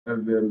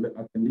the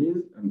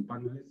attendees and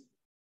panelists,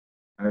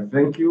 I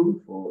thank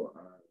you for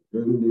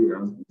joining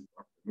us this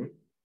afternoon.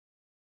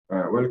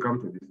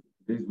 Welcome to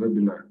today's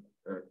webinar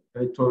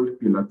titled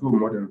Pillar 2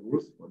 Model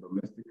Rules for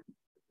Domestic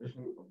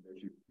Implementation of the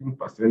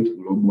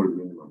 15% Global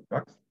Minimum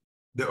Tax.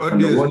 The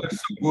audio is not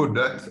so good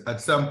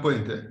at some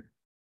point.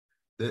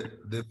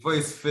 The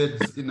voice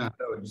fades in and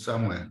out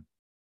somewhere.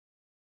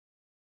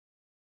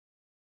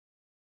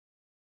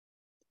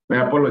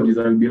 My apologies,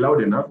 I'll be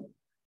loud enough.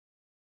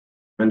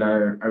 And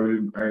I'll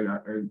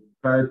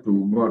try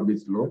to go a bit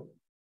slow.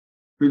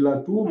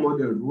 Pillar 2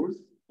 Model Rules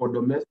for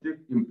Domestic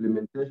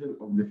Implementation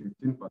of the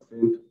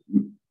 15%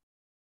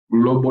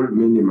 Global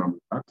Minimum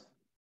Tax,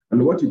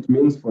 and what it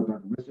means for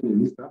taxation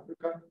in East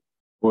Africa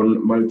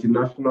on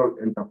multinational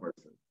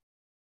enterprises.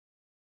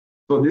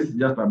 So this is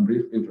just a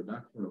brief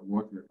introduction of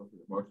what we're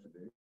talking about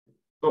today.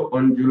 So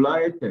on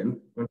July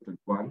 10,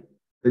 2021,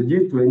 the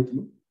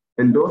G20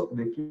 endorsed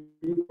the key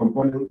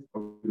components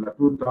of Pillar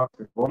 2 tax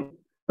reform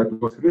that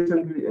was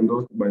recently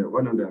endorsed by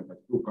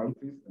 132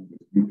 countries and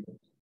jurisdictions.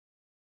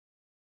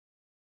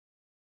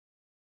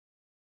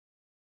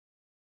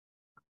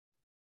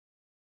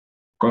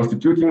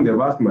 Constituting the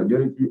vast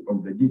majority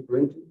of the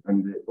G20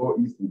 and the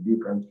OECD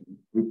countries,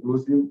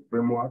 inclusive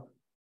framework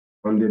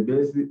on the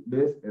base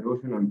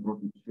erosion and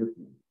profit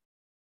shifting.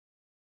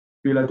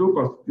 Pillar 2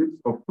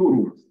 constitutes of two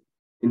rules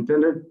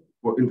intended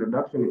for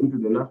introduction into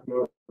the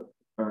national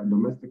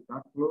domestic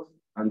tax laws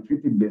and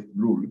treaty-based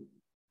rules.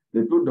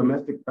 The two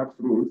domestic tax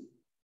rules,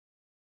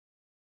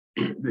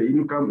 the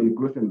income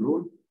inclusion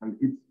rule and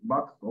its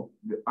backstop,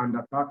 the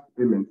under-tax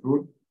payment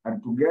rule, are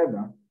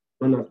together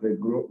known as the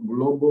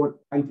Global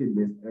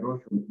Anti-Base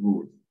Erosion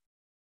Rules.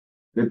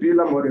 The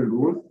Pillar Model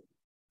Rules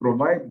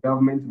provide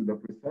governments with a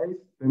precise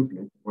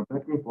template for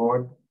taking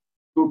forward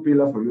the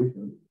two-pillar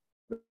solution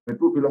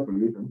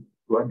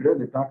to address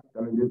the tax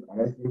challenges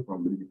arising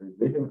from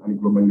digitization and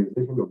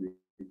globalization of the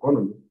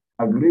economy,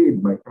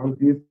 agreed by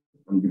countries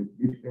and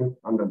jurisdictions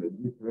under the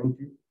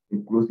G20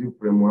 inclusive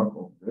framework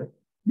of the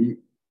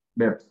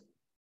BEPS.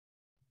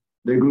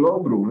 The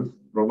GLOBE rules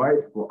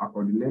provide for a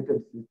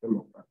coordinated system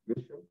of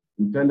taxation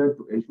intended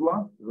to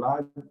ensure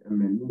large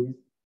MNEs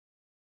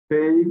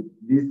pay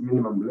this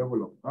minimum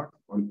level of tax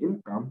on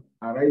income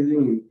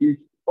arising in each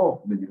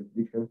of the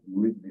jurisdictions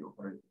in which they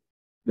operate.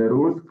 The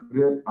rules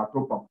create a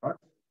top-up tax,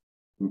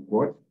 in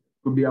quotes,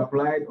 to be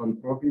applied on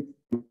profits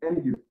in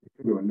any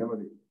jurisdiction whenever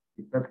the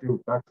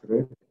effective tax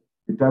rate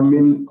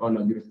determined on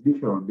a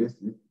jurisdictional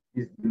basis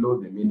is below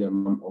the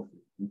minimum of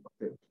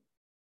 15%.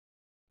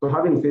 So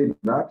having said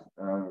that,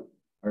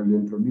 I will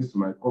introduce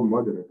my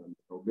co-moderator,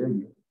 Mr.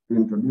 Obegi, to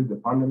introduce the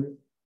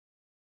panelists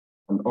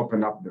and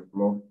open up the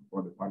floor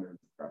for the panel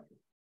discussion.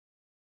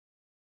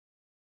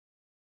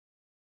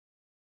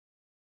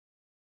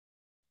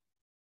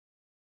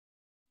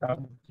 Thank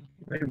you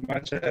very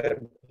much,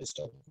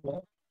 Mr.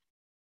 Flo.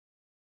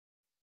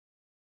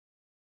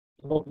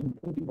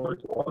 Good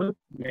morning to all.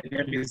 My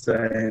name is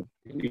Eli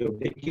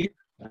Obegi.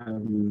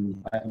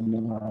 I'm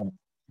a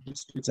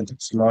disputes and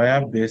tax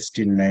lawyer based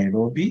in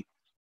Nairobi.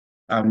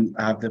 I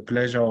have the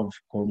pleasure of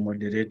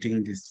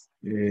co-moderating this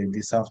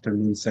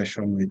afternoon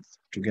session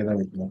together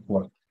with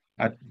Mokwa.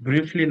 I'd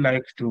briefly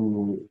like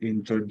to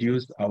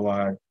introduce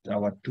our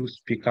two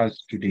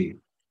speakers today.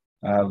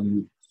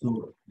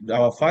 So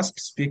our first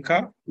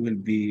speaker will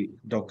be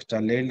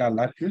Dr. Leila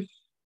Latif,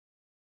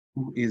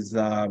 who is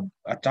a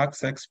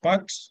tax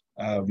expert,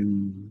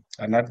 an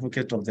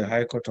advocate of the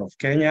High Court of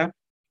Kenya,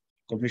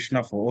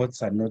 Commissioner for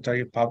Oaths and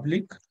Notary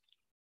Public.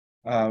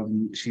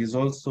 She's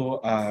also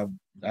a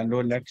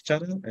law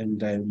lecturer,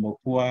 and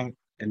Mokua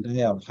and I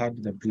have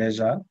had the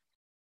pleasure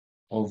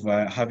of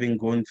having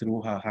gone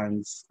through her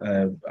hands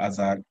as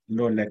a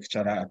law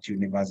lecturer at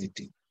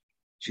university.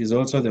 She's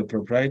also the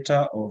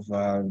proprietor of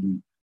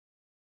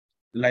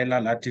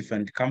Laila Latif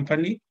and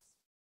Company,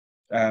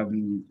 a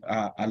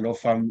law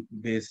firm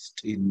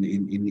based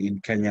in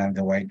Kenya and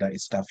the wider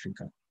East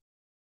Africa.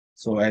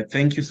 So I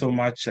thank you so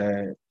much,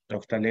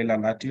 Dr. Leila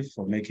Latif,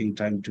 for making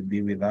time to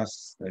be with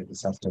us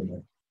this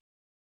afternoon.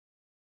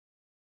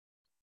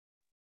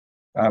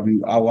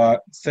 Our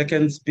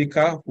second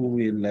speaker, who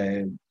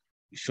will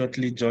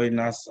shortly join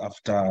us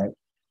after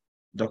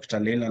Dr.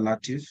 Leila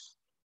Latif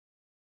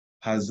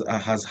has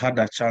had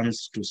a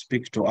chance to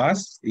speak to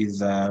us,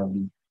 is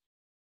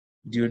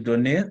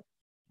Dieudonné.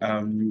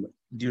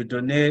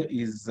 Dieudonné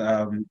is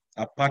a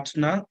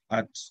partner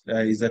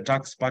is a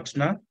tax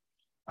partner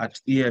at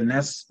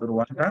ENS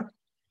Rwanda.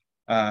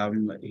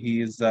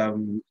 He is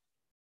an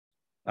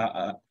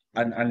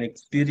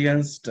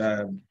experienced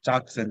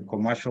tax and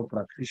commercial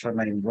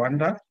practitioner in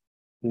Rwanda,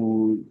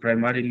 who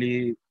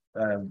primarily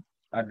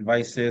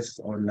advises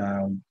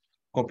on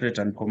corporate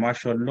and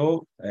commercial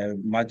law,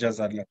 mergers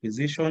and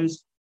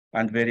acquisitions,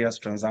 and various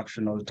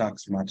transactional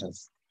tax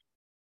matters.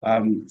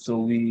 So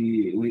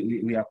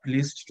we are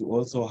pleased to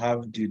also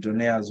have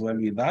Dieudonné as well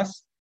with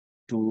us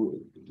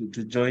to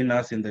join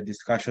us in the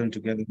discussion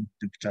together with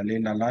Dr.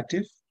 Leila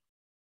Latif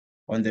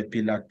on the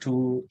Pillar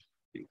 2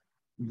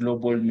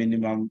 Global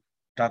Minimum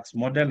Tax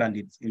Model and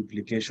its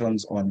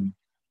implications on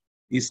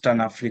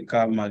Eastern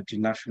Africa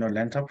multinational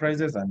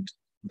enterprises and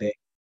the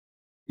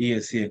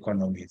EAC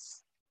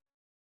economies.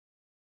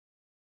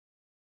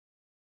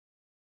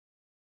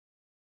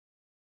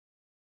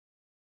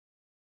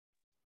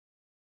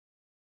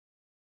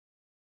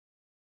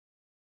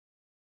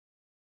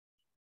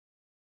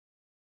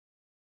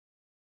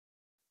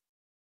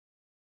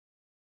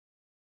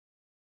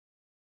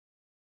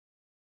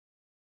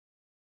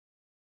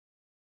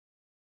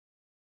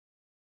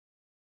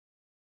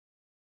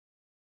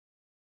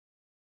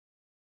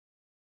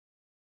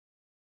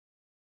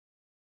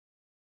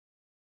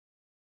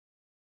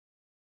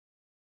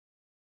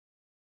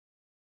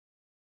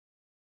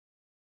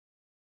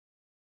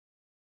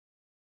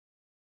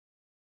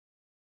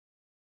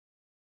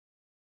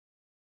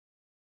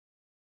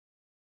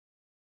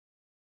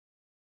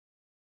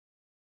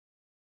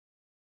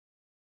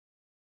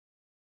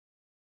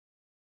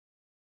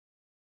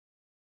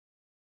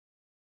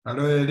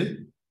 Hello,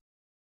 Eddie.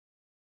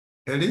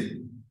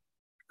 Eddie,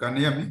 can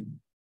you hear me?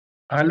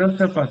 Hello,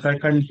 Cephas, I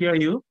can hear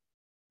you.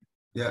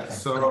 Yeah,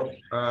 so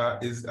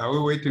are we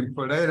waiting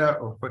for Leila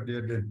or for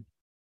the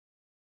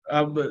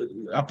other?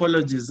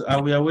 Apologies,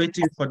 we are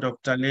waiting for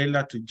Dr.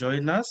 Leila to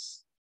join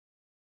us.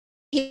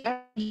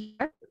 Here.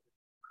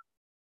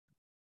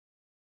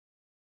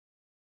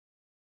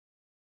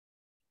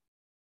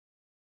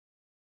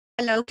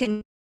 Hello,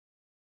 can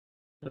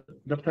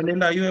Dr.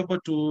 Leila, are you able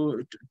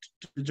to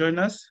join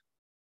us?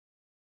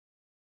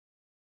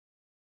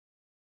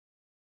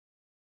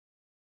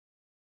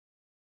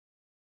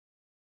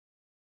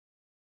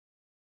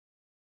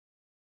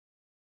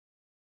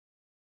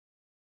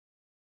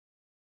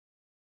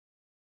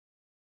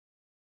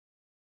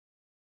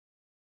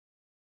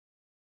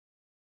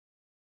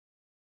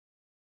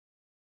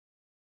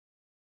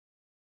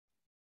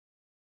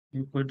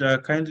 You could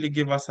kindly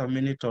give us a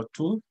minute or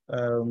two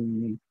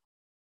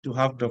to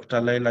have Dr.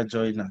 Leila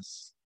join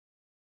us.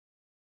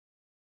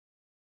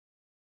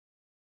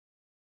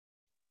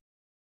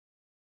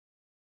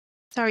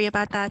 Sorry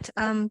about that.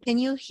 Can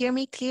you hear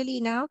me clearly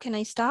now? Can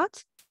I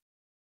start?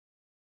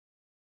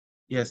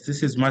 Yes,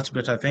 this is much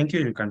better. Thank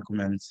you. You can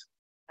commence.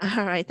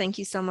 All right, thank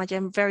you so much.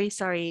 I'm very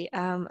sorry.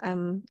 I'm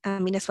in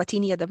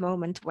Eswatini at the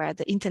moment where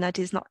the internet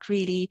is not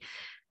really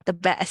the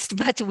best,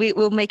 but we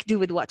will make do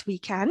with what we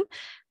can.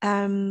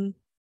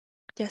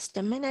 Just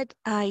a minute.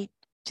 I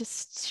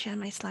just share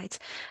my slides.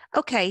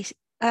 Okay,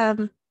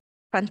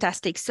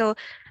 fantastic. So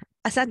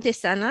asante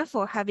sana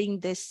for having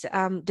this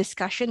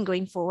discussion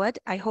going forward.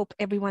 I hope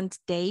everyone's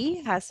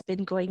day has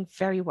been going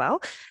very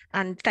well.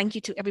 And thank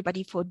you to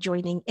everybody for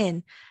joining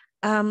in.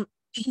 So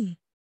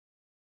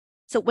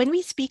when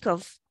we speak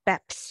of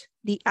BEPS,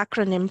 the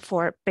acronym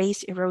for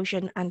Base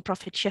Erosion and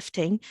Profit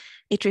Shifting,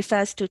 it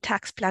refers to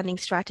tax planning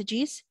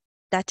strategies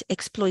that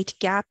exploit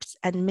gaps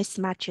and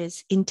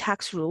mismatches in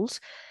tax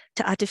rules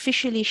to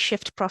artificially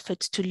shift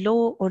profits to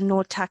low or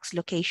no tax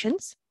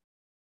locations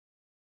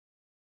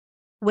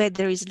where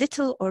there is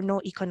little or no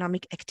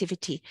economic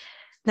activity.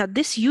 Now,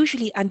 this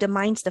usually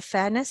undermines the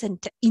fairness and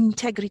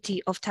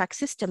integrity of tax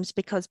systems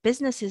because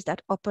businesses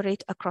that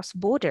operate across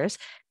borders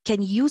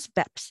can use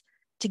BEPS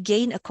to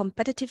gain a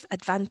competitive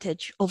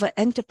advantage over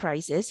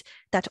enterprises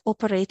that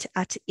operate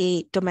at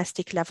a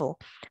domestic level.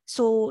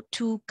 So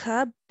to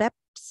curb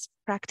BEPS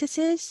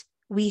practices,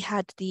 we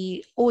had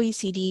the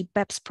OECD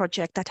BEPS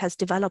project that has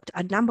developed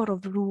a number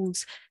of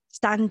rules,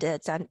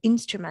 standards, and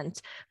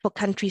instruments for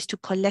countries to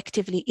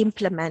collectively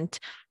implement,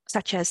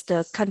 such as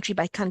the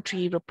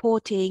country-by-country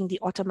reporting, the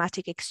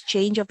automatic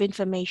exchange of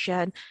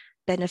information,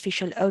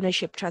 beneficial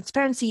ownership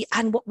transparency,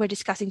 and what we're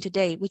discussing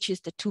today, which is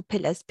the two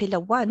pillars,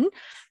 Pillar 1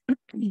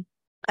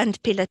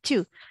 and Pillar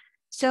 2.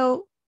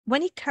 So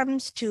when it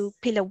comes to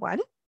Pillar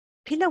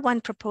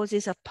 1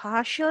 proposes a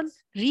partial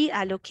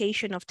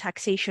reallocation of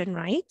taxation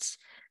rights.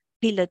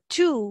 Pillar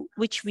 2,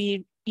 which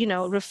we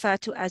refer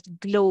to as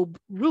GloBE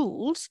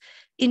rules,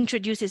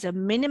 introduces a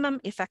minimum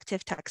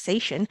effective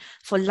taxation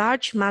for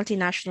large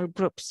multinational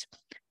groups.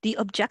 The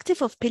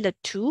objective of Pillar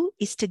 2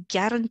 is to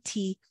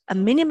guarantee a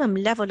minimum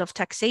level of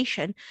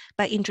taxation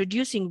by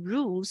introducing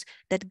rules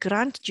that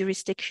grant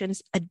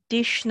jurisdictions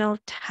additional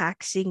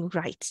taxing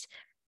rights,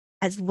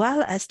 as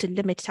well as to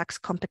limit tax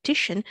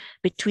competition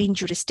between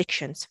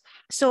jurisdictions.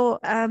 So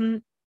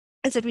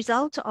as a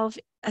result of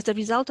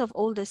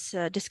all this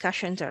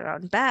discussions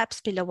around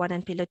BEPS, Pillar 1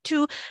 and Pillar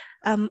 2,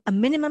 a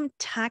minimum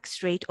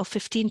tax rate of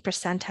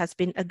 15% has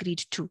been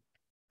agreed to.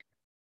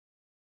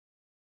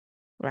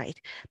 Right,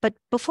 but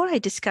before I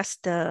discuss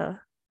the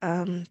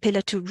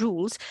Pillar 2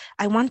 rules,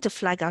 I want to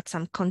flag out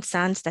some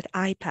concerns that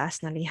I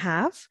personally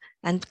have,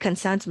 and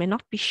concerns may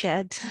not be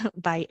shared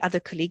by other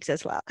colleagues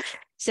as well.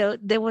 So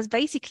there was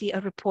basically a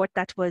report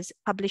that was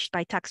published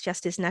by Tax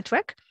Justice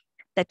Network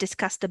that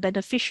discussed the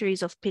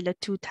beneficiaries of Pillar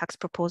 2 tax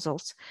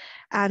proposals.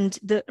 And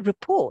the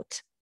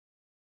report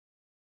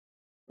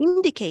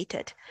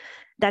indicated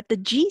that the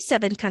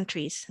G7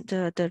 countries,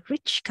 the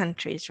rich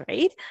countries,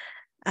 right,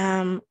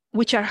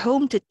 which are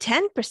home to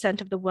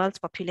 10% of the world's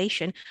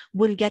population,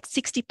 will get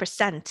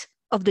 60%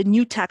 of the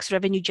new tax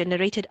revenue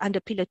generated under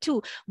Pillar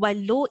 2, while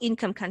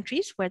low-income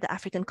countries, where the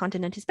African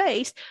continent is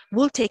based,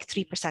 will take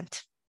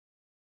 3%.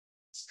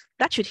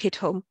 That should hit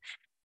home.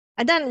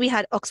 And then we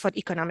had Oxford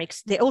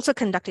Economics. They also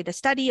conducted a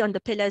study on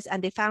the pillars,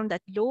 and they found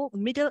that low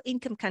middle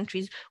income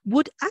countries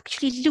would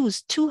actually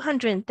lose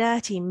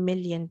 $230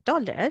 million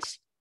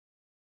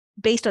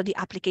based on the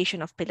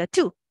application of Pillar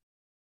 2.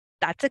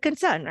 That's a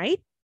concern,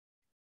 right?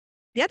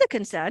 The other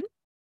concern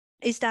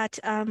is that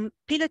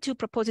Pillar 2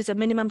 proposes a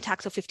minimum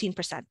tax of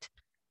 15%.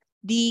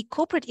 The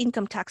corporate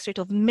income tax rate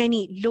of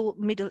many low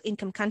middle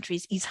income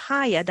countries is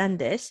higher than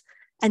this,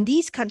 and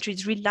these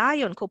countries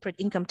rely on corporate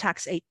income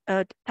tax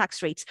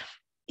rates.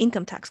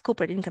 Income tax,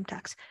 corporate income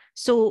tax.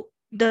 So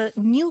the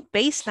new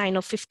baseline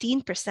of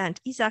 15%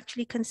 is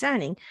actually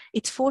concerning.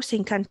 It's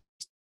forcing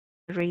countries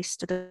to race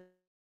to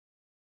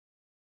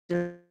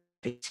the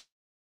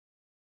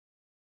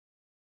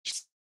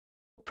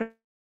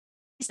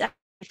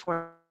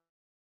for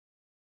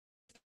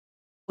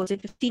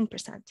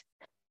 15%.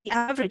 The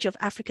average of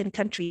African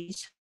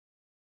countries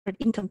for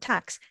income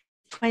tax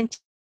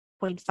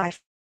 20.5%.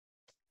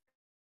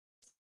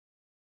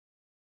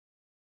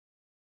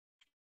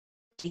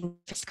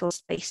 Fiscal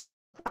space.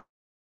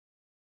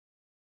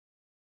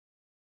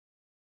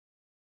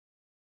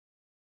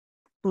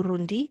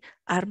 Burundi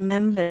are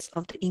members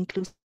of the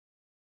inclusive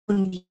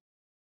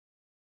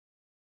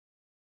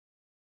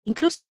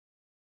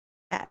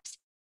apps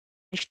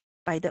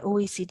by the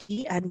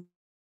OECD and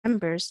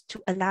members to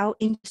allow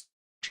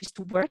industries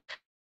to work,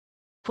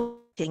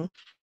 putting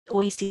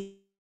OECD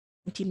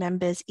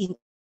members in.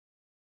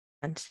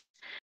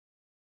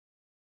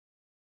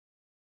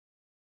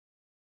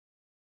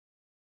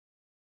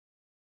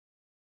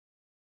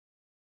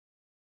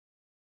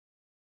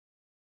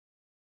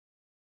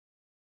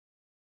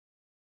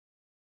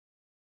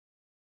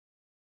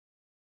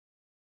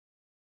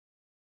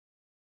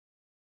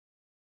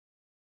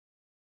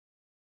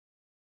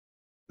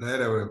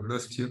 Later, we've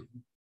lost you.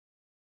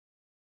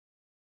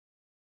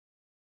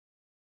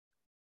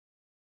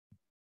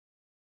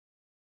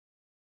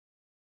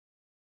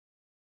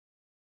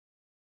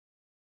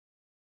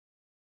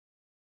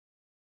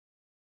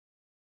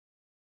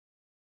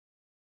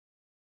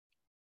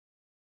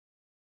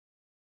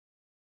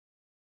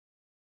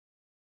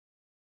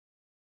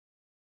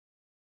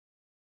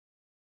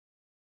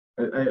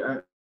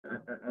 I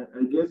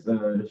guess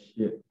her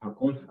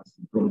call has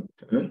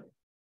dropped,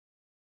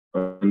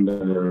 and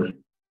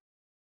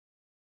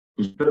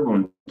to save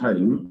on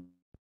time,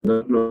 I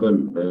don't know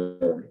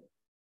that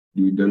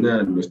Dieudonné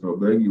and Mr.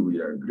 Ogbegi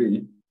will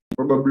agree.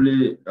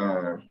 Probably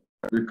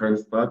we can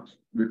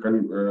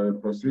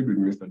proceed with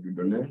Mr.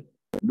 Dieudonné,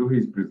 do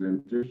his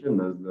presentation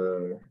as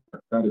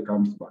Daktari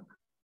comes back.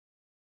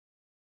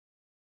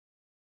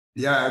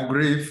 Yeah, I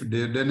agree. If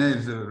Dieudonné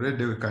is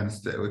ready,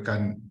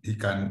 he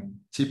can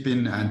chip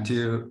in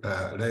until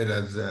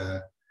Leila's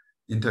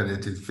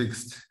internet is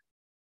fixed.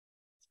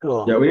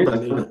 Sure. Yeah, we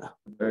need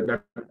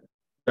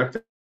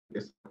Dr.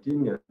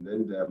 and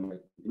then there are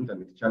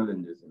internet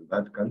challenges in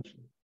that country.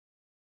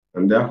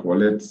 And therefore,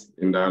 let's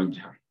indulge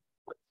her.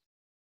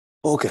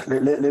 Okay,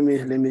 let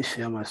me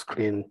share my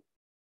screen.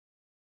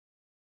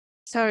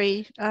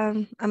 Sorry,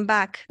 I'm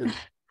back.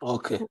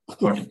 Okay.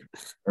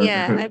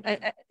 Yeah,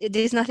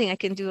 there's nothing I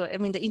can do. I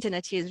mean, the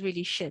internet here is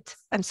really shit.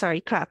 I'm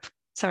sorry, crap.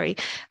 Sorry.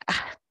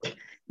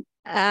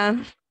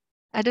 I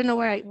don't know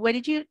where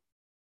did you?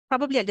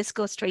 Probably I'll just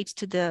go straight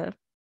to the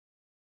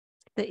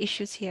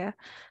issues here.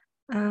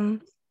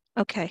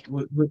 Okay.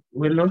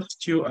 We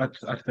lost you at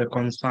the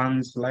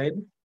concern slide.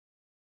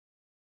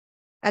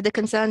 At the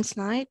concern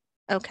slide?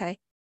 Okay.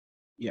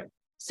 Yeah.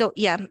 So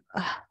yeah,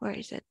 where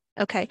is it?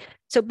 Okay.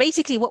 So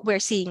basically what we're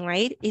seeing,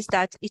 right, is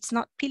that it's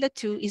not Pillar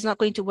 2 is not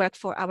going to work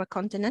for our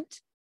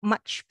continent,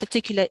 much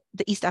particular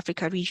the East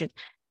Africa region.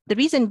 The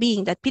reason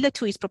being that Pillar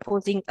 2 is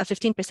proposing a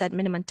 15%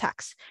 minimum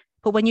tax.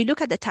 But when you look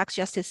at the Tax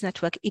Justice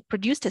Network, it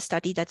produced a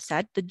study that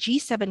said the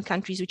G7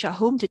 countries, which are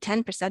home to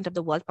 10% of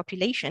the world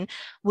population,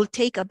 will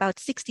take about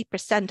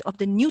 60% of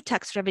the new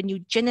tax revenue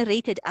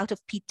generated out of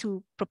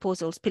P2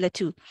 proposals, Pillar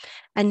 2.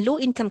 And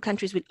low-income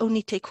countries will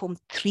only take home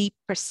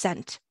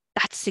 3%.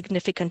 That's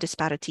significant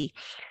disparity.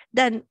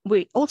 Then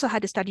we also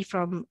had a study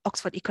from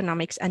Oxford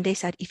Economics, and they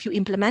said if you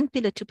implement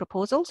Pillar 2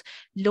 proposals,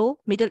 low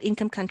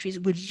middle-income countries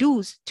will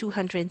lose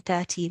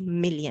 230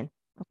 million,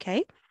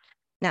 okay?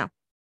 Now,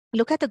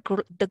 look at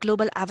the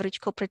global average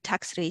corporate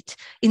tax rate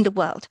in the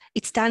world.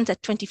 It stands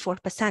at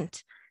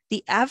 24%.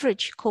 The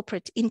average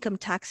corporate income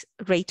tax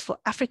rate for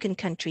African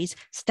countries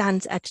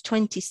stands at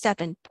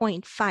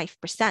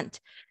 27.5%.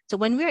 So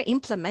when we're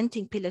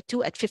implementing Pillar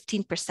 2 at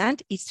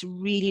 15%, it's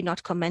really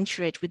not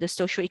commensurate with the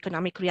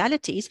socioeconomic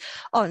realities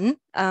on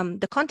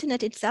the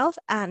continent itself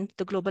and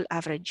the global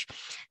average.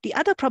 The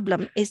other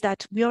problem is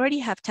that we already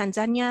have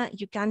Tanzania,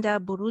 Uganda,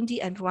 Burundi,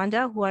 and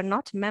Rwanda who are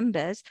not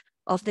members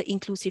of the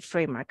inclusive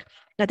framework.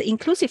 Now, the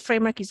inclusive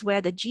framework is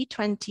where the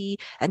G20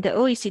 and the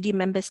OECD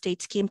member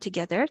states came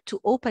together to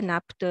open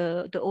up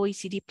the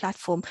OECD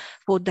platform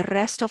for the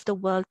rest of the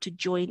world to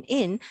join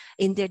in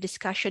their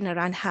discussion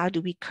around how do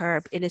we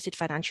curb illicit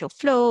financial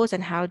flows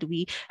and how do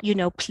we,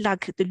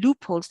 plug the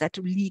loopholes that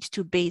lead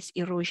to base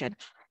erosion.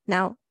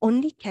 Now,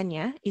 only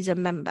Kenya is a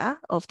member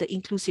of the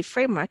inclusive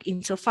framework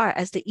insofar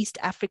as the East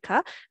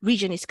Africa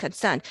region is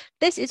concerned.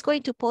 This is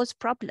going to pose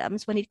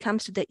problems when it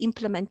comes to the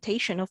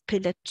implementation of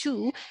Pillar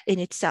 2 in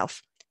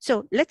itself.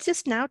 So let's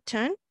just now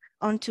turn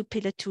on to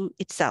Pillar 2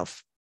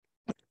 itself.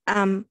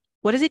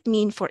 What does it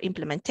mean for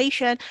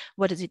implementation?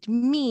 What does it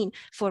mean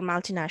for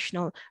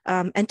multinational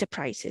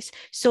enterprises?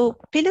 So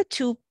Pillar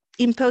 2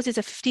 imposes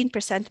a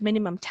 15%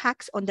 minimum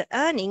tax on the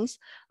earnings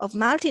of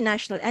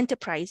multinational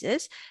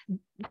enterprises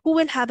who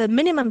will have a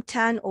minimum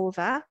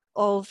turnover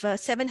of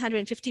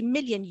 750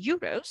 million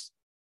euros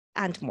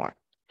and more.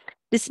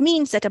 This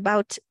means that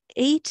about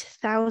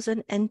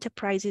 8,000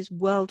 enterprises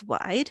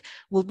worldwide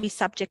will be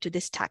subject to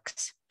this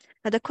tax.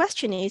 Now, the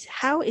question is,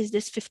 how is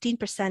this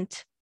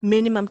 15%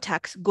 minimum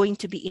tax going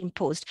to be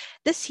imposed?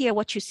 This here,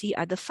 what you see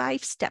are the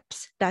 5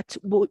 steps that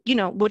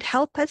would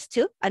help us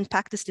to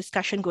unpack this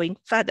discussion going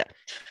further.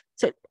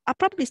 So I'll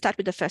probably start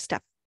with the first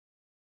step.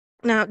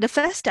 Now, the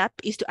first step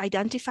is to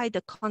identify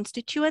the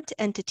constituent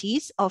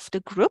entities of the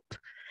group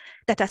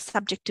that are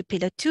subject to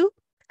Pillar 2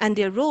 and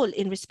their role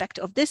in respect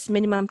of this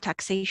minimum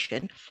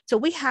taxation. So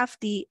we have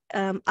the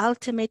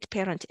ultimate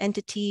parent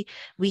entity,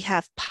 we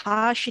have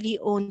partially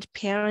owned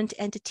parent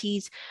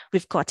entities,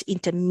 we've got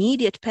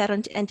intermediate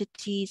parent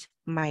entities,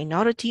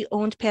 minority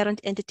owned parent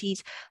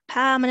entities,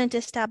 permanent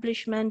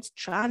establishments,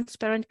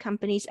 transparent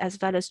companies, as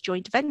well as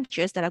joint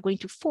ventures that are going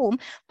to form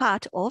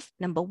part of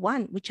number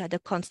 1, which are the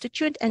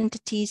constituent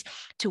entities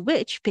to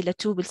which Pillar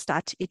 2 will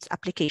start its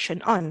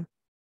application on.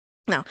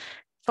 Now,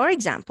 for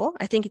example,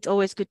 I think it's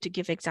always good to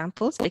give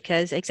examples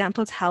because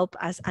examples help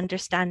us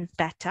understand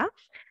better.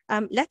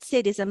 Let's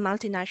say there's a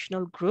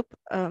multinational group.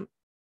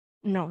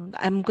 No,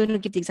 I'm going to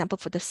give the example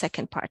for the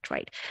second part,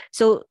 right?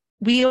 So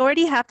we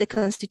already have the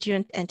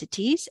constituent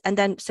entities, and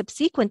then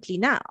subsequently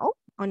now,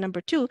 on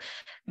number 2,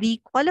 the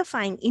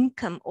qualifying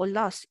income or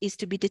loss is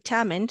to be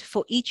determined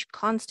for each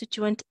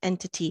constituent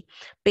entity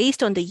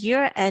based on the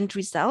year-end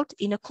result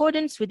in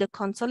accordance with the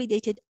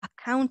consolidated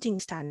accounting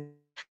standard.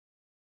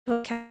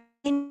 For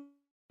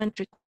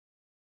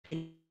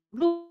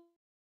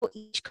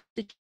each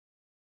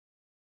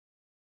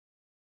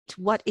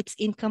what its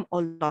income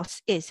or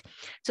loss is.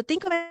 So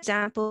think of an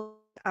example,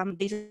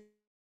 there's a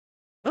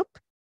group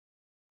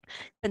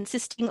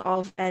consisting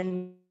of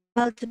an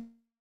multiple,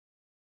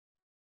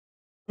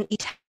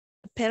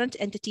 parent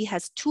entity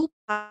has 2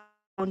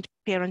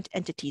 parent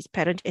entities,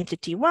 parent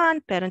entity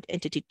 1, parent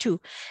entity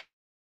 2.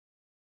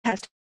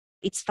 Has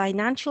its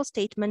financial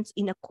statements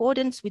in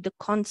accordance with the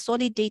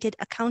consolidated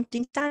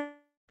accounting standard,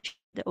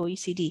 the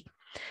OECD.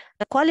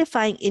 The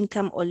qualifying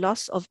income or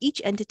loss of each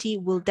entity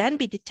will then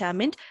be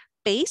determined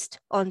based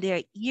on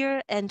their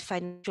year-end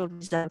financial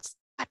results.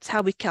 That's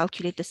how we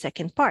calculate the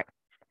second part.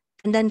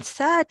 And then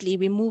thirdly,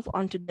 we move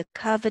on to the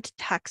covered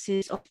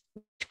taxes of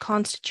each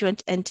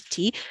constituent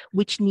entity,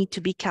 which need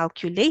to be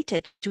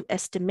calculated to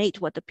estimate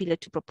what the Pillar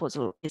 2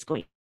 proposal is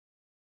going to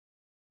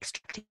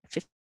extract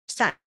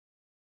 50%.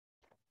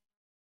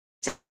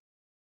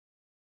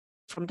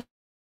 From the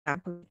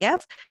example we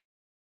have,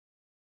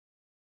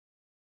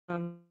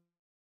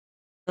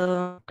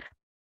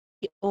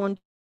 owned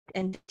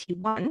entity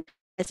 1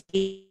 has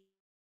paid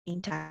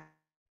in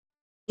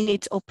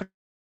its operation,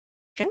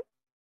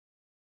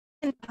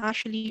 and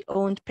partially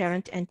owned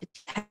parent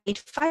entity paid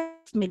 5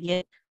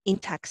 million in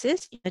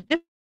taxes.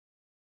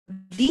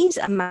 These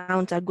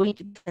amounts are going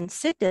to be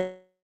considered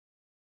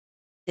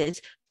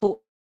for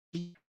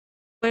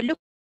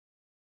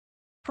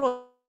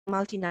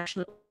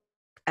multinational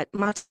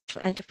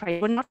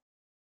enterprise. We're not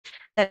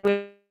that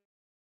we're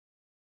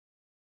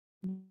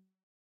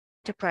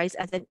enterprise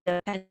as an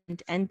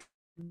independent and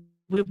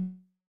we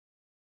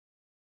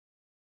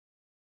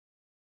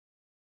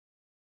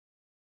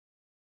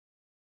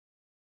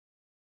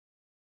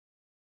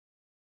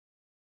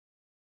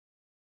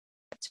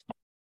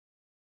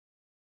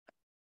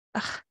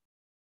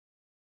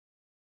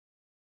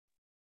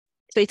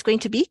so it's going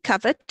to be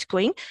covered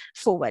going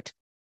forward.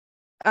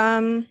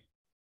 Then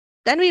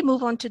we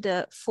move on to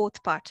the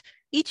 4th part.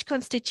 Each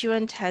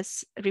constituent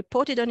has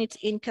reported on its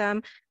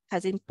income,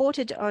 has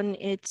reported on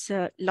its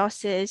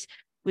losses.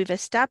 We've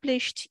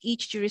established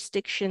each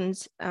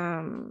jurisdiction's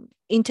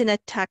income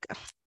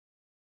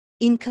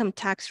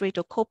tax rate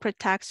or corporate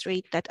tax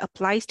rate that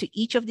applies to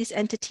each of these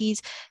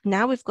entities.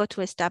 Now we've got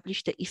to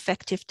establish the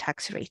effective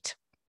tax rate.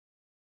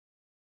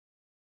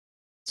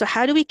 So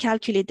how do we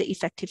calculate the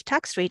effective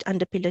tax rate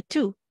under Pillar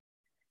 2?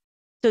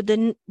 So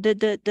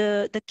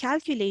the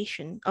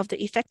calculation of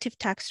the effective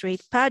tax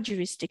rate per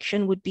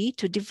jurisdiction would be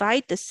to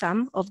divide the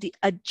sum of the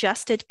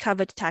adjusted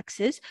covered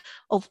taxes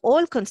of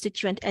all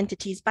constituent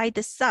entities by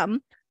the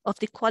sum of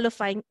the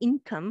qualifying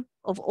income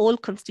of all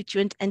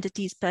constituent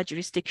entities per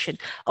jurisdiction.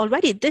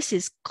 Already this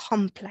is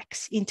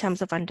complex in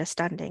terms of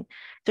understanding.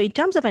 So in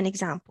terms of an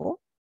example,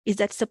 is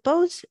that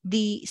suppose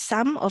the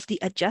sum of the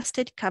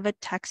adjusted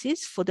covered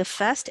taxes for the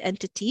first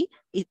entity,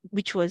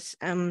 which was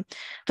 10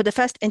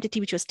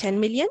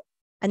 million,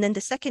 and then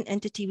the second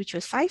entity, which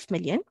was 5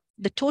 million,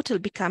 the total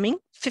becoming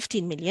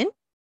 15 million.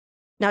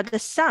 Now the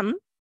sum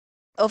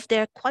of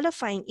their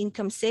qualifying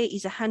income, say,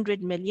 is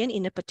 100 million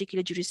in a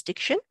particular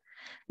jurisdiction,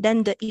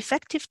 then the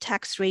effective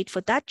tax rate for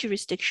that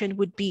jurisdiction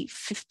would be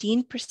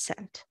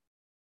 15%,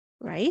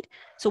 right?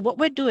 So what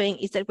we're doing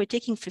is that we're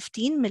taking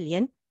 15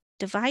 million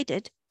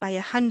divided by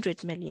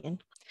 100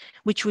 million,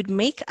 which would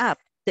make up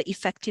the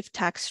effective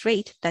tax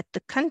rate that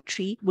the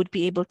country would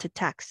be able to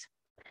tax.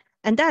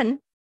 And then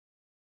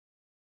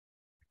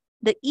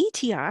the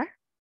ETR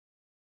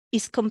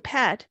is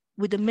compared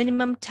with the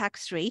minimum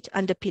tax rate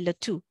under Pillar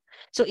 2.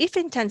 So if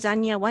in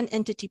Tanzania, one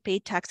entity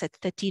paid tax at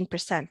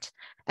 13%,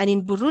 and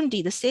in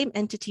Burundi, the same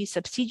entity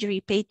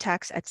subsidiary paid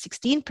tax at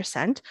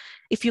 16%,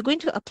 if you're going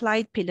to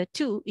apply Pillar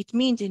 2, it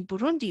means in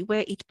Burundi,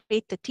 where it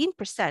paid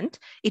 13%,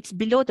 it's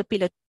below the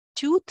Pillar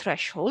 2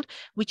 threshold,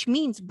 which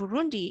means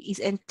Burundi is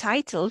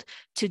entitled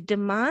to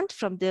demand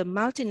from the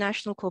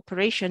multinational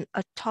corporation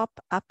a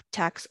top-up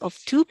tax of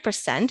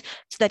 2%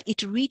 so that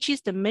it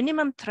reaches the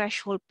minimum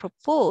threshold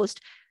proposed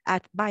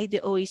by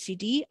the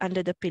OECD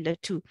under the Pillar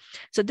 2.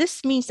 So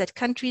this means that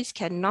countries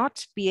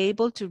cannot be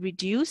able to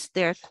reduce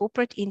their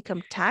corporate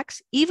income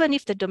tax, even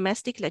if the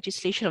domestic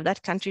legislation of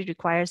that country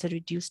requires a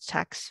reduced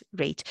tax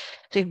rate.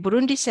 So if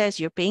Burundi says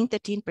you're paying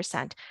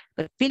 13%,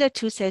 but Pillar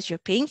 2 says you're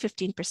paying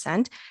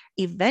 15%,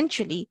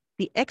 eventually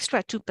the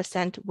extra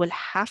 2% will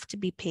have to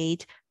be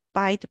paid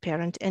by the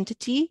parent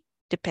entity,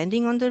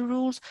 depending on the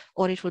rules,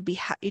 or it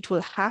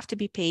will have to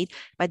be paid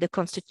by the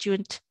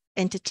constituent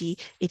entity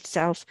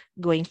itself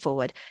going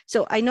forward.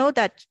 So I know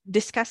that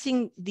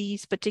discussing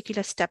these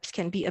particular steps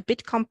can be a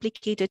bit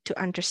complicated to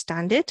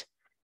understand it.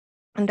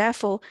 And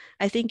therefore,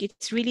 I think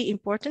it's really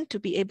important to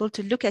be able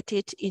to look at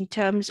it in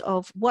terms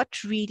of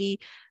what really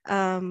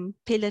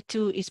Pillar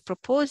 2 is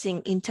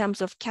proposing in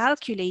terms of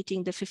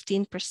calculating the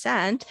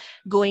 15%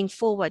 going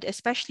forward,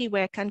 especially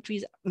where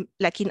countries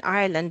like in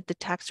Ireland, the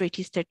tax rate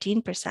is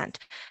 13%,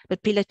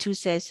 but Pillar 2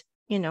 says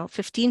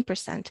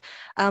 15%,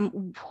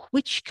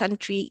 which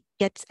country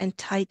gets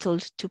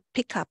entitled to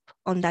pick up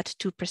on that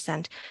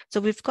 2%? So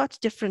we've got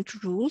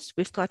different rules.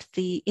 We've got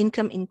the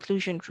income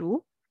inclusion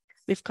rule.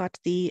 We've got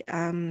the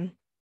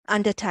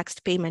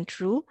undertaxed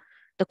payment rule,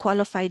 the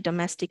qualified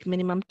domestic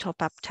minimum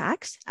top-up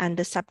tax, and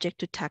the subject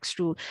to tax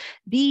rule.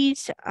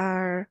 These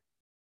are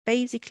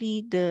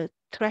basically the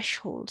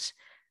thresholds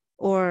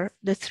or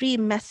the three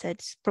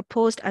methods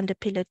proposed under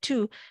Pillar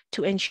 2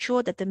 to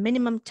ensure that the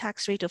minimum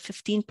tax rate of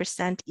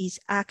 15% is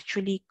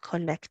actually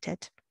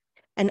collected.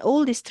 And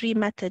all these three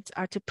methods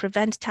are to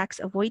prevent tax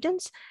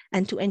avoidance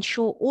and to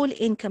ensure all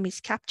income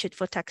is captured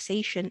for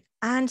taxation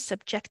and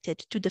subjected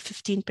to the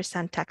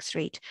 15% tax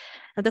rate.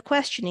 Now the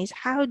question is,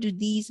 how do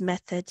these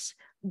methods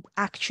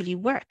actually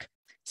work?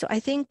 So I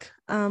think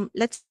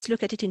let's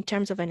look at it in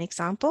terms of an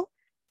example.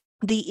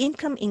 The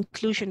income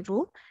inclusion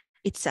rule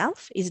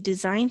itself is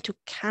designed to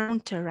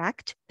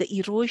counteract the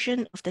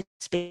erosion of the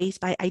space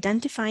by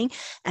identifying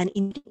and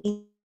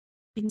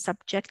being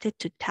subjected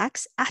to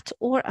tax at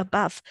or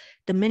above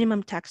the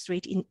minimum tax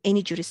rate in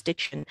any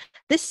jurisdiction.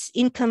 This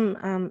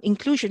income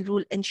inclusion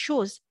rule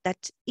ensures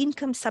that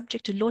income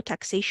subject to low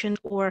taxation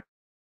or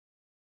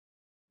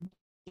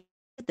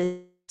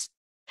the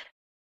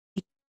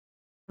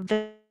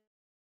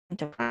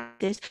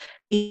enterprise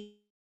is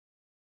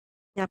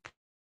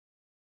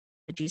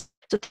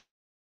so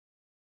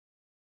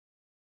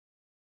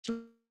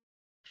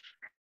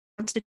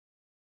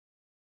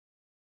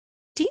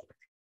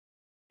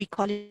we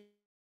call it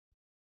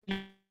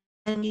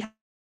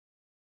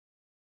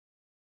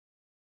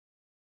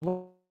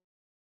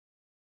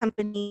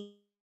companies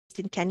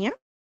in Kenya.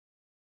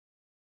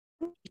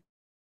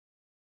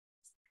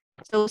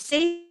 So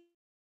say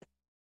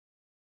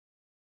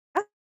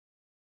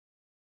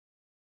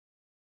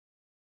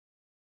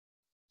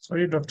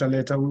Sorry, Dr.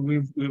 Leta,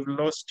 we've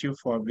lost you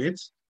for a bit.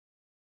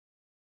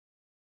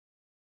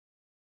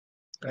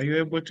 Are you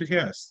able to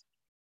hear us?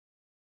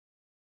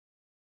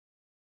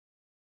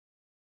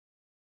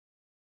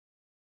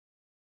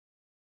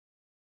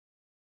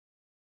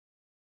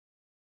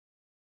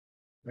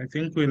 I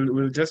think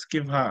we'll just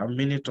give her a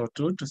minute or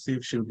two to see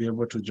if she'll be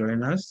able to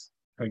join us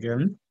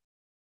again.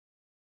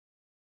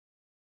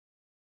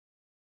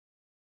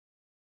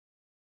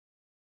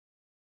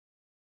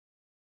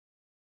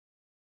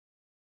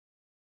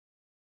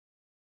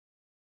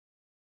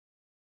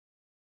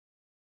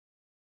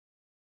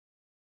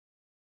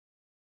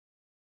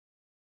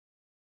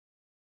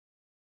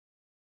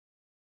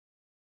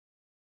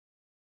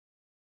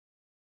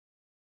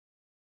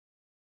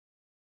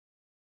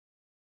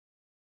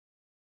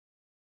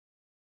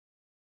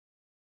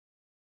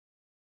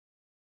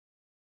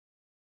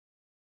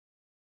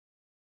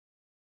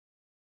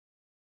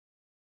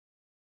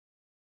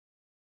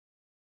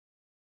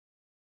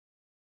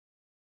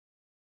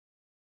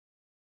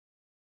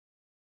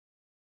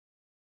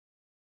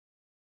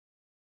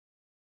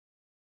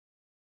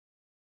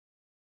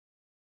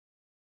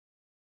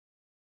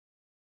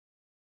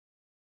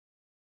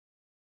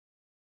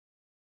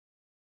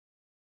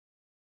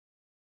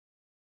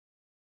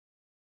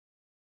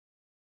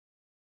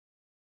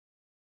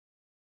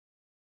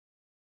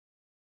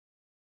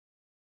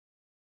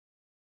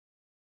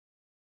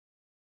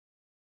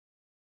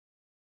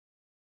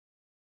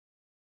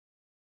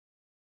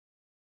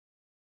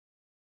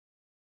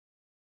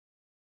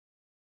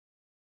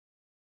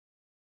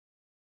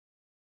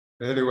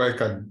 Anyway,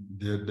 can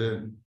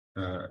then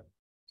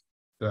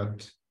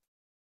that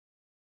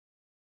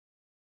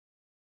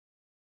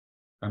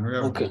can we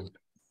have Okay.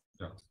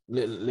 yeah.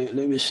 Let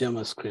me share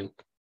my screen.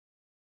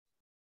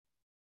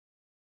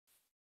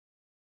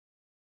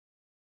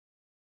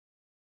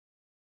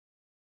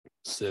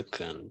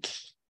 Second.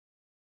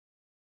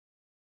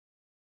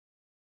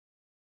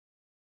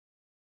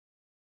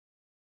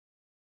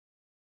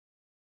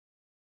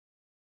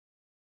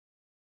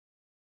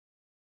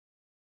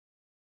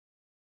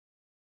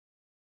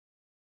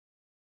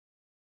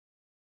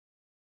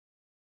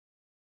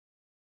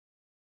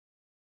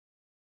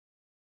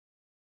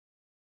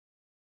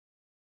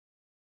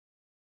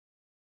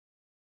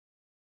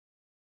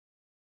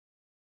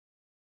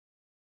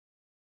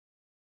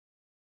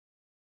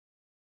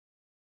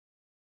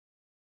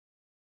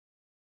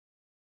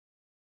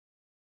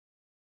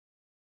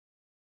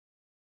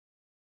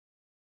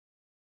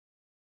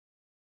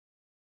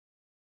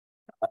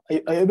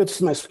 Are you able to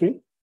see my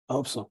screen? I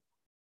hope so.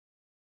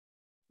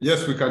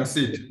 Yes, we can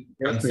see it.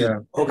 Yes, we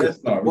are. Okay, Yes,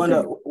 sir, we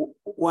can.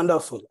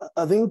 wonderful.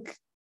 I think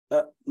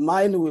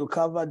mine will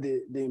cover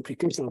the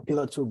implication of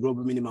Pillar 2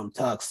 global minimum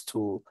tax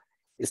to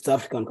East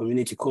African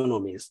community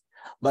economies.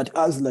 But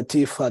as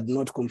Latif had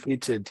not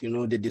completed,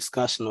 the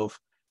discussion of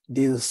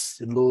these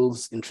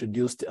laws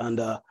introduced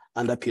under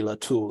Pillar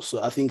 2.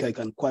 So I think I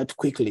can quite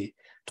quickly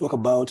talk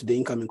about the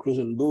income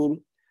inclusion law,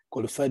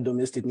 qualified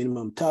domestic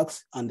minimum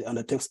tax, and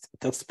under tax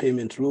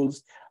payment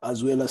rules,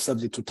 as well as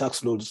subject to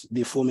tax laws,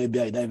 before maybe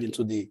I dive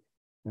into the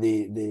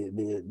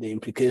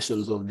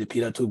implications of the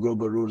Pillar 2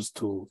 global rules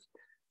to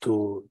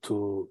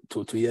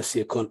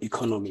ESC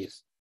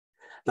economies.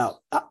 Now,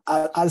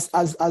 as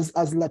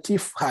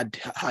Latif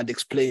had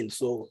explained,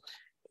 so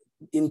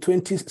in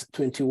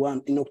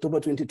 2021, in October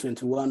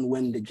 2021,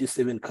 when the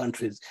G7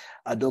 countries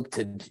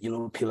adopted,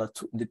 Pillar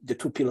 2, the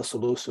two-pillar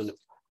solution,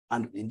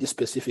 and in this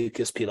specific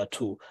case, Pillar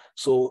 2.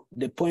 So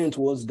the point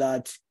was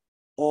that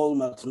all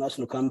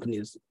multinational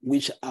companies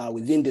which are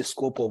within the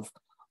scope of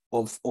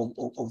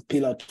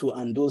Pillar 2,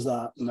 and those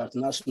are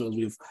multinationals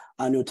with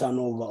annual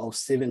turnover of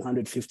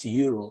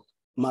 €750,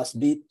 must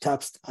be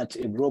taxed at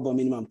a global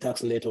minimum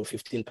tax rate of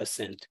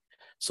 15%.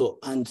 So,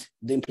 and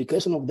the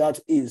implication of that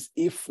is,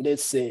 if,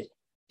 let's say,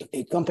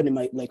 a company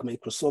like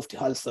Microsoft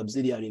has a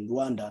subsidiary in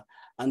Rwanda,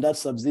 and that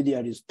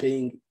subsidiary is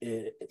paying,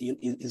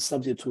 is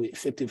subject to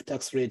effective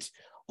tax rate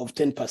of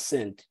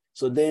 10%.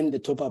 So then the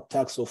top-up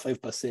tax of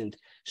 5%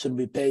 should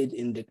be paid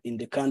in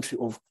the country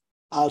of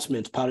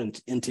ultimate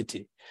parent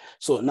entity.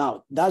 So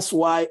now that's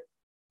why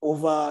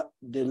over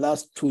the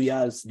last 2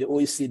 years, the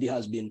OECD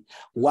has been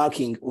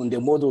working on the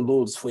model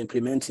laws for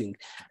implementing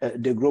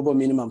the global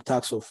minimum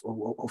tax of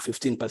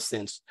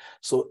 15%.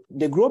 So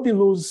the global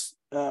laws,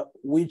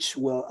 which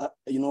were,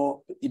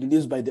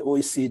 released by the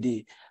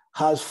OECD,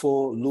 has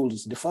 4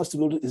 rules. The first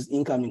rule is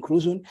income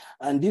inclusion,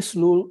 and this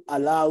rule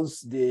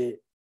allows the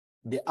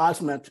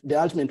ultimate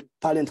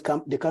parent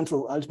the country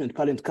of ultimate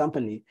parent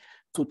company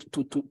to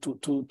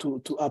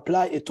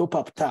apply a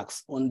top-up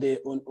tax on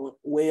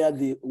where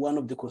one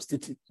of the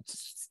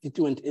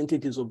constituent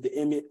entities of the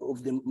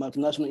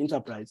multinational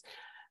enterprise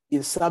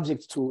is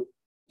subject to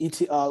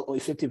ETR, or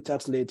effective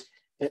tax rate,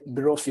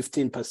 below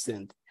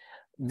 15%.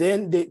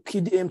 Then the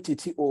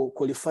KDMTT, or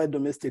qualified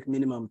domestic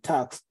minimum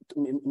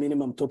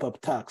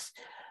top-up tax,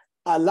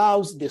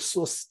 allows the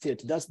source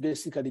state, that's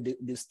basically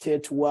the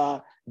state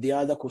where the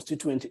other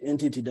constituent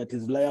entity that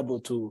is liable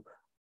to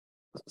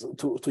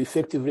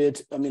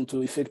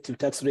effective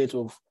tax rate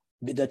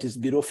that is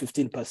below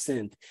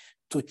 15%,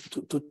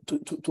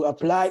 to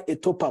apply a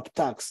top-up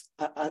tax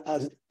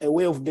as a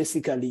way of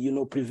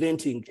basically,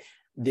 preventing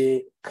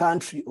the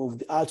country of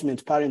the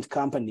ultimate parent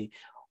company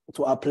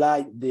to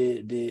apply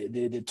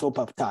the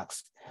top-up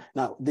tax.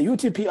 Now, the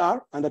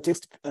UTPR and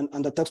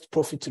the tax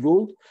profit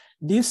rule,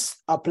 this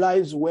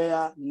applies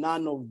where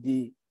none of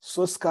the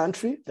source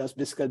country, that's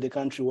basically the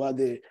country where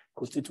the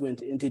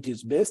constituent entity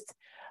is based,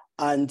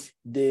 and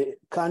the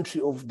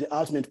country of the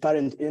ultimate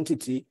parent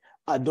entity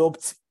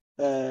adopts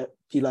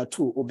Pillar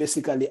 2, or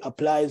basically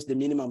applies the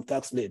minimum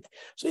tax rate.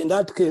 So in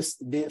that case,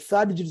 the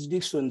third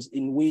jurisdictions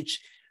in which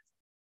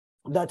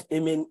that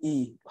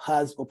MNE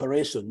has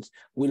operations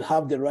will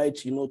have the right,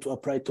 to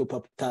apply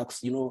top-up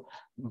tax.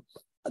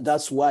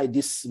 That's why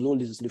this law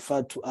is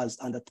referred to as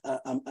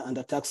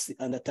under tax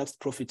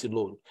profit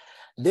law.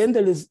 Then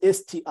there is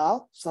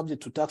STR,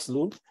 subject to tax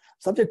law.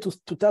 Subject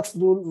to tax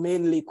law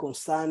mainly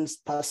concerns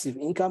passive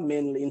income,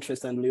 mainly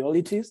interest and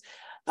royalties,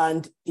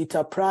 and it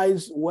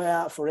applies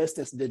where, for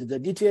instance, the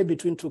DTA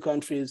between two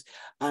countries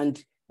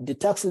and the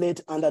tax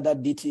rate under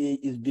that DTA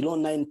is below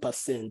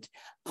 9%,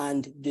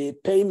 and the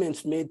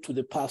payments made to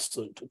the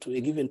person, to a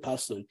given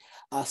person,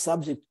 are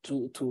subject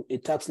to a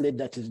tax rate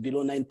that is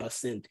below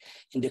 9%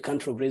 in the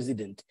country of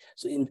residence.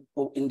 So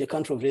in the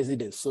country of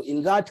residence. So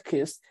in that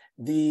case,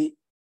 the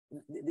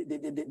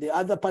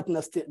other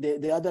partner state,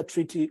 the other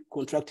treaty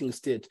contracting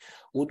state,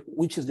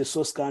 which is the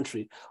source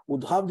country,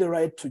 would have the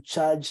right to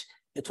charge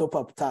a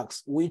top-up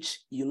tax,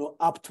 which,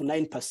 up to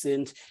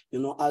 9%,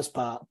 as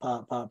per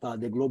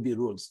the global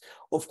rules.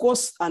 Of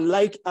course,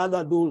 unlike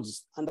other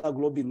rules under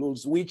global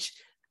rules, which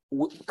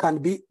can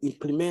be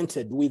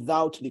implemented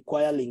without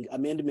requiring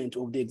amendment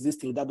of the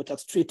existing double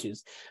tax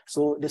treaties.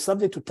 So the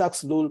subject to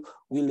tax rule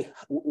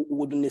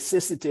would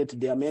necessitate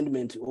the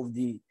amendment of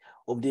the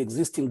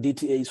existing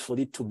DTAs for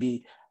it to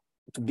be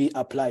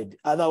applied.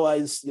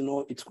 Otherwise,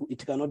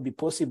 it cannot be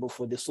possible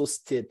for the source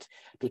state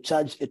to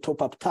charge a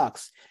top-up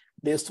tax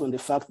based on the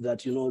fact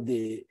that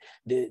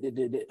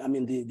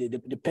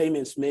the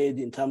payments made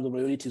in terms of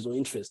royalties or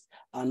interest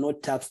are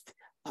not taxed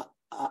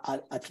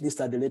at least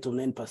at the rate of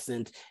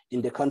 9%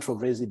 in the country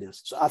of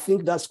residence. So I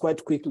think that's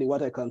quite quickly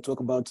what I can talk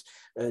about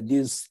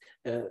these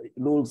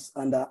rules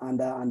under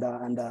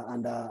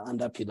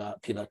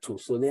Pillar 2.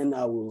 So then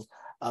I will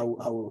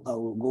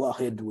go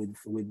ahead with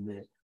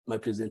my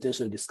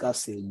presentation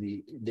discussing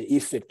the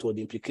effect or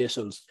the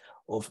implications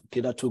of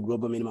Pillar 2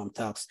 global minimum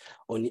tax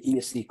on the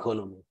ESC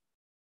economy.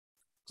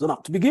 So now,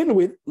 to begin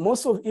with,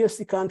 most of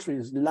ESC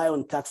countries rely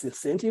on tax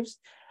incentives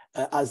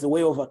as a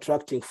way of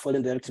attracting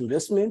foreign direct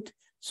investment.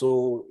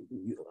 So,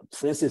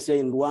 for instance, here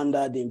in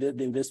Rwanda,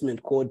 the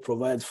investment code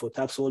provides for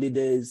tax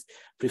holidays,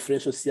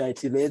 preferential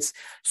CIT rates.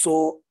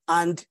 So,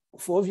 and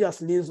for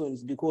obvious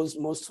reasons, because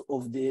most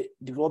of the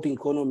developing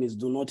economies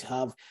do not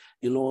have,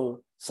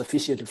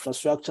 sufficient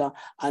infrastructure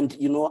and,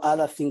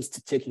 other things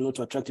to take,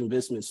 to attract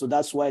investment. So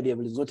that's why they have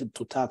resorted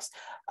to tax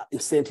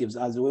incentives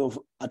as a way of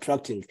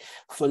attracting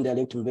foreign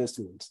direct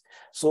investments.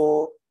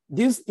 So,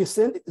 these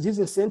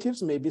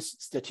incentives may be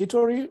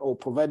statutory or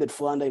provided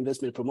for under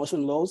investment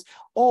promotion laws,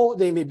 or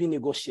they may be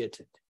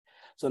negotiated.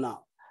 So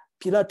now,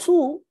 Pillar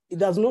 2, it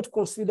does not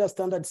consider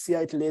standard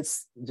CIT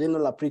rates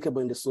generally applicable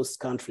in the source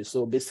country.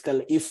 So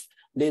basically, if,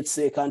 let's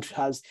say, a country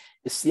has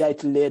a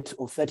CIT rate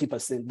of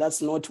 30%,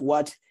 that's not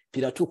what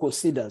Pillar 2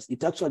 considers.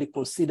 It actually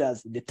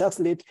considers the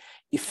tax rate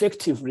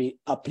effectively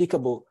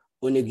applicable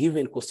on a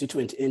given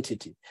constituent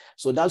entity.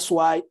 So that's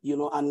why,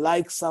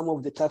 unlike some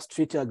of the tax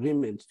treaty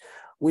agreements,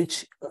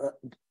 which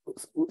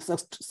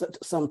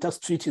some tax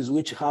treaties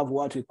which have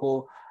what we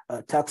call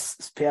tax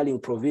sparing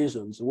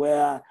provisions,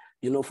 where,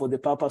 for the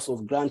purpose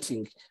of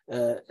granting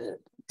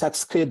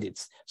tax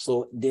credits,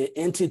 so the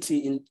entity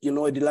in,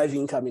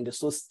 deriving income in the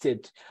source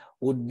state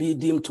would be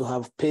deemed to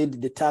have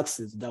paid the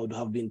taxes that would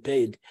have been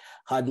paid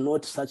had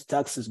not such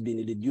taxes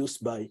been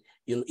reduced by,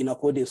 in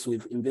accordance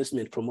with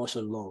investment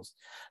promotion laws.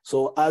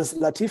 So as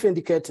Latif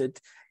indicated,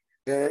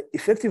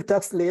 effective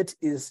tax rate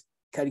is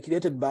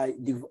calculated by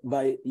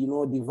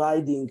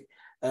dividing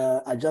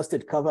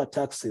adjusted cover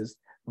taxes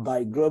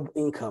by gross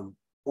income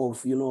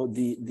of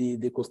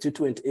the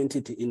constituent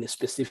entity in a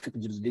specific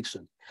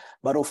jurisdiction.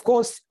 But of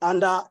course,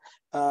 under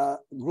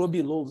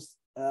global laws,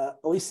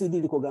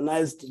 OECD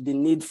recognized the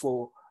need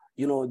for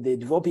the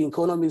developing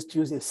economies to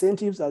use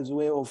incentives as a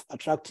way of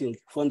attracting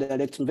foreign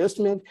direct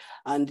investment,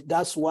 and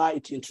that's why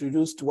it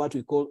introduced what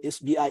we call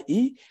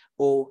SBIE,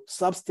 or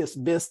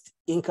substance-based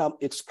income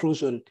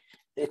exclusion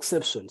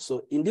exception.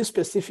 So in this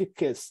specific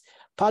case,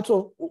 part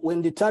of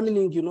when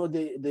determining,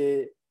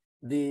 the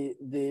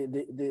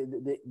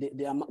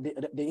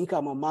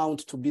income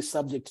amount to be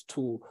subject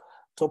to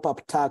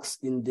top-up tax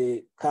in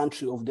the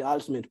country of the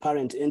ultimate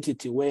parent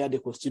entity, where the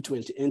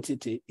constituent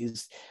entity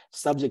is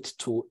subject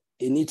to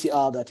an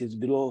ETR that is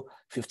below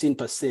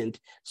 15%.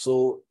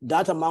 So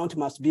that amount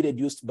must be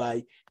reduced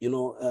by, by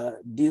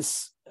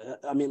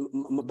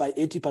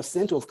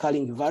 80% of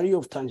carrying value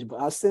of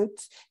tangible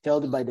assets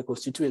held by the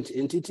constituent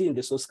entity in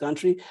the source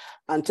country,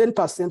 and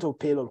 10% of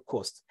payroll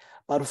costs.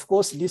 But of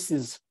course, this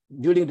is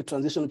during the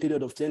transition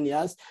period of 10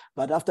 years,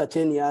 but after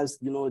 10 years,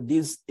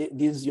 these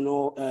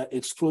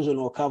exclusion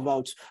or carve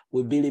out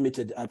will be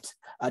limited at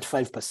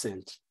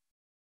 5%.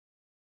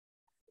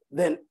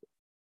 Then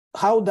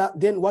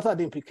what are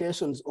the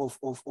implications of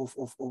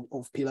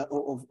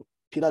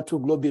Pillar 2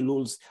 global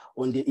rules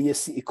on the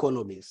ESC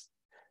economies?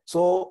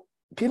 So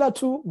Pillar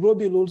 2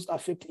 global rules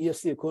affect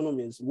ESC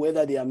economies,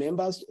 whether they are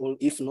members or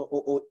if not,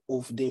 or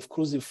of the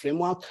inclusive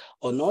framework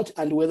or not,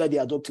 and whether they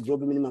adopt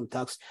global minimum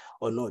tax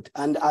or not.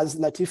 And as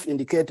Latif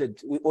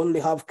indicated, we only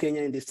have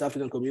Kenya in the East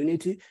African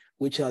community,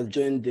 which has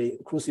joined the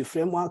inclusive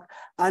framework.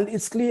 And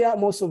it's clear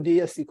most of the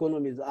ESC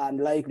economies are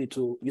unlikely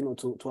to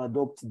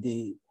adopt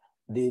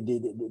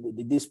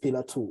this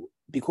Pillar 2,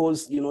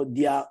 because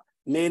they are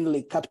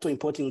mainly capital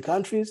importing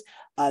countries,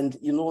 and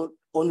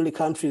only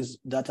countries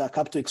that are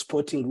capital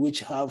exporting, which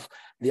have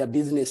their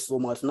business or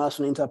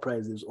multinational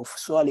enterprises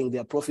offshoring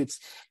their profits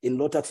in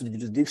low tax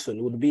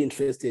jurisdiction, would be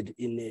interested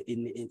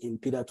in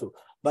Pillar 2.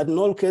 But in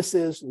all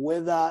cases,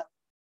 whether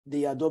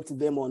they adopt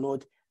them or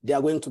not, they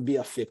are going to be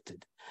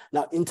affected.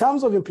 Now, in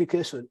terms of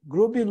implication,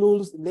 global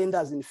rules lend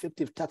us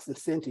effective tax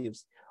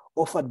incentives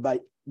offered by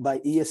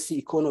ESC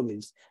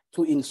economies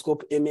to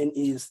in-scope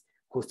MNEs,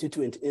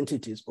 constituent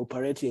entities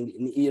operating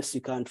in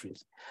ESC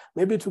countries.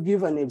 Maybe to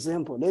give an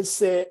example, let's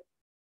say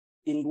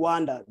in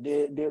Rwanda,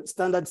 the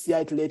standard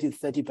CIT rate is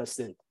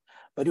 30%,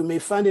 but you may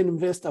find an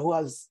investor who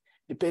has,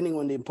 depending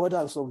on the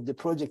importance of the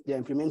project they're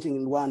implementing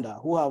in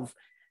Rwanda,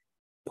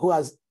 who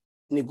has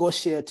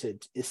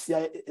negotiated a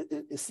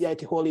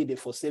CIT holiday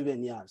for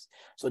 7 years.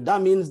 So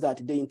that means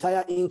that the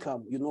entire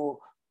income,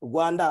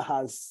 Rwanda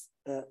has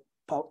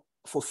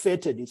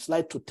forfeited its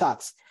right to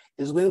tax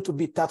is going to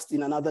be taxed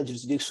in another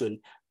jurisdiction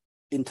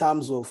in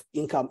terms of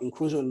income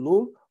inclusion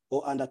law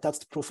or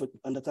undertaxed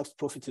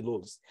profit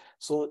laws.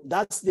 So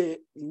that's the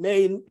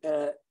main,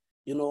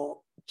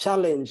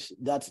 challenge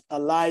that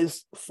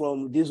arise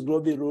from these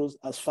global rules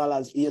as far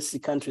as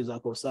ESC countries are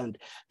concerned,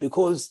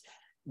 because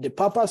the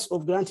purpose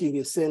of granting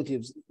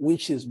incentives,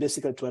 which is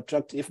basically to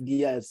attract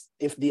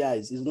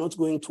FDIs, is not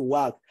going to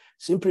work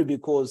simply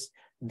because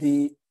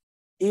the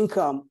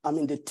income,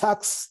 the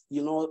tax,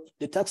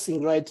 the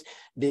taxing right,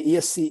 the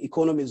ESC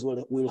economies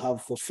will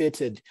have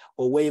forfeited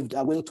or waived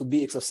are going to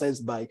be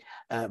exercised by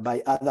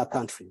other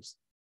countries.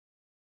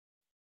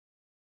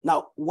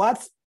 Now,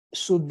 what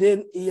should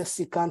then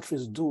ESC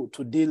countries do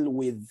to deal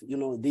with,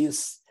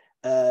 these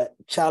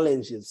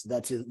challenges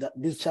that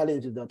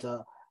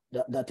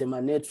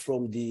emanate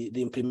from the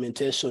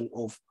implementation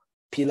of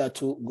Pillar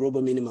 2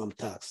 global minimum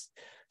tax?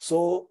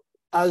 So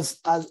as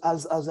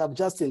I've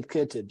just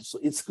indicated, so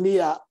it's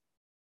clear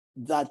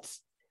that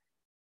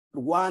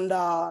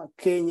Rwanda,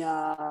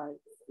 Kenya,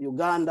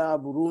 Uganda,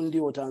 Burundi,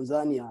 or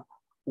Tanzania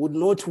would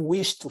not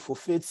wish to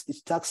forfeit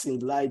its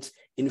taxing right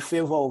in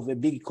favor of a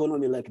big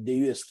economy like the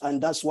US.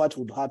 And that's what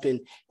would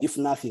happen if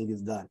nothing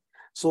is done.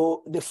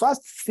 So the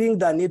first thing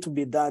that needs to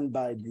be done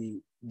by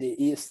the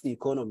ESC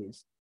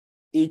economies,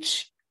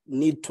 each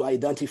need to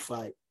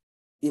identify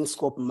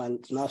in-scope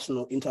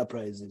multinational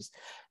enterprises,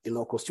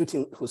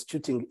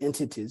 constituent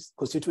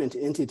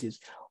entities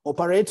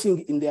operating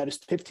in their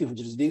respective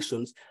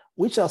jurisdictions,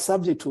 which are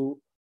subject to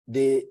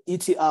the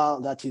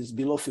ETR that is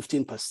below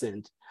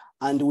 15%,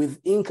 and with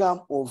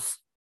income of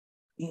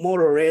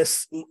more or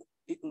less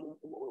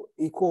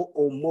equal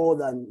or more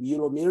than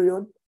euro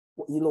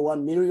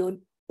 1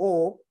 million,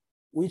 or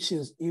which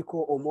is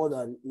equal or more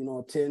than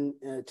 10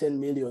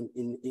 million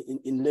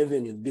in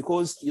revenue,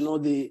 because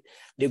the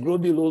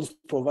global laws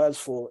provides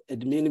for a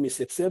de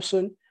minimis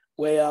exception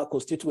where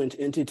constituent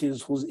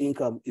entities whose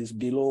income is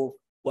below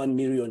 1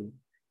 million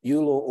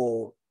euro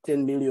or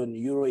 10 million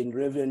euro in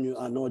revenue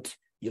are not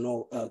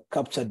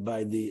captured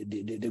by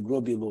the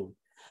global law.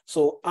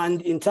 So,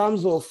 and in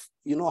terms of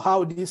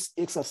how this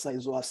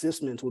exercise or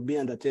assessment will be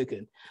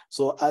undertaken,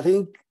 so I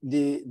think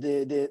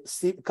the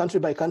country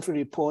by country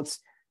reports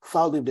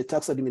filed with the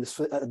tax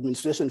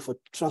administration for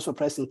transfer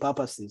pricing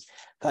purposes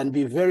can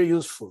be very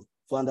useful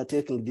for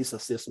undertaking this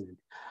assessment.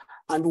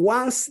 And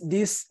once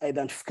this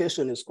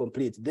identification is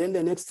complete, then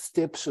the next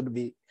step should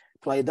be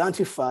to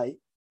identify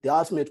the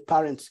ultimate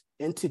parent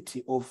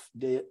entity of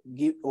a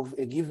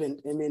given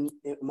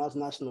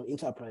multinational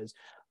enterprise,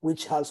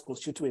 which has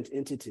constituent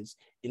entities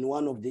in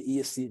one of the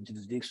ESC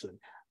jurisdiction.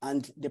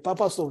 And the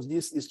purpose of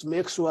this is to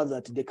make sure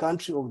that the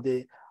country of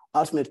the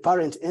ultimate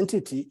parent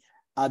entity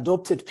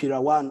adopted Pillar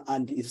 1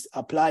 and is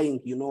applying,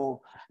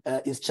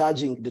 is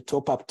charging the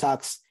top-up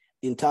tax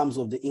in terms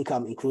of the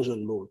income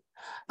inclusion law.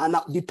 And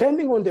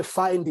depending on the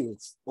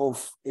findings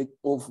of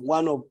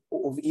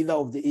either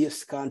of the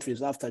ESC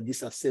countries after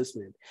this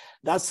assessment,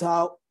 that's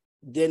how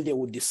then they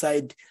would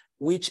decide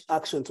which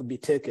action to be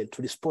taken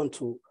to respond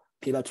to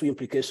Pillar 2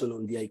 implication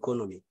on their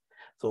economy.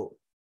 So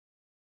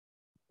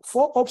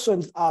 4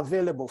 options are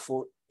available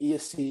for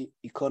ESC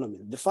economy.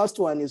 The first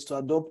one is to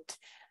adopt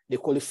the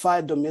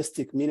qualified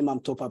domestic minimum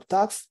top-up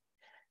tax.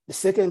 The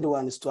second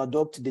one is to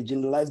adopt the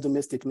generalized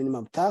domestic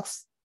minimum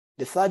tax.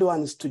 The third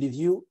one is to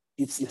review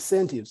its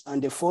incentives.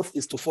 And the fourth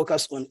is to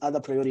focus on other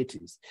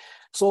priorities.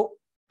 So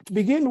to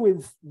begin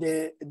with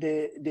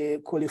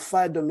the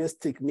qualified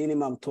domestic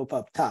minimum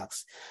top-up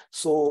tax.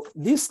 So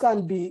this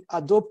can be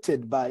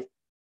adopted by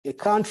a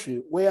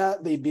country where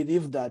they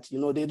believe that,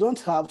 they don't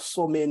have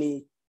so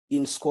many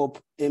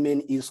in-scope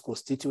MNEs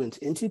constituent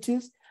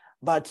entities,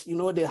 but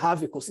they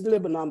have a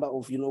considerable number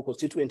of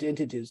constituent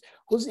entities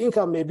whose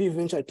income may be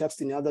eventually taxed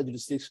in other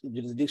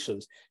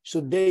jurisdictions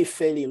should they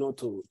fail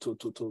to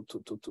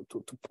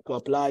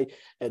apply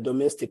a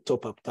domestic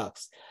top-up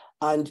tax.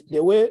 And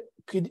the way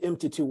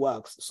QuidMTT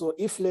works, so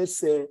if let's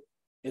say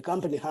a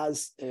company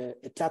has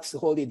a tax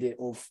holiday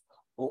of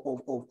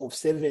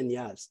 7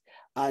 years,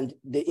 and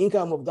the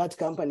income of that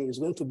company is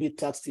going to be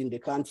taxed in the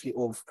country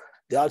of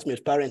the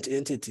ultimate parent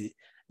entity,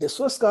 the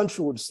source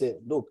country would say,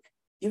 look,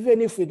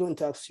 even if we don't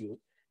tax you,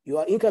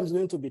 your income is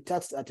going to be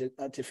taxed at a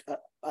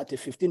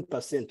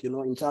 15%,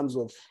 in terms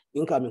of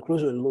income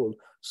inclusion law.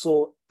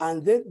 So,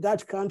 and then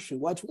that country,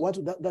 what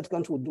that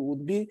country would do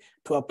would be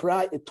to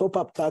apply a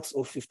top-up tax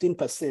of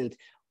 15%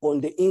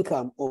 on the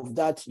income of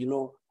that,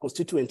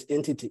 constituent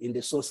entity in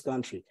the source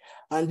country.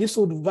 And this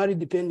would vary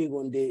depending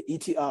on the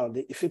ETR,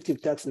 the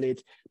effective tax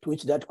rate to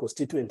which that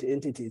constituent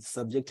entity is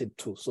subjected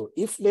to. So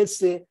if, let's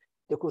say,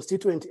 the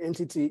constituent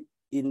entity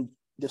in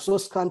the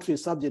source country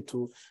is subject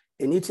to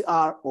an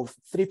ETR of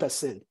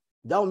 3%,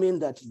 that would mean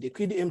that the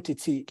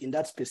QuidMTT in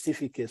that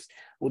specific case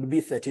would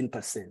be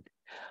 13%.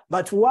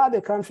 But where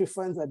the country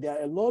finds that there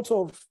are a lot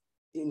of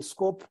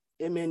in-scope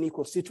MNE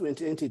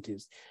constituent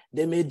entities,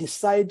 they may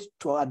decide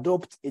to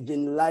adopt a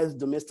generalized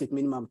domestic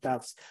minimum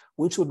tax,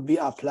 which would be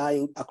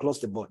applying across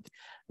the board.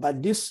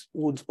 But this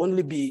would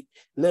only be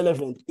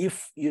relevant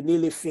if you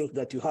really think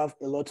that you have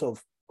a lot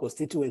of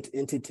constituent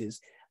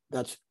entities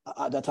that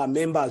are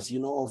members,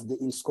 of the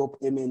in-scope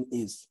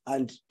MNEs.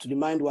 And to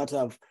remind what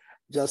I've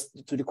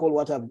just, to recall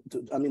what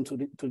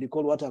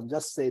I've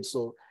just said,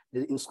 so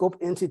the in-scope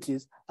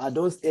entities are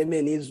those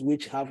MNEs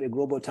which have a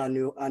global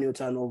annual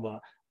turnover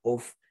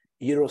of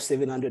euro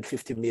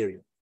 750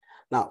 million.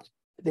 Now,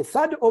 the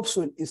third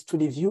option is to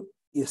review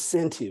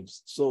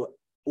incentives. So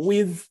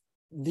with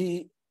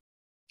the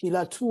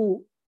Pillar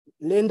 2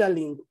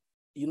 lender-link,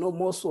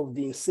 most of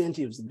the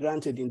incentives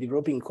granted in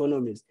developing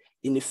economies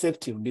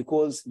ineffective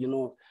because,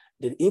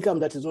 the income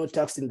that is not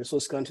taxed in the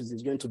source countries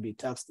is going to be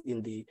taxed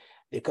in the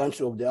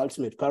country of the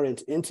ultimate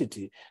parent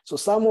entity. So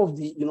some of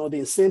the, the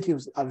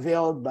incentives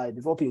availed by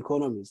developing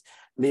economies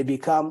may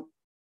become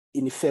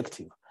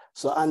ineffective.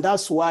 So, and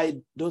that's why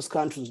those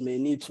countries may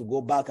need to go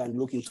back and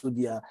look into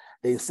the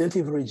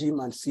incentive regime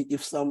and see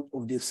if some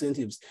of the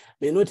incentives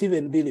may not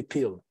even be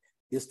repealed,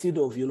 instead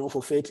of,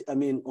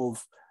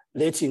 of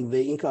letting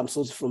the income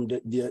source from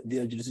their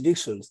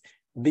jurisdictions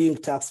being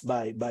taxed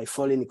by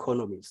foreign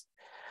economies.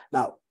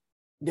 Now,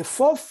 the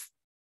fourth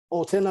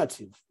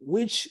alternative,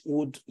 which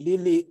would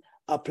really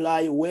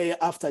apply where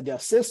after the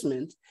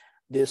assessment,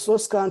 the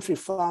source country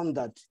found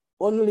that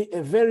only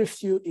a very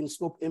few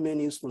in-scope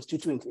MNEs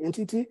constituent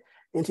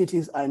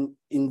entities are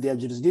in their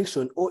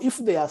jurisdiction, or if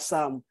there are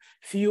some,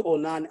 few or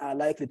none are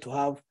likely to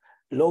have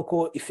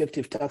local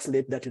effective tax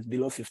rate that is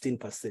below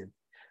 15%.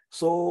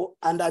 So,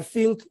 and I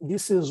think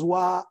this is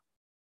why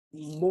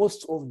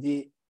most of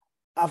the,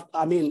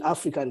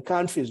 African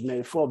countries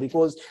may fall,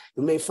 because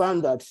you may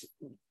find that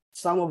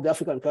some of the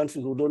African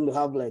countries would only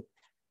have like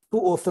 2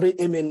 or 3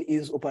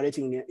 MNEs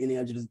operating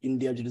in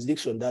their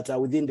jurisdiction that are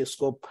within the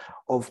scope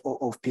of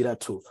Pillar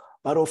 2.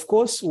 But of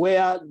course,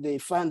 where they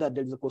find that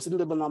there's a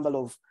considerable number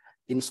of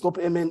in-scope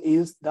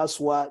MNEs, that's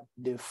why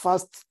the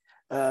first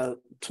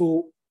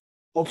 2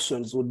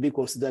 options would be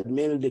considered,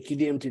 mainly the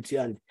KDMTT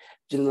and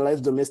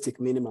generalized domestic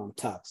minimum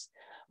tax.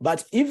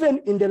 But even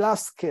in the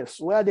last case,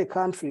 where the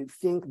country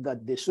think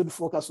that they should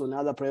focus on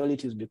other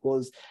priorities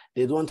because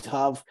they don't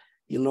have,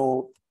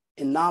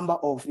 a number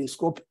of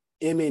in-scope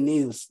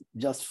MNEs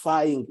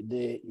justifying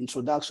the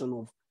introduction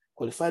of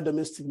qualified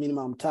domestic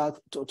minimum tax,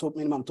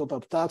 minimum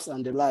top-up tax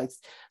and the likes.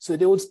 So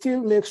they would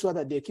still make sure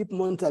that they keep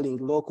monitoring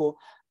local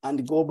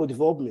and global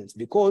developments,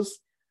 because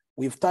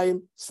with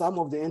time, some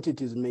of the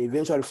entities may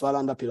eventually fall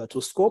under Pillar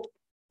 2 scope,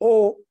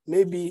 or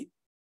maybe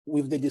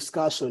with the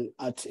discussion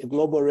at a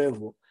global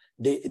level,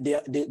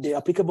 the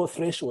applicable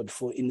threshold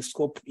for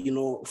in-scope,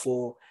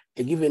 for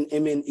a given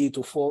MNE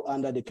to fall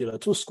under the Pillar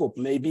 2 scope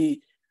may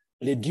be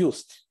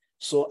reduced.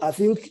 So I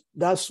think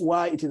that's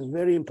why it is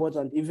very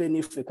important, even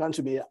if a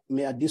country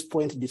may at this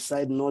point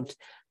decide not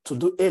to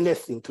do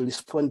anything to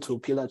respond to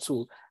Pillar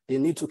 2, they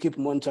need to keep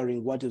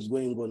monitoring what is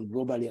going on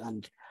globally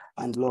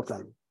and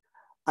locally.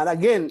 And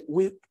again,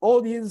 with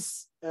all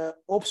these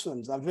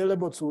options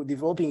available to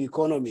developing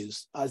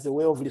economies as a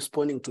way of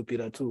responding to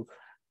Pillar 2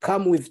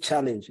 come with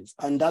challenges.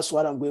 And that's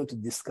what I'm going to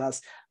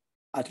discuss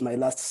at my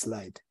last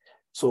slide.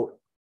 So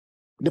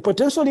the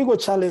potential legal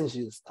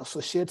challenges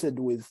associated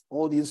with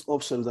all these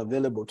options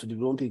available to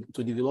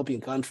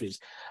developing countries,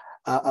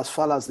 as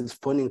far as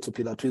responding to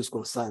Pillar 2 is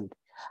concerned,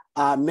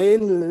 are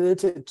mainly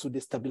related to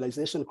the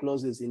stabilization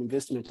clauses in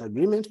investment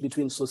agreements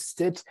between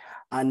state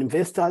and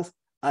investors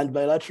and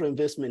bilateral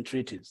investment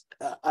treaties.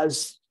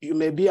 As you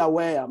may be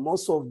aware,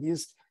 most of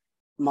these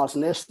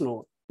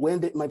multinational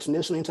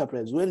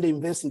enterprises, when they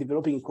invest in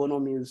developing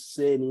economies,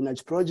 say in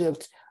energy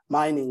projects,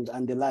 mining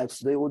and the likes,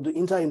 they would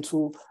enter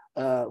into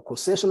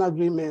concession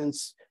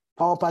agreements,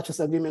 power purchase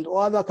agreement,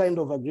 or other kind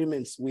of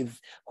agreements with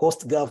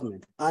host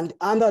government. And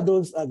under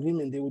those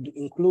agreements, they would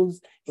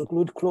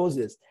include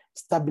clauses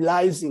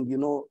stabilizing,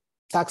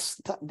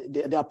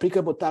 the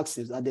applicable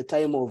taxes at the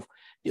time of,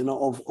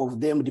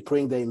 of them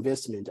deploying their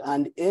investment.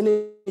 And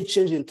any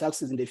change in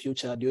taxes in the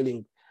future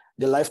during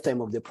the lifetime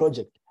of the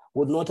project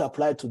would not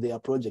apply to their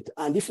project.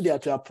 And if they are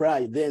to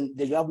apply, then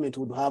the government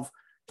would have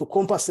to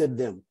compensate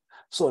them.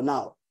 So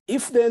now,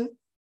 if then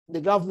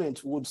the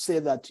government would say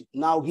that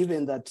now,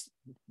 given that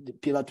the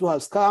Pillar 2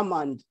 has come,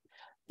 and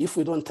if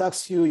we don't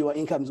tax you, your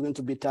income is going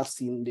to be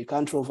taxed in the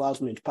country of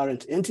ultimate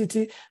parent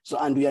entity. So,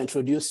 and we are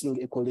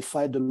introducing a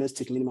qualified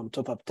domestic minimum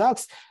top-up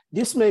tax.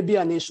 This may be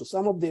an issue.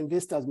 Some of the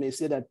investors may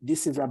say that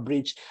this is a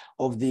breach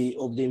of the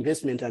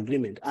investment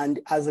agreement. And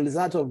as a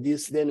result of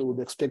this, then we would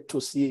expect to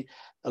see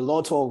a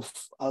lot of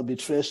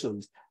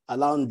arbitrations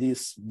around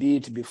this, be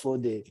it before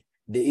the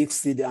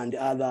ICSID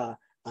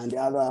and the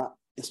other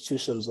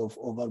institutions of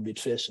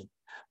arbitration.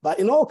 But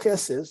in all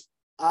cases,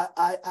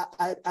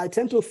 I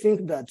tend to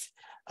think that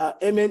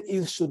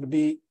MNEs should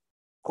be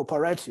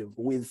cooperative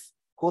with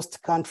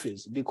host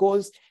countries,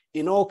 because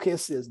in all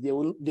cases, they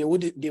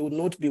would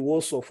not be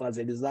worse off as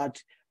a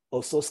result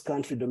of source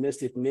country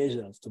domestic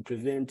measures to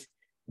prevent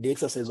the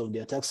exercise of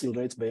their taxing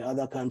rights by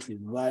other countries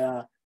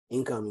via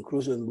income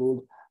inclusion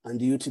rule and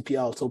the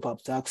UTPR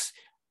top-up tax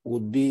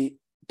would be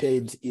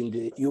paid in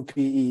the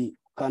UPE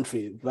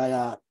country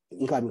via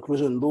income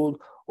inclusion rule,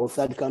 or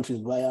third countries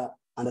via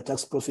under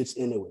tax profits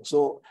anyway.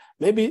 So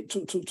maybe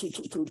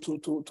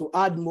to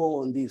add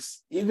more on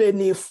this,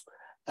 even if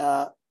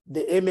the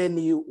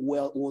MNE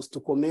was to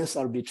commence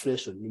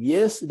arbitration,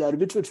 yes, the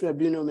arbitral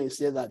tribunal may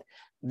say that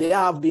there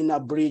have been a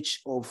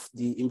breach of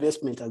the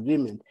investment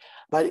agreement,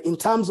 but in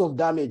terms of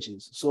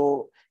damages,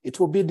 so it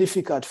will be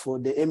difficult for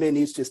the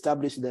MNEs to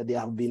establish that there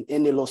have been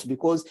any loss,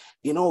 because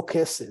in all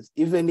cases,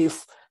 even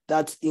if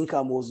that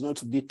income was not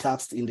to be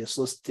taxed in the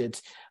source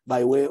state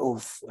by way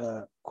of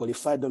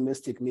qualified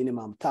domestic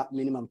minimum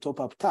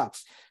top-up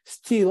tax,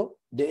 still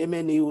the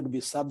MNE would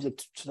be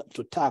subject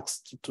to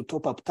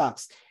top-up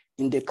tax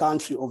in the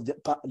country of the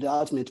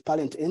ultimate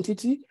parent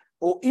entity,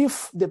 or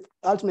if the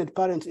ultimate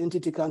parent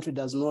entity country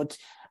does not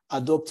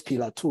adopt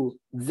Pillar 2,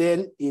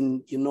 then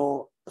in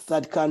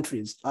third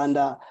countries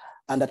under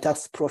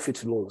tax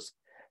profit laws.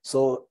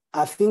 So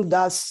I think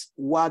that's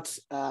what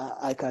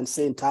I can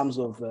say in terms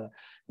of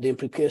the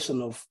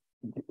implication of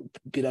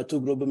Pillar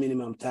 2 global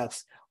minimum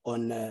tax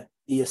on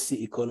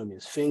ESC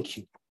economies. Thank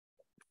you.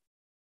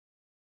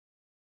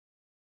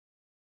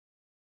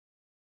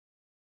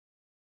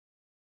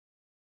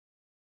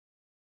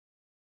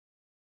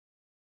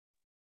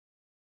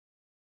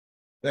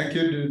 Thank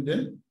you,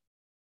 Dudley.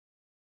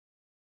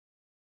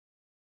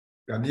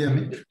 Can you hear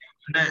me?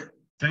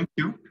 Thank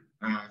you.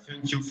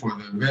 Thank you for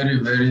the very,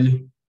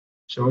 very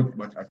short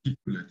but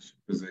articulate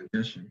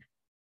presentation.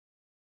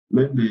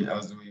 Maybe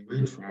as we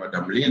wait for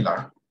Madam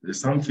Leila, there's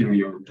something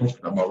you talked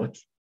about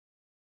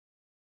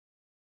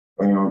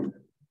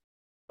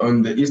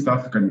on the East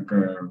African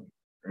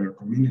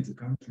community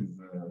countries,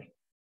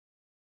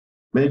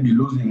 maybe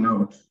losing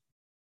out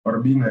or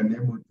being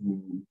unable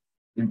to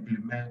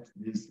implement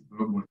this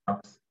global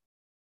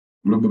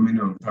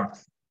minimum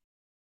tax.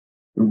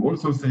 We've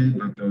also said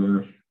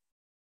that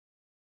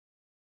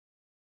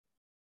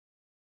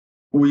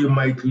we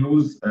might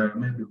lose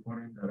maybe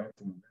foreign direct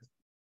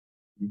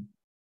investment.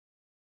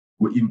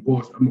 We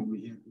import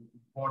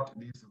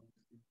this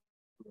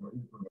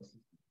into the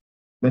system.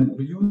 Then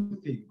do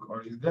you think,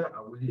 or is there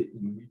a way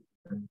in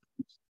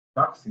which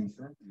tax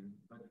incentives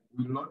that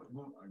will not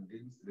go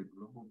against the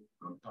global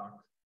minimum tax,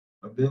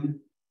 but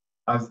then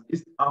as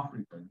East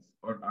Africans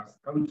or as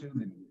countries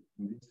in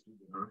this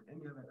region or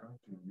any other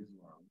country in this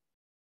world,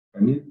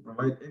 can it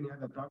provide any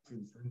other tax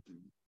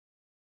incentive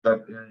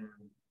that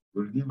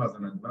will give us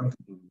an advantage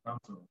in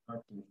terms of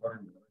attracting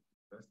foreign direct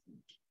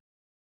investment?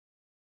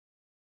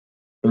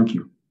 Thank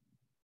you.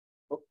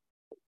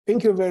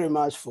 Thank you very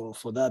much for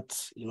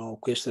that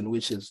question,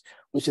 which is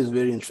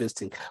very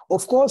interesting.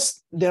 Of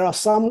course, there are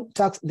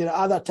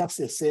other tax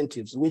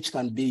incentives which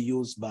can be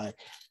used by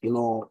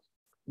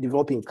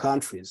developing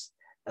countries,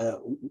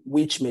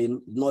 which may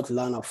not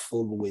land a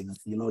full with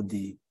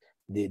the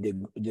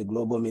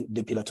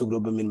Pillar 2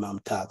 global minimum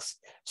tax.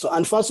 So,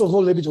 and first of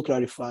all, maybe to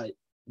clarify,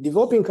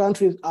 developing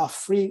countries are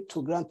free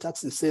to grant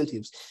tax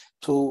incentives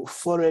to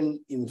foreign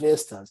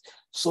investors,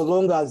 so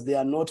long as they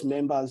are not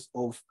members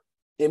of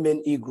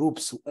MNE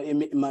groups,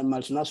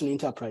 multinational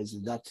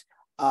enterprises that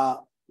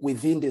are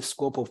within the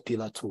scope of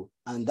Pillar 2.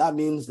 And that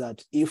means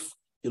that if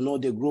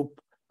the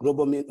group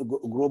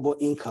global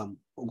income,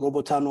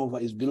 global turnover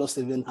is below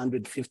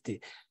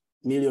 750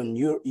 million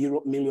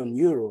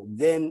euro,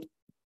 then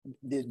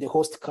the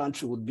host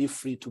country would be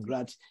free to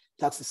grant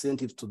tax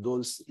incentives to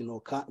those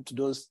to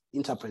those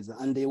enterprises,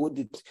 and they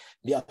wouldn't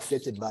be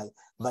affected by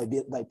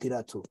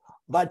Pillar 2.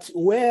 But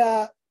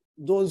where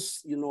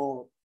those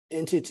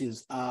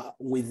entities are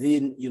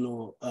within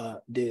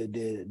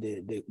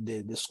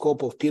the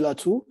scope of Pillar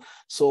 2,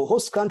 so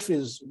host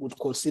countries would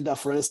consider,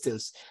 for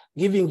instance,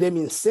 giving them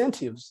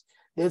incentives,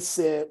 let's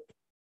say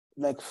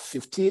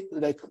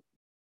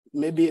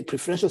maybe a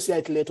preferential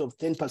CIT rate of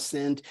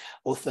 10%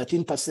 or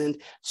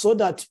 13%, so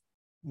that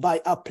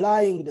by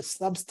applying the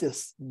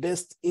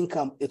substance-based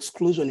income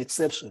exclusion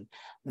exception,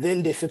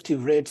 then the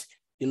effective rate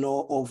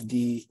of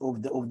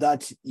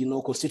that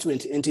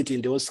constituent entity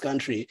in the host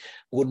country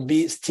would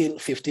be still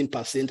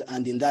 15%,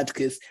 and in that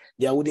case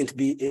there wouldn't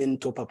be any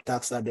top-up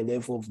tax at the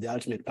level of the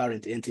ultimate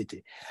parent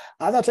entity.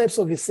 Other types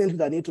of incentives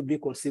that need to be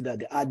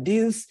considered are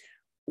these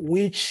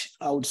which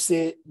I would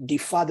say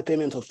defer the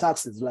payment of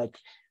taxes, like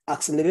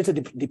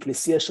accelerated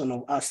depreciation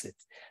of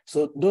assets.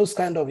 So those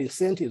kind of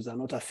incentives are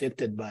not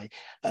affected by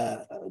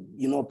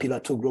Pillar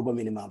 2 global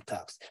minimum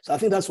tax. So I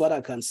think that's what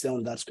I can say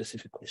on that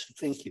specific question.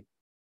 Thank you.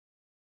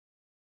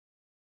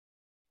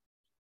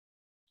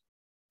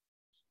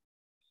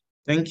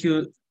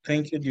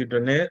 Thank you,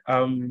 Dieudonné.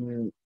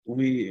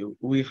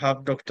 We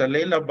have Dr.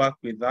 Leila back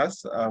with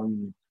us.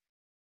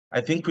 I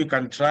think we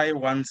can try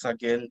once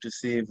again to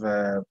see if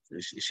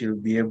she'll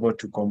be able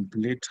to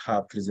complete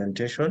her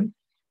presentation.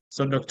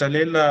 So Dr.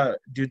 Leila,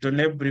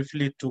 Dieudonné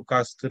briefly took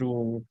us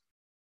through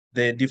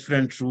the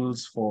different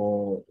rules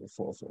for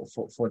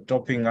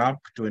topping up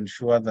to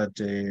ensure that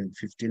a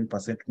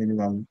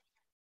 15%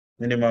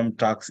 minimum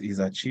tax is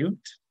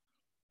achieved.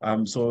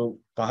 So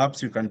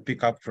perhaps you can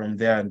pick up from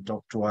there and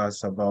talk to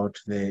us about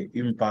the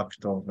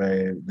impact of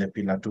the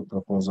Pillar 2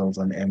 proposals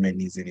on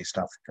MNEs in East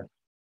Africa.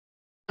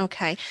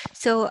 Okay,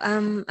 so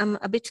I'm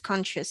a bit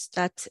conscious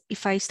that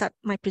if I start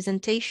my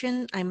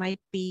presentation, I might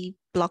be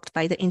blocked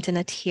by the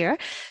internet here.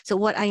 So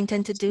what I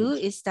intend to do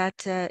is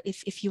that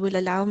if you will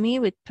allow me,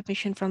 with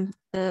permission from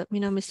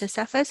Mr.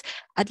 Cephas,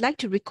 I'd like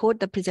to record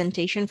the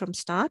presentation from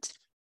start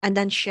and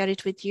then share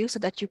it with you so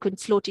that you can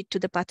float it to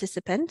the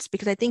participants,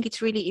 because I think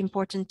it's really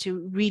important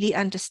to really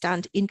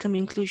understand income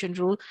inclusion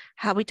rule,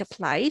 how it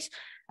applies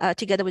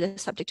together with the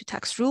subject to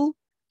tax rule,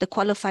 the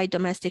qualified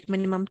domestic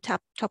minimum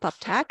top-up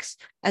tax,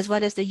 as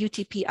well as the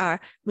UTPR.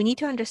 We need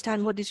to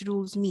understand what these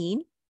rules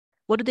mean.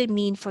 What do they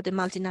mean for the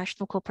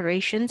multinational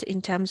corporations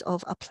in terms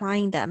of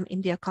applying them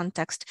in their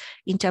context,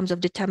 in terms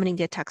of determining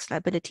their tax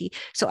liability?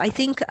 So I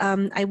think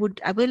I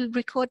will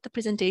record the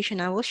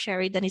presentation. I will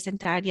share it. Then it's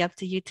entirely up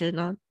to you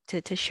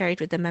to share it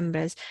with the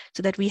members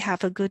so that we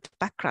have a good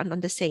background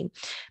on the same.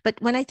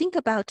 But when I think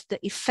about the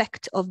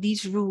effect of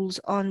these rules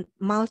on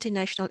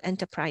multinational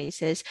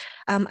enterprises,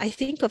 I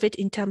think of it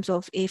in terms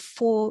of a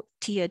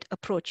four-tiered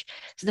approach.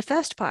 So the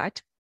first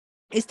part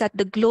is that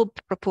the GLOBE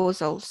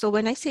proposal. So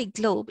when I say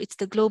GLOBE, it's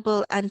the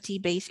Global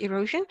Anti-Base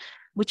Erosion,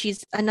 which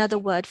is another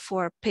word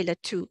for Pillar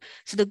 2.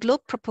 So the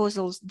GLOBE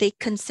proposals, they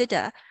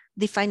consider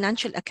the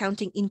financial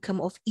accounting income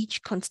of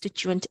each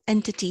constituent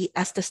entity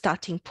as the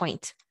starting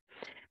point.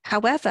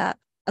 However,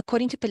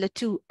 according to Pillar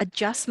 2,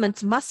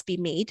 adjustments must be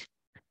made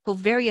for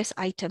various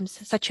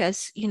items, such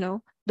as,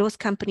 those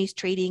companies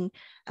trading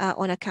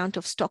on account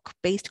of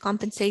stock-based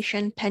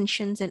compensation,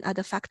 pensions, and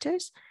other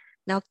factors.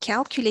 Now,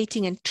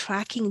 calculating and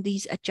tracking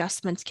these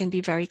adjustments can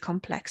be very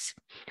complex,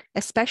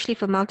 especially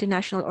for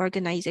multinational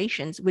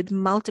organizations with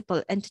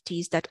multiple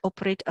entities that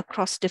operate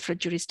across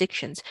different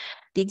jurisdictions.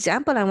 The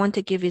example I want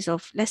to give is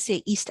of, let's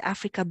say, East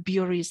Africa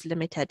Breweries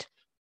Limited.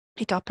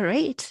 It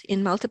operates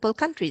in multiple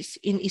countries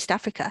in East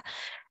Africa,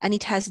 and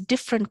it has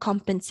different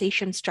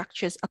compensation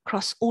structures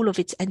across all of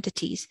its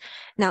entities.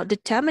 Now,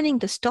 determining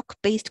the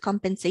stock-based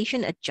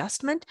compensation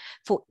adjustment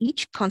for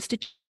each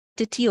constituent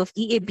entity of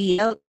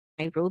EABL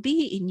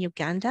Nairobi in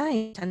Uganda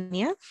and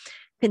Tanzania,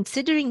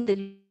 considering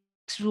the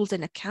rules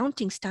and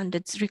accounting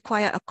standards,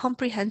 require a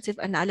comprehensive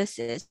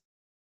analysis,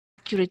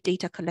 accurate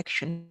data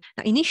collection.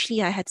 Now,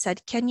 initially, I had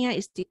said Kenya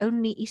is the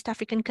only East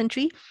African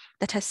country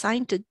that has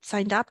signed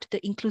up to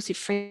the inclusive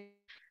framework.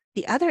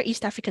 The other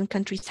East African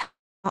countries have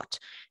not.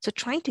 So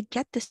trying to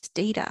get this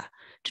data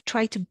to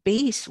try to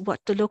base what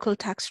the local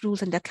tax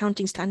rules and the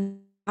accounting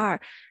standards are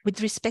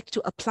with respect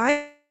to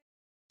applying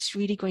is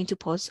really going to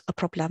pose a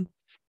problem.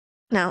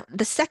 Now,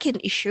 the second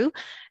issue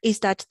is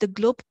that the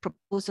GLOBE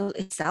proposal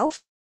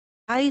itself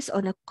relies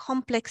on a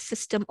complex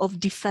system of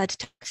deferred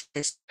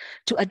taxes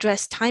to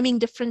address timing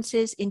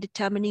differences in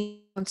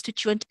determining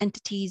constituent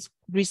entities'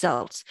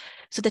 results.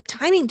 So the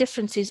timing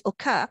differences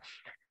occur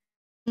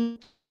when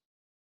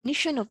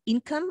recognition of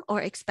income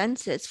or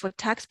expenses for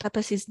tax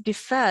purposes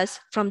differs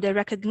from their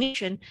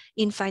recognition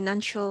in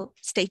financial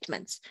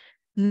statements.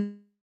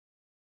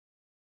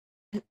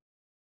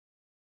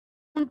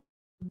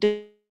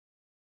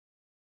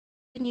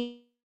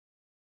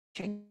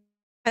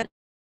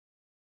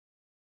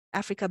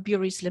 Africa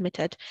Breweries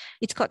Limited.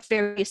 It's got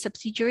various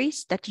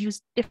subsidiaries that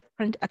use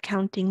different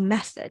accounting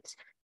methods.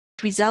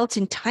 It results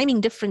in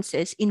timing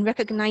differences in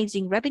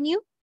recognizing revenue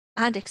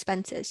and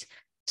expenses.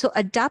 So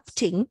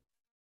adapting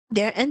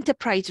their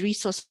enterprise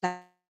resource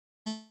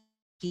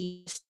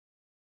it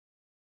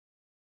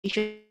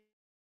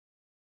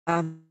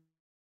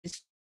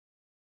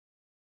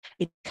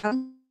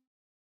comes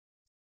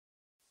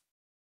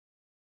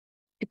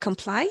to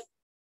comply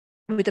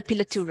with the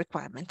Pillar 2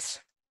 requirements.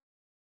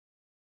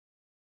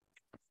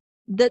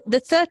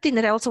 The third thing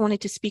that I also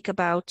wanted to speak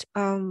about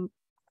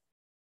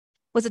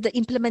was that the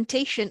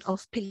implementation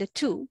of Pillar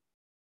 2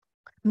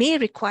 may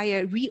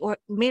require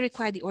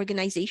the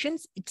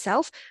organizations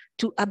itself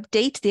to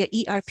update their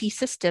ERP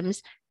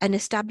systems and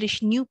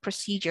establish new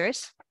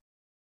procedures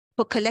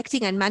for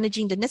collecting and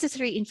managing the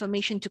necessary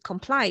information to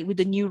comply with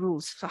the new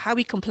rules. So how are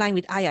we complying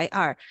with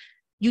IIR,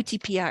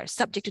 UTPR,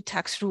 subject to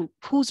tax rule,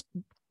 who's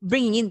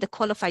bringing in the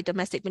qualified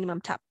domestic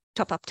minimum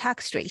top-up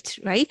tax rate,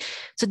 right?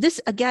 So this,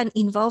 again,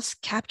 involves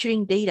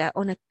capturing data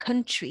on a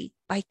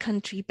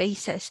country-by-country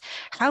basis.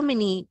 How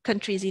many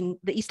countries in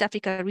the East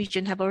Africa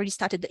region have already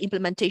started the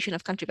implementation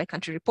of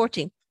country-by-country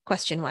reporting?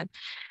 Question one.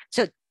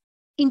 So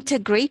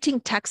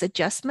integrating tax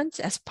adjustments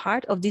as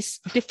part of these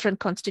different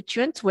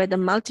constituents where the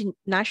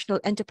multinational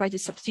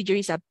enterprises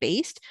subsidiaries are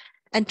based,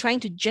 and trying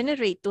to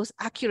generate those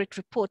accurate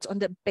reports on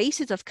the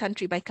basis of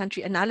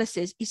country-by-country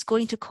analysis is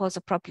going to cause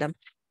a problem.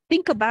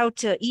 Think about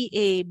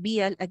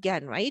EABL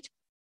again, right?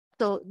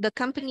 So the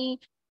company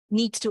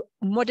needs to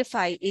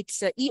modify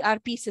its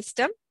ERP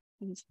system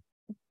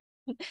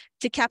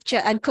to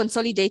capture and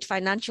consolidate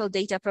financial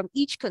data from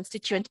each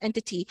constituent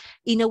entity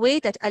in a way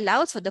that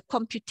allows for the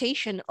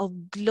computation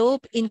of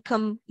GLOBE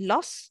income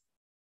loss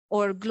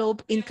or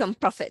globe income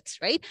profits,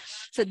 right?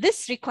 So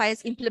this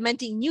requires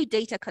implementing new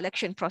data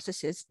collection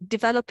processes,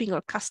 developing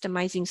or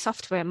customizing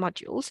software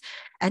modules,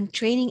 and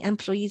training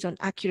employees on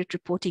accurate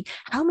reporting.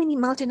 How many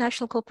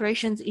multinational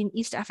corporations in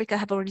East Africa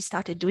have already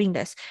started doing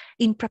this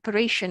in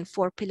preparation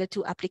for Pillar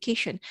 2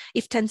 application?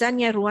 If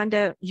Tanzania,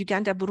 Rwanda,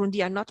 Uganda,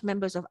 Burundi are not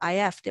members of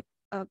IF,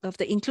 of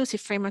the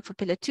inclusive framework for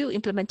Pillar 2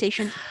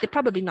 implementation, they're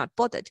probably not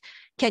bothered.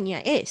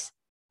 Kenya is,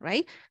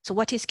 right? So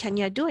what is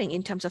Kenya doing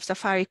in terms of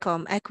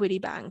Safaricom, Equity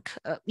Bank,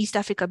 East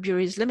Africa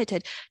Breweries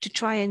Limited to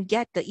try and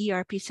get the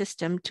ERP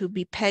system to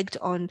be pegged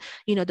on,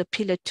 the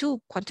Pillar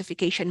 2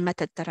 quantification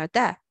methods that are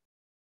there?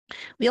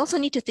 We also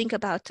need to think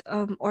about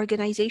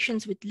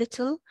organizations with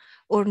little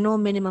or no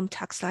minimum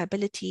tax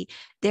liability.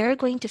 They're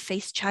going to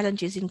face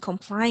challenges in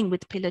complying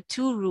with Pillar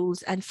 2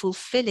 rules and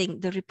fulfilling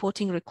the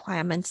reporting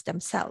requirements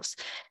themselves.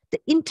 The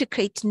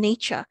intricate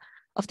nature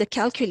of the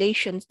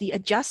calculations, the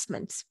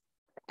adjustments,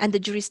 and the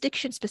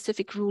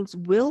jurisdiction-specific rules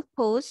will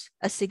pose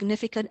a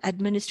significant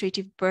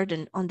administrative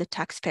burden on the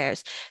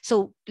taxpayers.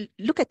 So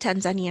look at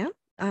Tanzania.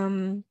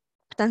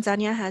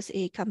 Tanzania has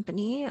a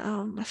company,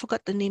 I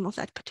forgot the name of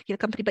that particular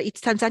company, but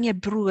it's Tanzania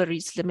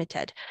Breweries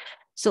Limited.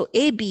 So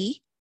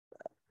AB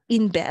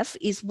InBev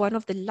is one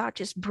of the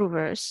largest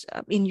brewers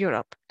in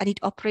Europe, and it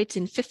operates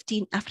in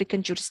 15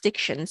 African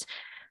jurisdictions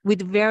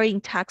with varying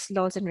tax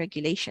laws and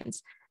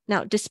regulations.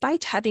 Now,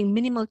 despite having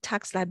minimal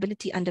tax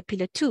liability under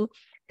Pillar 2,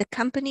 the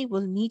company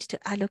will need to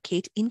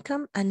allocate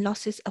income and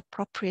losses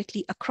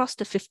appropriately across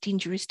the 15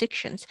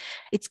 jurisdictions.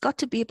 It's got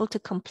to be able to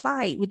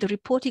comply with the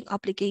reporting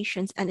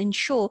obligations and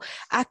ensure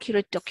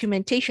accurate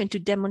documentation to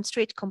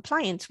demonstrate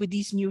compliance with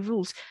these new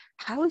rules.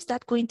 How is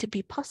that going to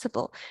be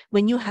possible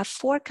when you have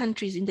 4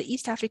 countries in the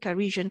East Africa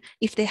region,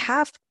 if they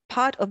have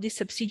part of these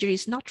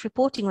subsidiaries not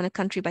reporting on a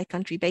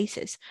country-by-country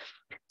basis?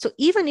 So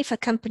even if a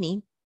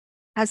company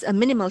has a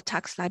minimal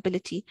tax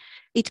liability,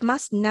 it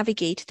must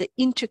navigate the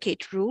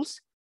intricate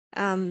rules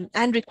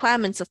and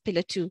requirements of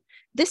Pillar 2.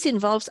 This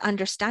involves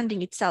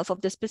understanding itself of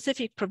the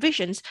specific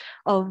provisions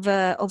of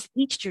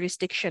each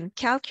jurisdiction,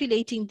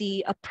 calculating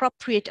the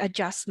appropriate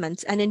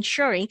adjustments and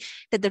ensuring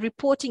that the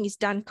reporting is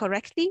done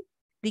correctly.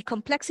 The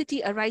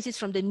complexity arises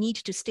from the need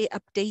to stay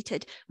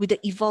updated with the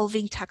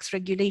evolving tax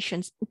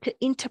regulations, to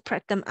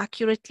interpret them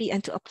accurately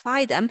and to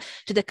apply them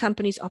to the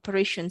company's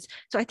operations.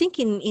 So I think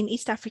in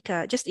East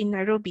Africa, just in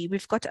Nairobi,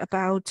 we've got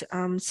about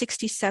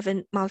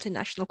 67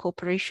 multinational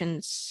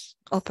corporations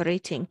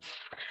operating.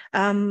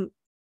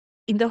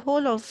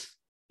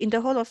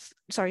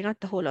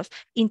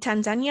 In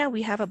Tanzania,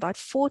 we have about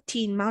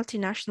 14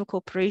 multinational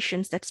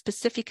corporations that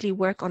specifically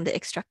work on the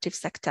extractive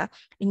sector.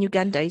 In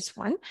Uganda is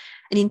one.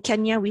 And in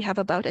Kenya, we have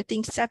about, I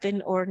think,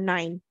 7 or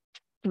 9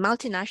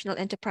 multinational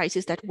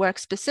enterprises that work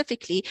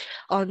specifically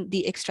on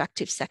the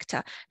extractive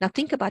sector. Now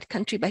think about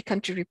country by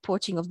country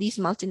reporting of these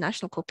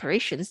multinational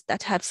corporations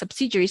that have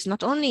subsidiaries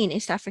not only in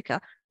East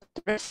Africa, but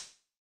the rest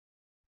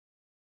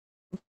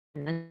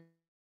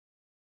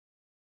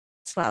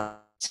as well.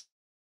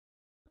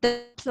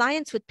 The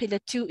compliance with Pillar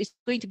 2 is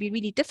going to be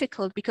really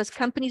difficult because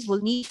companies will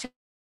need to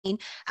maintain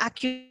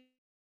accurate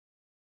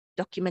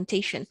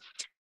documentation.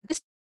 This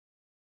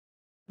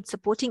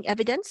supporting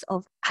evidence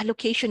of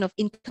allocation of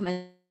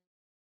income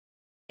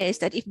is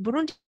that if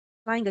Burundi is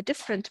applying a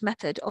different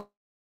method of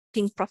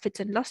profits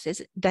and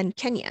losses than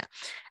Kenya,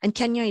 and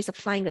Kenya is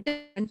applying a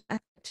different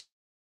method,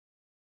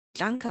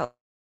 Lanka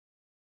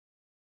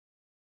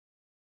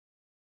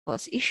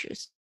was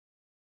issues.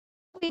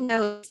 What we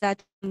know is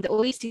that the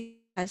OECD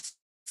has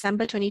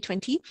December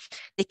 2020,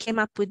 they came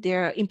up with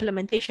their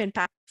implementation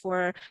pack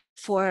for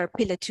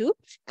Pillar 2,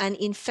 and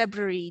in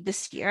February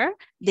this year,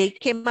 they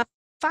came up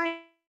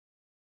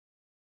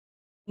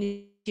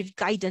with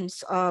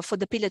guidance for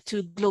the Pillar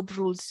 2 Globe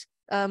Rules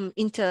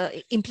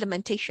into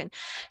implementation.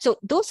 So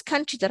those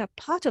countries that are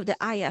part of the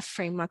IF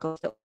framework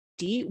of the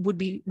OECD would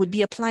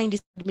be applying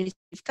this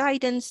administrative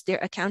guidance. Their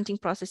accounting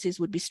processes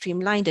would be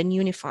streamlined and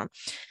uniform.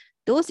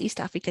 Those East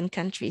African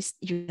countries,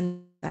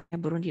 Uganda,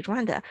 Burundi,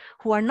 Rwanda,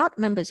 who are not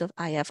members of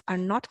IF, are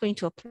not going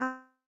to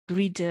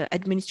read the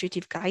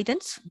administrative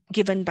guidance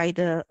given by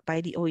the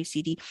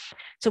OECD.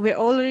 So we're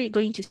already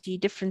going to see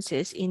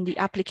differences in the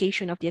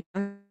application of the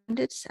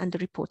standards and the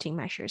reporting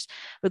measures.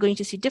 We're going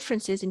to see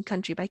differences in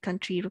country by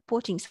country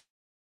reporting.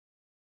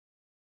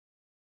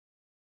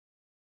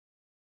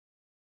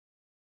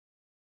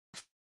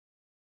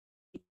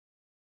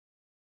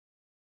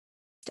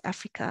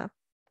 Africa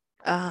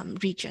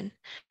region.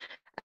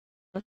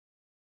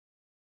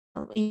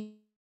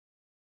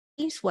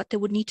 What they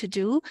would need to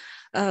do,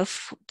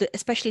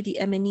 especially the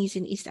MNEs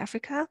in East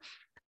Africa,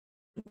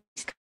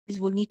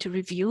 will need to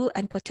review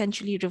and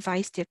potentially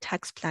revise their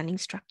tax planning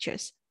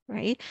structures,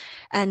 right?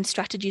 And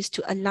strategies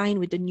to align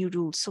with the new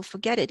rules. So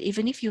forget it,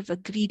 even if you've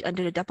agreed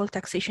under a double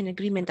taxation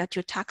agreement that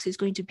your tax is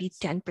going to be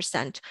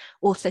 10%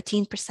 or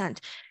 13%,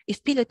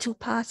 if Pillar 2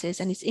 passes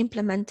and is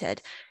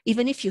implemented,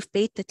 even if you've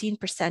paid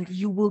 13%,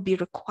 you will be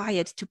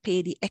required to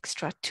pay the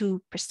extra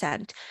 2%.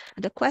 And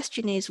the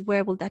question is,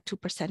 where will that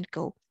 2%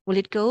 go? Will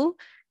it go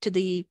to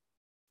the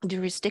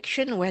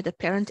jurisdiction where the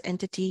parent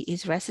entity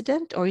is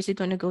resident, or is it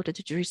going to go to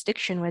the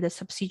jurisdiction where the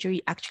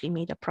subsidiary actually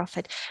made a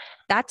profit?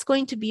 That's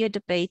going to be a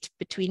debate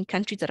between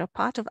countries that are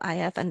part of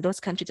IF and those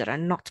countries that are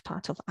not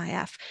part of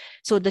IF.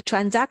 So the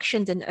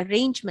transactions and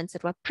arrangements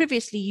that were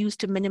previously used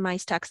to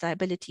minimize tax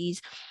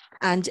liabilities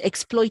and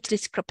exploit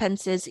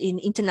discrepancies in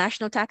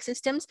international tax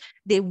systems,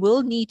 they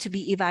will need to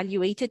be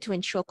evaluated to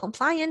ensure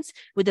compliance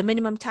with the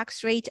minimum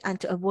tax rate and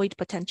to avoid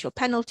potential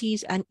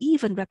penalties and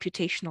even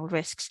reputational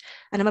risks.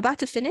 And I'm about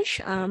to finish.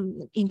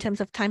 In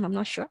terms of time, I'm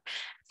not sure,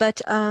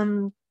 but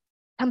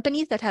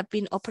companies that have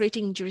been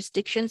operating in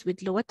jurisdictions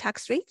with lower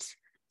tax rates,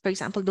 for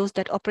example, those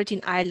that operate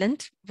in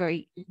Ireland,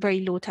 very,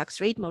 very low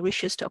tax rate,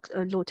 Mauritius,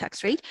 low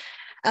tax rate,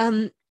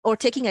 or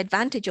taking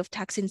advantage of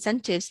tax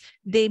incentives,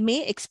 they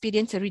may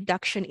experience a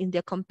reduction in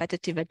their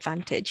competitive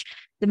advantage.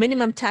 The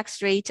minimum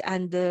tax rate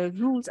and the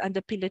rules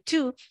under Pillar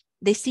 2,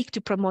 they seek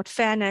to promote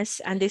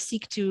fairness and they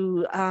seek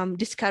to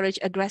discourage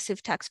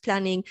aggressive tax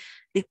planning.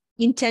 They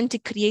intend to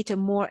create a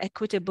more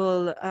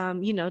equitable,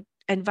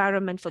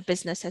 environment for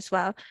business as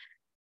well.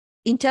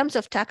 In terms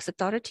of tax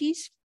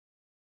authorities,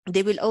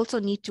 they will also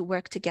need to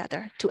work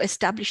together to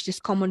establish these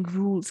common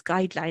rules,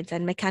 guidelines,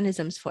 and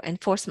mechanisms for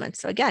enforcement.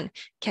 So again,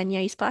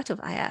 Kenya is part of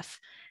IF.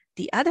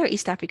 The other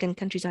East African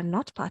countries are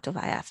not part of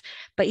IF,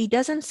 but it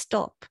doesn't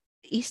stop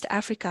East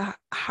Africa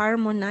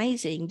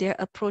harmonizing their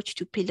approach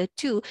to Pillar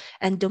 2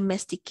 and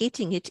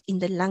domesticating it in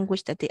the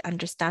language that they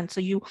understand.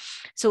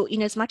 So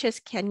in as much as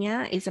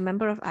Kenya is a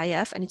member of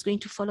IF and it's going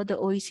to follow the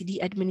OECD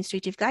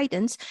administrative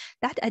guidance,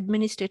 that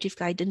administrative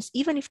guidance,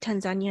 even if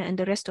Tanzania and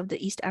the rest of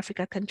the East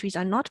Africa countries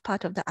are not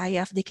part of the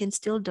IF, they can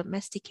still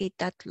domesticate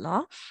that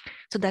law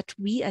so that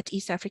we at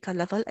East Africa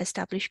level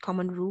establish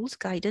common rules,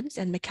 guidance,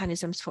 and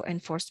mechanisms for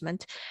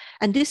enforcement.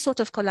 And this sort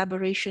of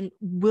collaboration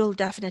will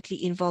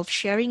definitely involve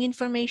sharing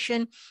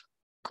information,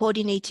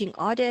 coordinating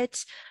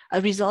audits,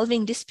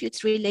 resolving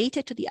disputes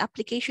related to the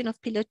application of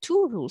Pillar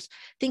 2 rules.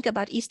 Think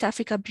about East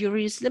Africa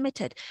Breweries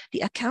Limited. The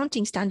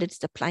accounting standards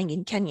applying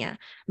in Kenya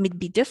may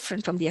be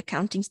different from the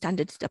accounting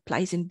standards that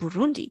applies in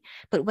Burundi.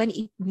 But when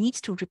it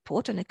needs to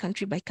report on a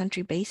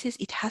country-by-country basis,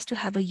 it has to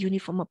have a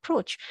uniform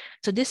approach.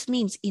 So this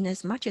means in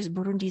as much as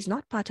Burundi is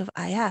not part of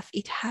IF,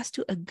 it has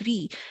to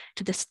agree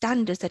to the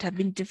standards that have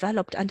been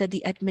developed under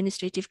the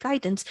administrative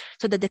guidance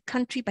so that the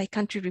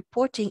country-by-country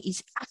reporting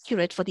is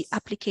accurate for the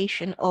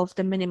application of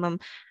the minimum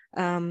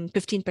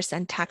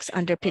 15% tax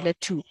under Pillar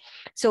 2.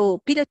 So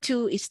Pillar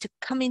 2 is to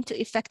come into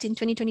effect in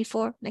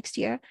 2024, next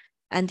year,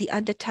 and the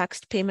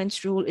undertaxed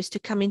payments rule is to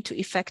come into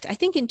effect, I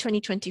think, in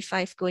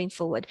 2025 going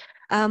forward.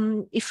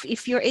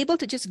 If you're able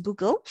to just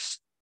Google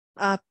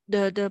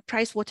the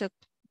Pricewater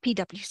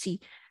PwC,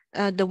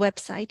 the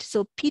website.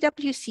 So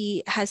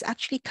PwC has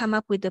actually come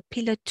up with the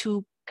Pillar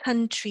 2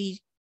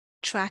 country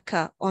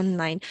tracker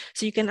online.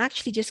 So you can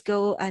actually just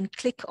go and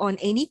click on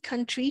any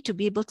country to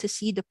be able to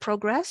see the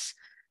progress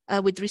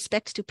with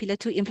respect to Pillar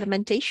 2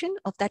 implementation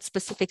of that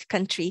specific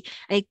country.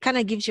 And it kind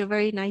of gives you a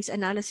very nice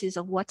analysis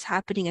of what's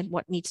happening and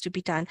what needs to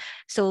be done.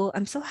 So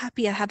I'm so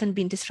happy I haven't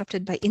been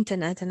disrupted by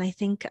internet, and I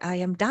think I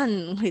am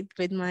done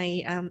with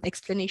my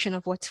explanation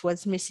of what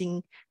was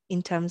missing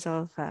in terms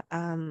of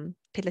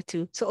Pillar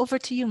 2. So over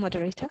to you,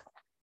 moderator.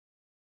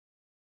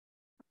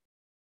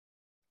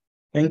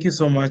 Thank you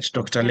so much,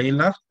 Dr.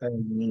 Leila.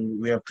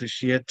 We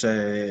appreciate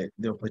the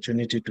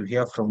opportunity to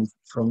hear from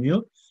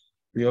you.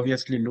 We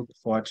obviously look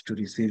forward to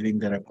receiving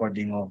the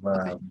recording of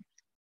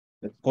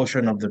the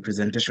portion of the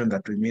presentation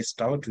that we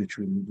missed out, which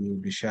we will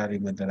be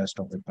sharing with the rest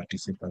of the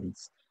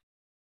participants.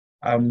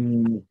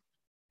 Moko,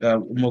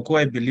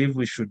 I believe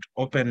we should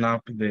open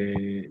up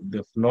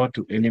the floor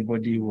to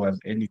anybody who has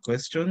any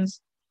questions.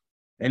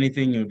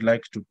 Anything you'd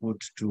like to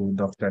put to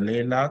Dr.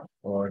 Leila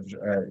or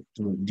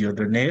to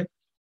Dieudonné,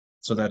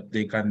 so that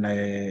they can,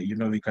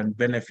 we can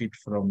benefit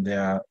from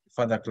their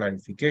further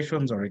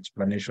clarifications or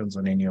explanations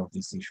on any of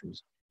these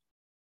issues.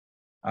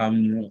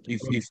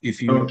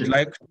 If you would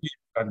like to, you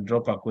can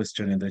drop a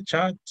question in the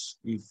chat.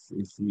 If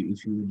you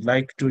would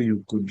like to,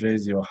 you could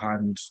raise your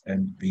hand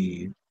and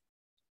be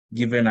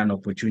given an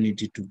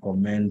opportunity to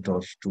comment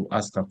or to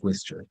ask a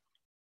question.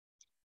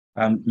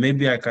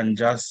 Maybe I can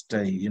just,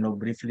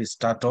 briefly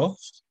start off.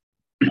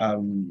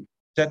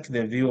 Take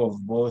the view of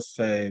both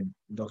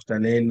Dr.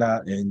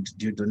 Leila and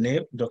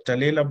Dieudonné. Dr.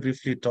 Leila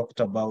briefly talked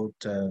about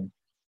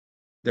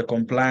the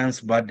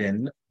compliance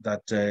burden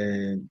that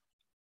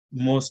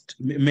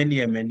many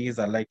MNEs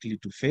are likely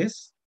to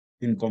face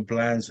in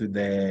compliance with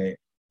the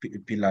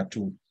Pillar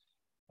 2.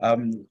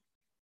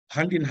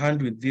 Hand in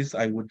hand with this,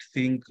 I would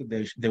think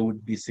there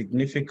would be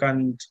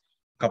significant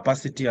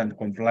capacity and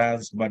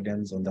compliance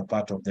burdens on the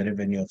part of the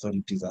revenue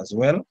authorities as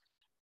well.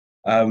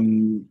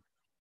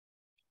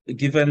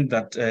 Given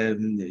that,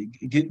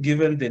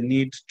 given the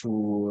need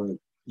to,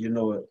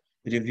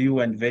 review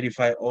and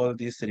verify all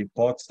these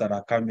reports that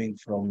are coming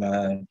from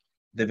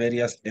the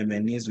various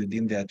MNEs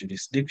within their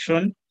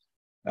jurisdiction,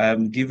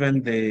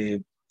 given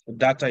the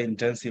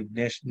data-intensive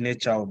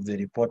nature of the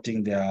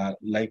reporting they are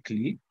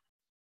likely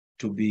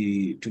to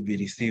be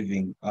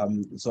receiving.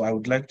 So I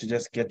would like to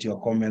just get your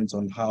comments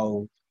on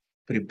how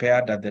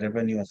prepared that the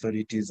revenue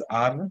authorities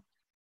are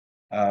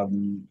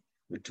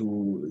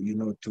to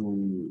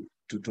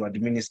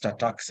administer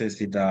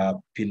taxes in the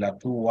Pillar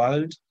 2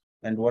 world,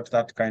 and what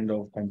that kind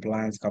of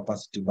compliance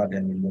capacity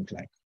burden will look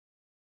like.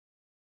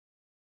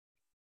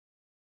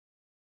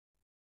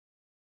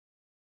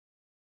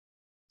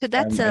 So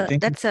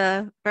that's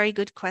a very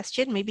good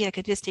question. Maybe I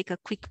could just take a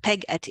quick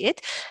peg at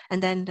it,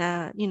 and then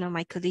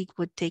my colleague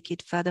would take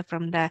it further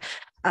from there.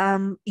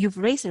 You've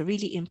raised a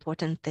really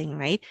important thing,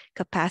 right?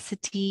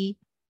 Capacity,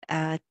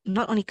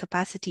 not only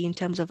capacity in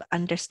terms of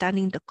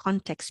understanding the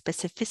context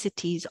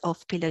specificities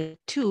of Pillar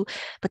 2,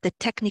 but the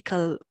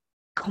technical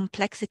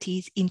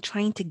complexities in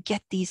trying to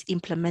get these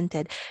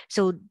implemented.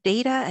 So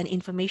data and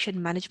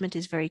information management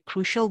is very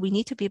crucial. We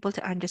need to be able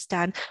to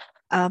understand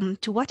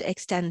to what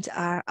extent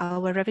are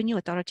our revenue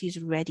authorities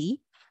ready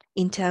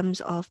in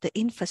terms of the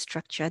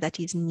infrastructure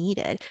that is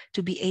needed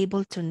to be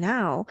able to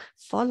now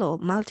follow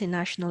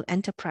multinational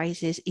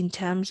enterprises in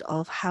terms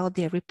of how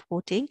they're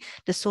reporting,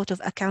 the sort of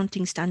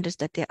accounting standards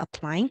that they're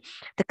applying,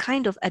 the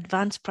kind of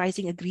advanced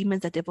pricing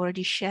agreements that they've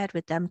already shared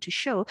with them to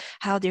show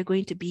how they're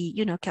going to be,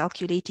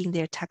 calculating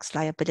their tax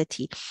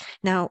liability.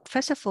 Now,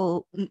 first of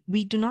all,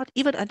 we do not,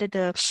 even under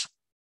the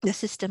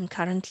system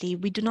currently,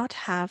 we do not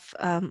have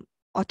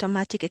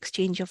automatic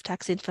exchange of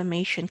tax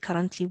information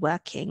currently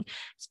working.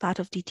 It's part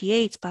of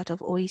DTA, it's part of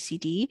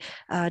OECD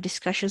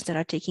discussions that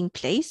are taking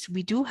place.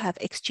 We do have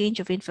exchange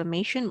of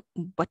information,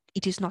 but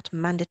it is not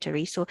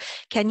mandatory. So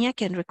Kenya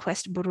can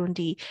request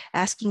Burundi,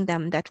 asking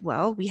them that,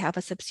 well, we have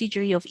a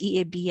subsidiary of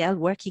EABL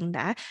working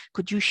there.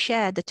 Could you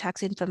share the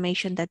tax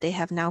information that they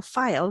have now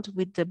filed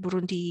with the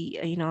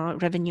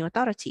Burundi, Revenue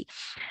Authority?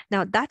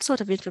 Now, that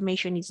sort of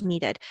information is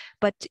needed.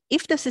 But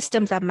if the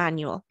systems are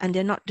manual and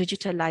they're not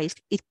digitalized,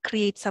 it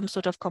creates some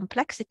sort of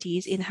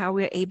complexities in how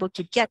we're able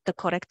to get the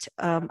correct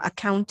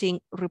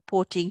accounting,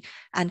 reporting,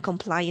 and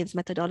compliance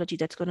methodology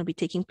that's going to be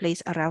taking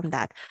place around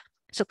that.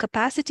 So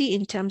capacity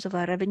in terms of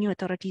our revenue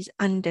authorities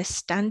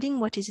understanding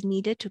what is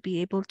needed to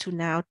be able to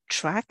now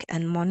track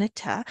and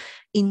monitor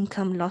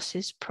income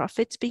losses,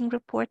 profits being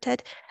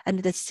reported, and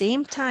at the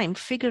same time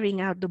figuring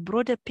out the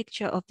broader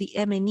picture of the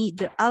MNE,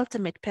 the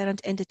ultimate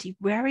parent entity.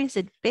 Where is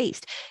it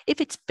based?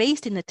 If it's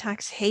based in a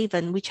tax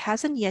haven, which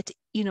hasn't yet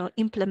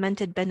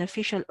implemented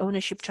beneficial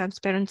ownership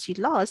transparency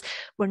laws,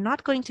 we're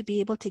not going to be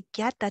able to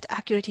get that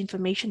accurate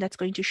information that's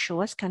going to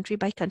show us country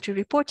by country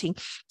reporting.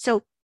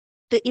 So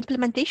the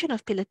implementation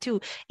of Pillar 2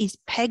 is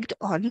pegged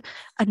on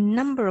a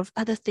number of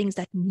other things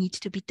that need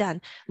to be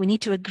done. We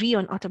need to agree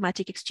on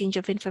automatic exchange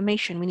of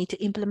information. We need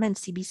to implement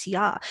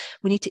CBCR.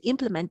 We need to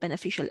implement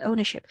beneficial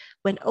ownership.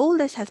 When all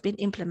this has been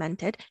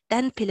implemented,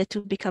 then Pillar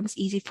 2 becomes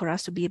easy for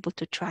us to be able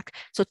to track.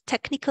 So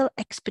technical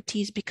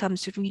expertise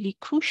becomes really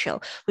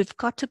crucial. We've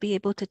got to be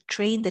able to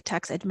train the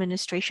tax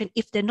administration,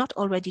 if they're not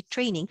already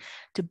training,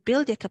 to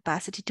build their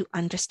capacity to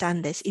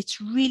understand this.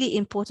 It's really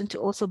important to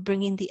also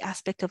bring in the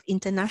aspect of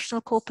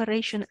international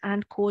cooperation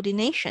and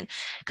coordination,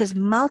 because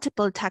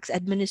multiple tax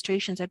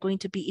administrations are going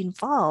to be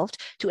involved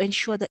to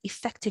ensure the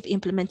effective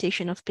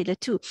implementation of Pillar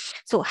 2.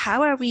 So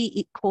how are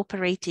we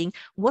cooperating?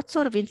 What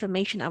sort of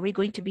information are we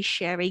going to be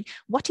sharing?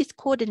 What is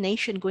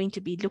coordination going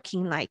to be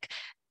looking like?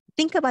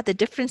 Think about the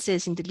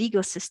differences in the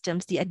legal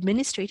systems, the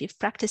administrative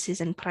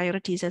practices and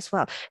priorities as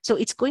well. So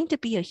it's going to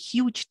be a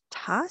huge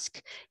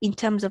task in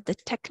terms of the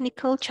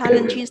technical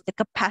challenges, the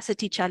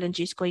capacity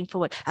challenges going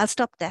forward. I'll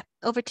stop there.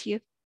 Over to you.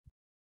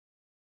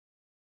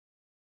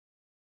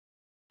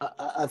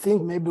 I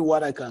think maybe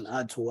what I can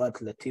add to what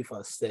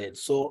Latifa said.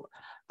 So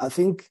I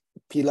think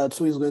Pillar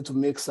 2 is going to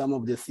make some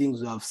of the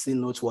things we have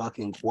seen not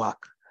working work.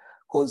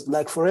 Because,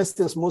 like, for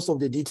instance, most of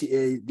the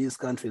DTA these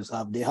countries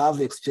have, they have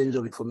exchange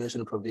of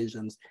information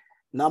provisions.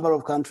 Number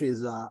of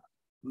countries are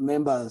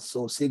members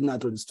or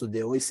signatories to the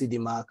OECD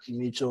MAC,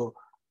 Mutual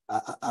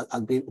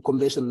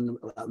Convention,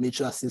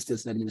 Mutual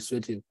Assistance and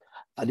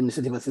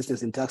Administrative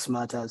Assistance in Tax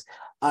Matters.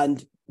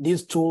 And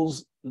these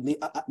tools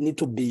need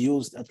to be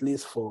used at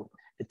least for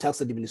the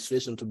tax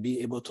administration to be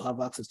able to have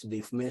access to the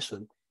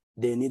information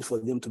they need for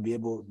them to be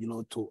able,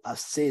 to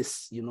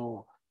assess,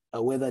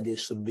 whether they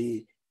should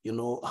be,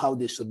 how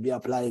they should be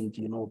applying,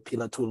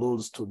 Pillar 2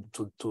 laws to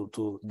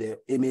the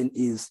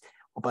MNEs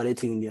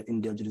operating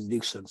in their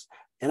jurisdictions.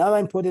 Another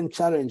important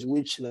challenge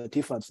which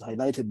Latifa has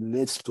highlighted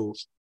relates to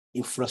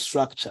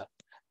infrastructure.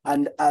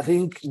 And I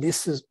think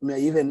this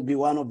may even be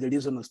one of the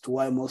reasons as to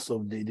why most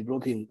of the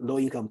developing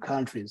low-income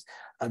countries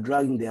are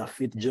dragging their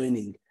feet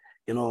joining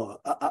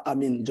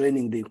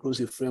joining the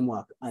inclusive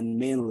framework and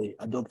mainly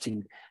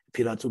adopting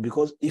Pillar 2,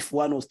 because if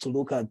one was to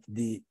look at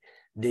the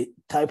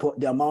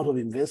amount of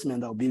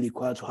investment that will be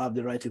required to have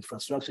the right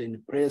infrastructure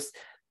in place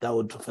that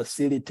would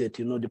facilitate,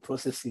 the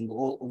processing of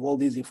all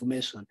this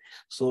information.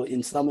 So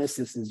in some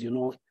instances,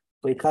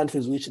 for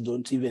countries which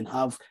don't even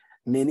have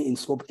many in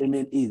scope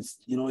MNEs,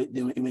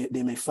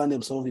 they may find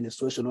themselves in a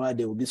situation where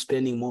they will be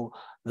spending more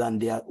than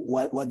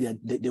what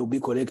they will be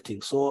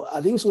collecting. So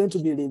I think it's going to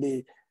be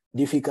really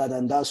difficult,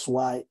 and that's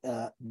why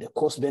the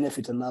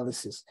cost-benefit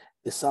analysis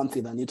is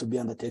something that needs to be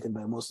undertaken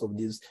by most of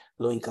these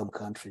low-income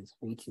countries.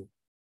 Thank you.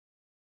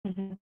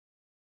 Mm-hmm.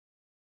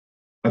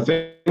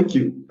 Thank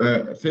you,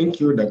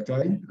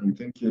 Dr. and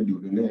thank you,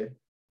 Dieudonné,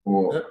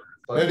 for.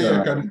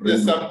 Elia, can you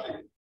say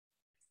something?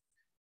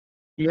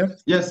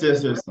 Yes. Yes,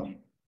 sir.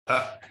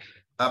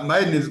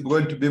 Mine is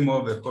going to be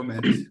more of a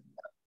comment.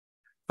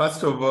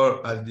 First of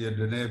all, as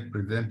Dieudonné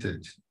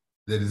presented,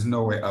 there is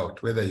no way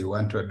out. Whether you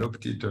want to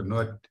adopt it or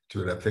not, it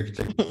will affect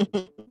you.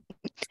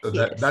 So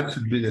that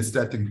should be the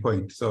starting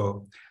point.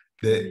 So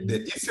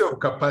the issue of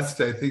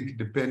capacity, I think,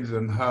 depends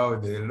on how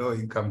the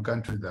low-income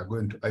countries are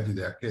going to argue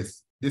their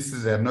case. This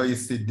is an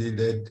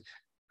OECD-led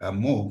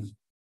move,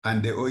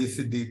 and the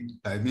OECD,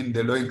 I mean,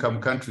 the low-income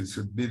countries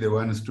should be the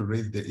ones to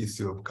raise the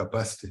issue of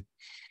capacity.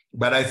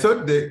 But I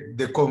thought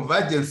the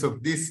convergence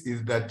of this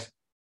is that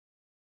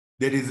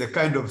there is a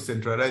kind of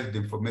centralized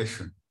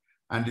information.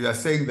 And you are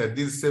saying that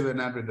these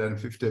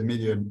 750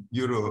 million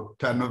euro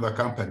turnover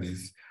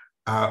companies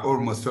are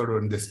almost all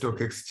on the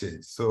stock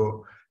exchange.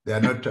 So they are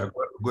not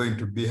going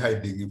to be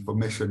hiding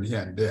information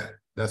here and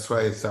there. That's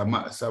why some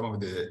of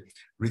the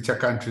richer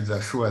countries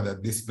are sure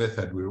that this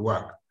method will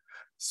work.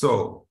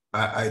 So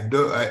I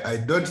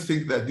don't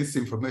think that this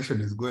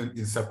information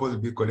is supposed to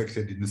be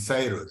collected in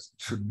silos.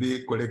 It should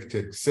be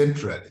collected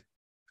centrally,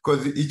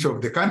 because each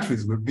of the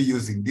countries will be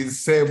using this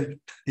same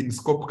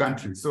in-scope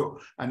country. So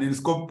an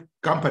in-scope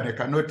company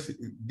cannot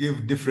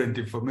give different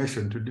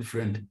information to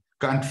different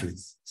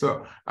countries.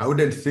 So I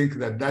wouldn't think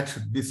that that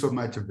should be so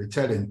much of a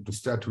challenge to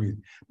start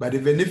with. But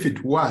even if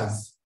it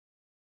was,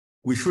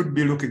 we should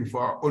be looking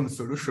for our own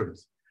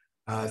solutions.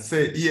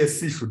 Say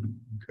ESC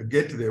should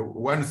get the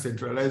one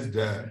centralized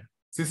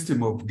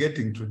system of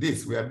getting to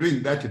this. We are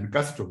doing that in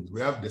customs.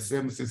 We have the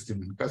same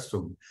system in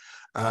customs.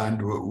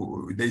 And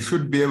they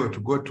should be able to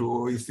go to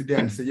OECD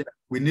and say, yeah,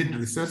 we need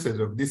resources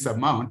of this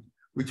amount,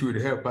 which will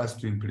help us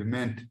to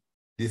implement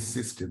this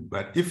system.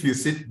 But if you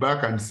sit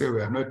back and say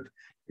we are not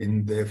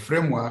in the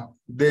framework,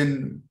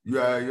 then you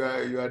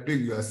are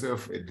doing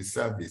yourself a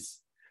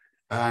disservice.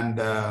 And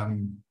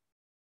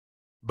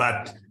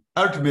but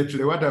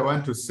ultimately, what I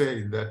want to say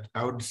is that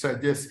I would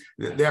suggest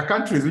that there are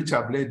countries which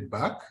have laid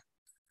back.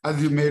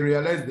 As you may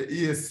realize, the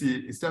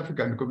ESC, East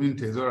African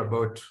Community, is all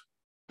about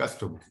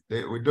customs.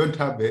 We don't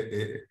have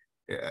a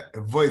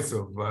voice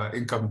of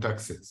income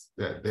taxes.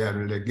 They are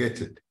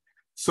relegated.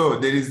 So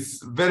there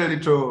is very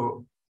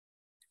little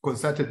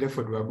concerted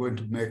effort we are going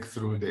to make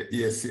through the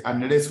ESC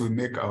unless we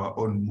make our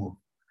own move.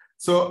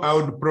 So I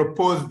would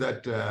propose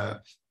that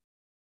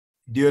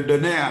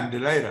Dieudonné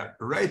and Lyra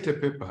write a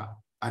paper,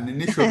 an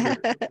initial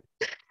paper,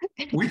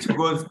 which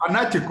goes, an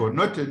article,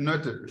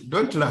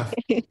 don't laugh,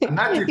 an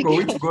article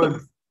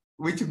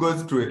which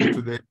goes to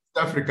the East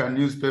African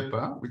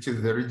newspaper, which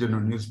is the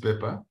regional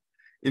newspaper.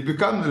 It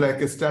becomes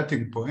like a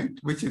starting point,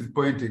 which is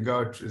pointing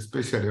out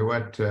especially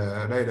what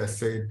Lyra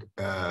said,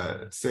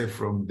 say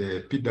from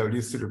the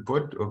PwC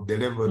report of the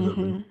levels of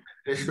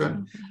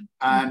implementation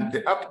and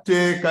the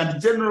uptake and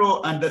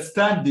general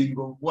understanding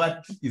of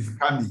what is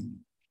coming,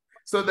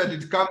 so that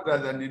it comes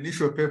as an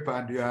initial paper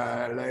and you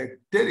are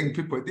like telling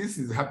people this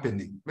is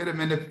happening. Very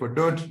many people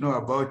don't know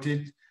about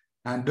it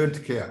and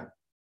don't care.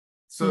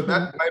 So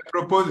that my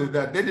proposal is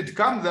that then it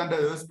comes under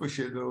the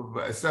auspices of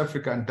East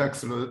African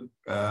tax law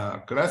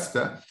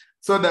cluster,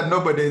 so that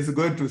nobody is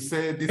going to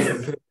say this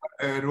is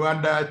a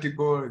Rwanda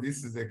article,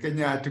 this is a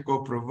Kenya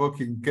article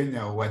provoking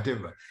Kenya or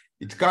whatever.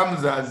 It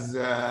comes as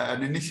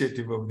an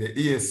initiative of the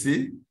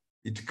ESC.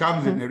 It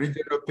comes in a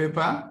regional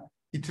paper.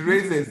 It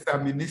raises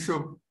some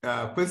initial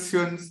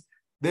questions.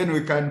 Then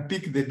we can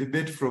pick the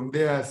debate from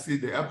there, see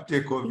the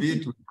uptake of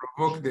it, we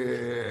provoke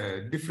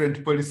the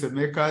different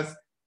policymakers.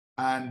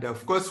 And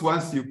of course,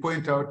 once you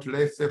point out,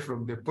 let's say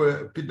from the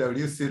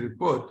PwC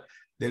report,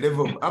 the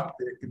level of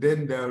uptake,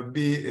 then there will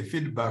be a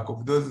feedback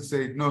of those who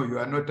say, no, you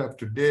are not up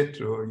to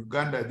date, or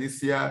Uganda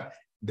this year,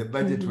 the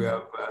budget we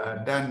have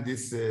done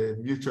this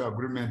mutual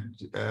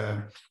agreement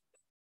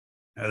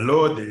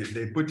law,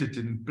 they put it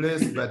in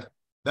place, but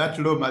that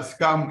law must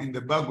come in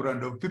the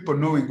background of people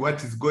knowing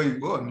what is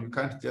going on. You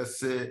can't just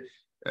say,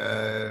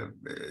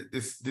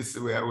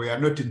 we are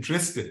not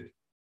interested.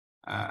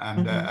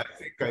 I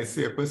think I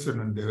see a question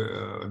on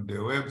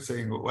the web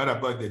saying, what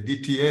about the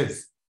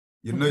DTS?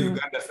 You know,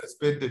 Uganda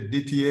suspended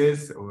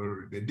DTS,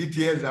 or the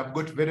DTS have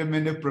got very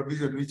many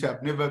provisions which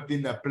have never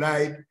been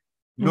applied.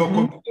 No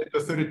competent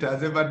authority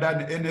has ever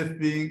done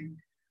anything.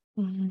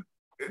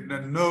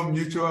 No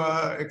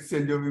mutual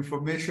exchange of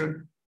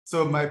information.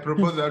 So my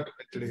proposal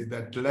ultimately is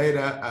that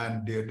Lyra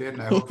and then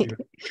I hope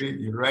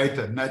you write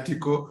an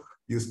article,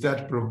 you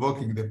start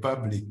provoking the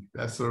public.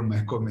 That's all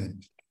my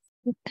comment.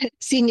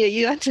 Senior,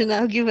 you have to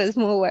now give us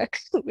more work.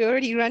 We're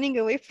already running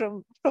away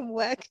from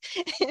work.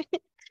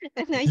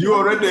 And now you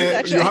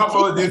have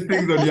all these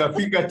things on your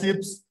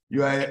fingertips.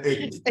 You are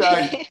a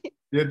teacher.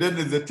 You're then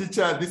as a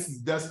teacher. This is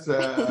just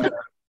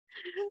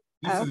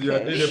this is your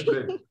daily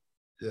bread.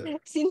 Yeah.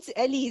 Since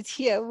Ellie is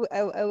here,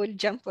 I will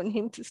jump on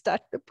him to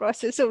start the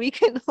process so we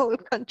can all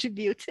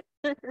contribute.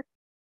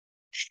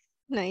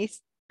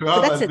 Nice.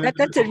 So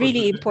that's a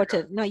really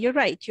important. No, you're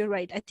right. You're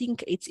right. I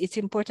think it's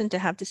important to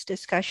have these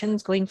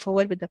discussions going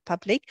forward with the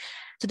public,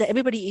 so that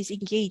everybody is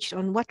engaged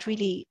on what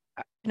really,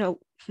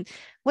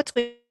 what's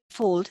going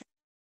unfold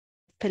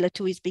Pillar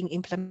 2 is being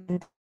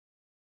implemented.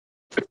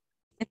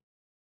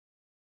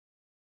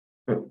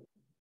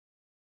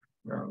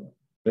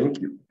 Thank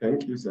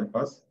you,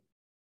 Cephas.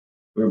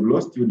 We've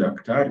lost you,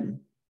 Daktari.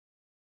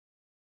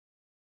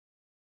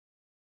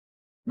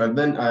 But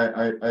then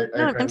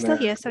I'm still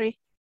here, sorry.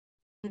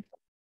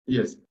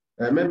 Yes,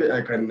 maybe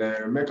I can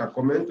make a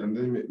comment and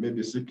then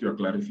maybe seek your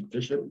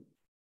clarification.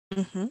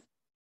 Mm-hmm.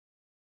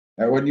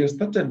 When you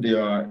started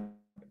your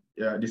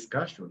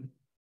discussion,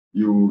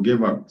 you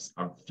gave us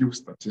a few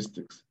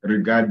statistics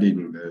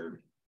regarding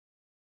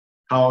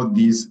how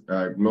this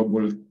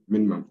global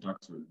minimum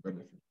tax will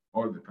benefit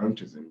all the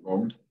countries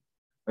involved.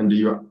 And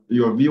your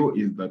view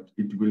is that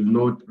it will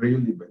not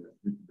really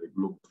benefit the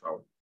global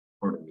south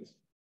economies.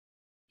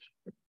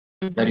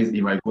 Mm-hmm. That is,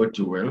 if I got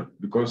you well,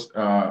 because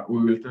we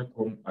will take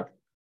home at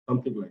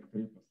something like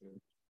 3%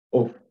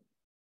 of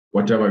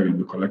whatever will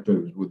be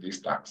collected with this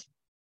tax.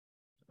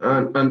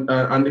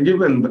 And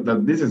given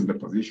that this is the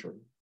position,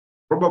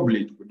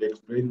 probably it would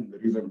explain the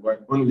reason why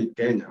only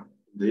Kenya,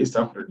 the East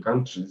African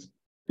countries,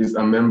 is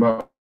a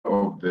member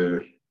of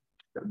the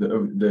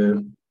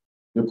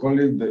you call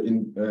it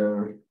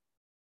the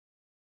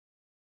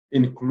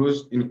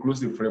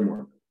inclusive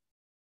framework.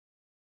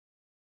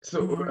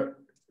 So,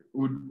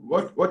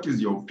 what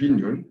is your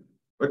opinion?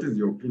 What is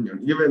your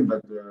opinion? Given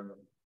that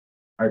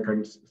I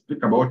can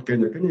speak about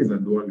Kenya. Kenya is a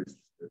dualist,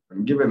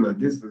 and given that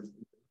this is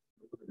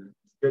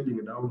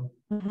scaling down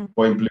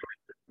for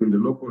implementation in the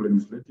local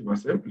legislative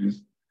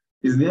assemblies,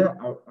 is there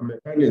a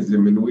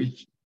mechanism in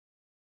which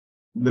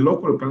the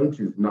local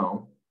countries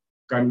now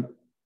can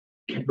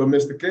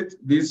domesticate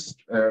these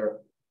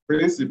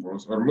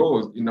principles or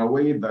laws in a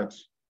way that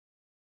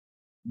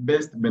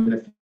best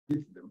benefits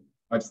them,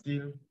 but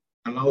still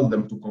allows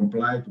them to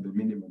comply to the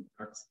minimum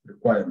tax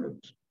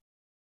requirement?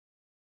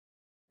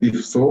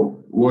 If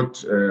so,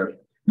 what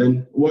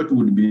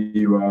would be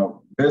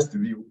your best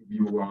view,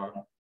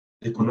 your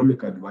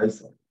economic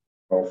advisor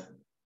of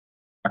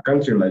a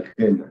country like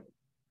Kenya?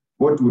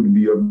 What would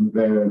be your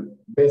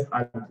best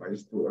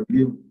advice to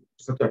give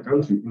such a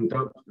country in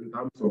terms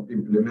of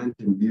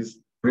implementing these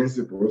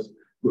principles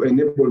to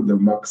enable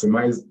them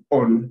maximize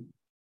on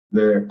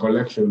the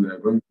collection they're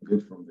going to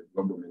get from the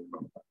global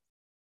minimum tax?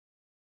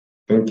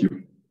 Thank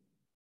you.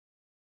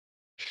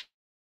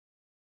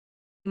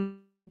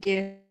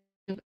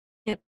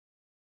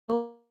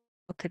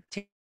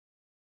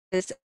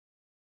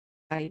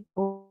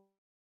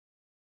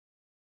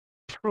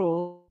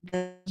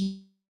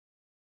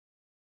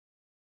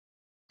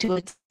 To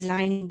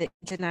design the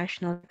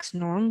international tax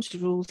norms,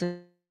 rules,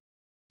 and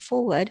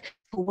forward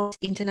for what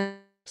international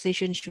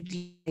taxation should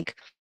be like.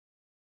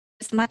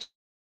 As much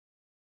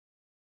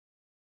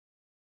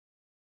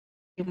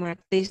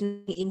there's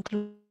no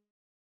include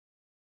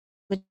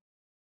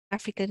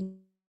African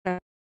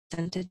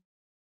represented.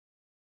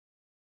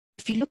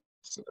 If you look,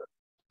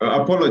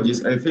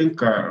 apologies, I think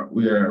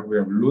we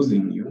are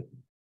losing you.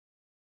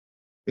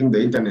 I think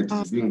the internet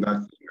is doing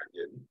that thing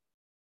again.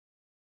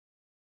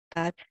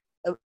 That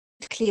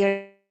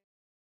clear.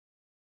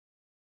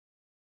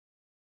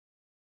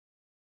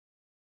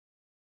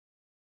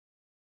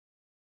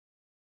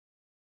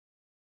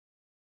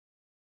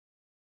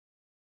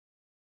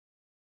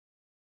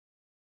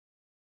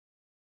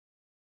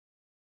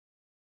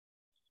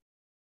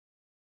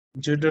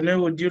 Dieudonné,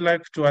 would you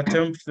like to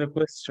attempt the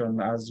question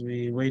as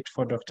we wait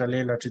for Dr.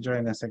 Leila to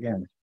join us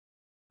again?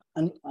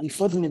 And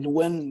unfortunately,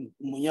 when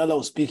Munyala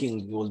was speaking,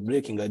 he was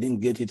breaking. I didn't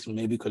get it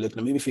maybe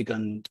correctly. Maybe if you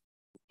can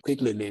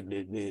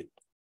quickly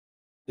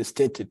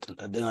state it,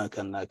 and then I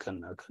can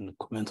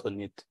comment on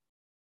it.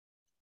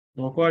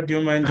 Mokwa, do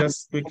you mind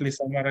just quickly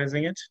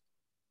summarizing it?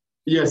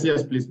 Yes,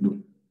 please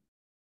do.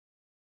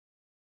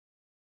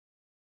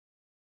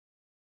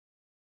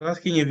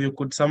 Asking if you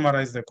could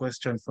summarize the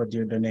question for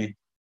Dieudonné.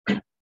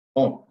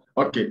 Oh,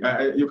 okay.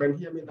 You can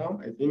hear me now?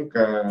 I think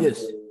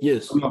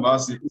yes. Some of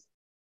us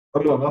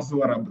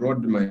who are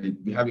abroad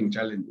might be having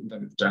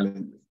internet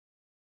challenges.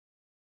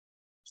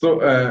 So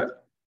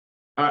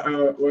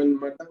when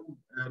Madam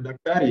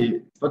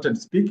Daktari started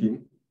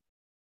speaking,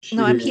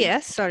 no, I'm here.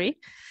 Sorry.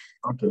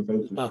 Okay,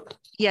 thank you.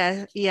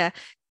 Yeah.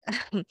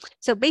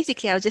 So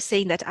basically, I was just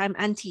saying that I'm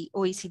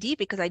anti-OECD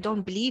because I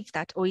don't believe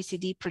that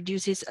OECD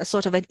produces a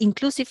sort of an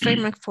inclusive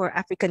framework for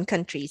African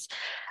countries.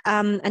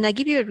 And I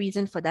give you a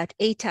reason for that.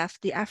 ATAF,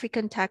 the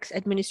African Tax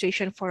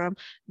Administration Forum,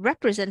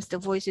 represents the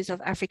voices of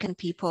African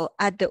people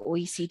at the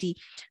OECD.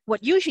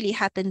 What usually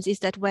happens is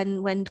that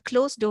when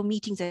closed-door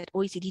meetings at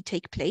OECD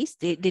take place,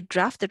 they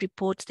draft the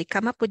reports, they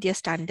come up with their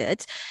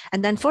standards,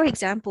 and then, for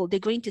example, they're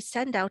going to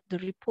send out the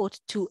report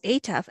to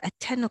ATAF at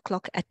 10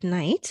 o'clock at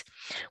night.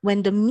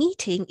 When the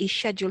meeting meeting is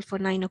scheduled for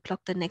 9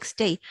 o'clock the next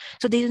day.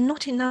 So there is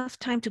not enough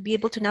time to be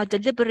able to now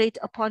deliberate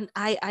upon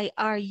IIR,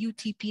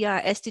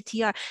 UTPR,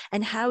 STTR,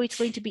 and how it's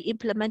going to be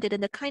implemented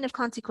and the kind of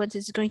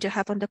consequences it's going to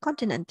have on the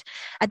continent.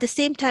 At the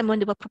same time, when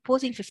they were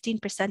proposing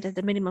 15% as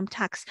the minimum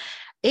tax,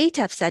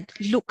 ATAF said,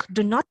 look,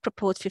 do not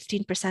propose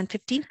 15%.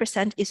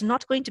 15% is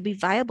not going to be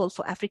viable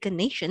for African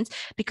nations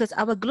because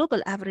our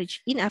global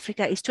average in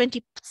Africa is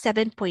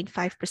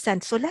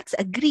 27.5%. So let's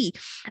agree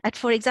at,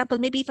 for example,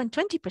 maybe even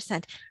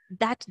 20%.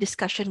 That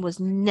discussion was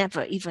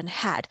never even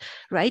had,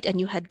 right? And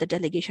you had the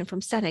delegation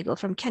from Senegal,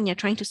 from Kenya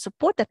trying to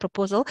support that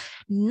proposal.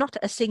 Not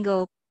a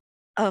single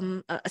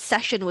a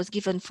session was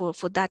given for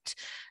that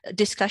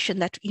discussion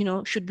that, you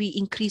know, should we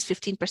increase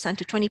 15%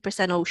 to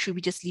 20% or should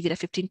we just leave it at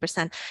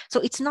 15%?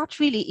 So it's not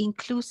really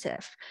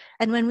inclusive.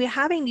 And when we're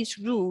having these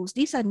rules,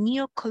 these are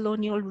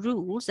neo-colonial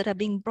rules that are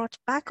being brought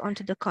back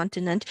onto the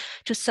continent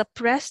to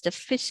suppress the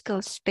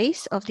fiscal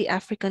space of the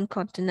African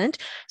continent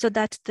so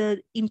that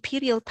the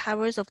imperial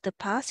powers of the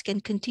past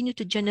can continue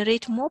to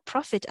generate more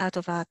profit out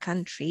of our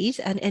countries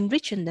and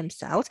enrich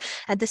themselves.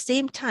 At the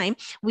same time,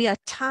 we are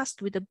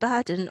tasked with the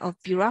burden of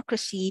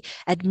bureaucracy,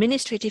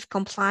 administrative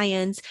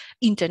compliance,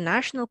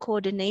 international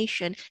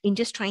coordination in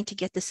just trying to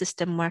get the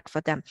system work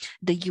for them.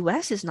 The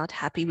US is not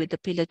happy with the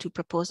Pillar 2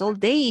 proposal.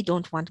 They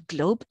don't want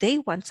GLOBE. They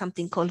want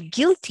something called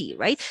GILTI,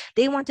 right?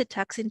 They want to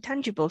tax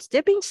intangibles.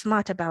 They're being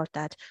smart about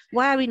that.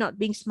 Why are we not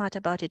being smart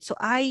about it? So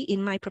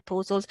in my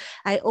proposals,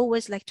 I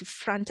always like to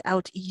front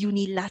out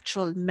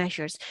unilateral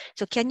measures.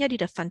 So Kenya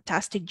did a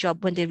fantastic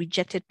job when they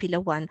rejected Pillar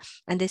 1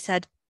 and they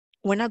said,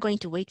 we're not going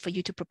to wait for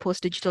you to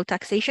propose digital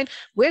taxation.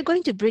 We're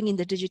going to bring in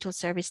the digital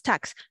service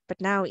tax. But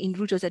now in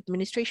Ruto's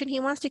administration, he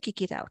wants to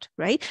kick it out,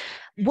 right?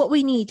 What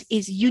we need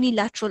is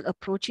unilateral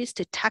approaches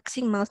to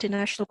taxing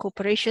multinational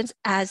corporations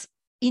as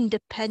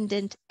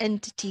independent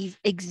entities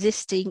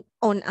existing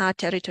on our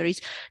territories.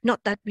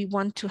 Not that we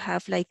want to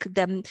have like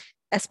them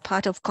as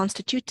part of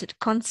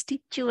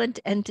constituent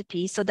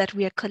entities so that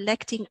we are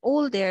collecting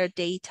all their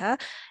data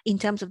in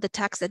terms of the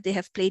tax that they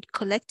have paid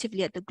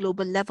collectively at the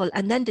global level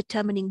and then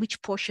determining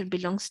which portion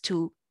belongs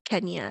to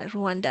Kenya,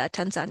 Rwanda,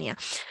 Tanzania.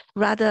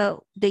 Rather,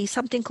 there is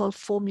something called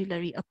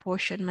formulary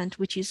apportionment,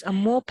 which is a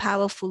more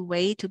powerful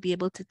way to be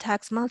able to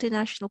tax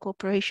multinational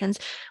corporations,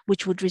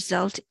 which would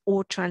result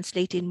or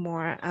translate in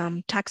more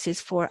taxes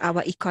for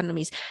our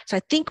economies. So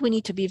I think we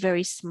need to be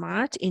very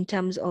smart in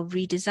terms of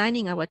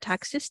redesigning our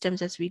tax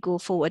systems as we go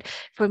forward.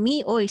 For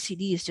me,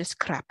 OECD is just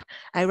crap.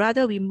 I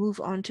rather we move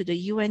on to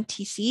the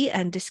UNTC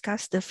and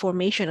discuss the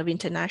formation of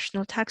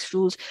international tax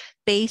rules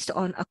based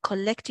on a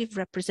collective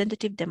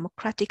representative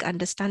democratic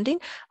understanding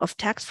of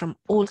tax from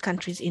all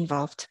countries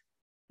involved.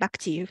 Back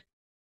to you.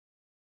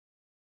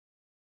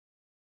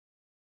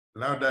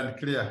 Loud and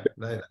clear,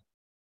 Laila.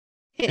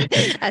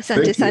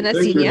 Asante sana,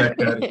 Senior.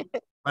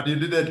 But you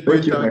didn't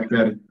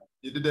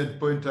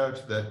point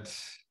out that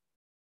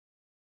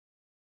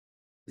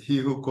he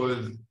who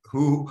calls,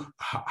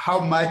 how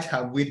much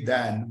have we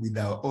done with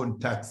our own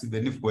tax,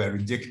 even if we're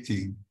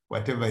rejecting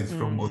whatever is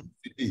from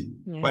OECD?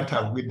 Yeah. What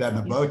have we done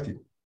about it?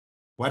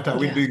 What are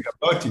we doing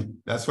about it?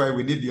 That's why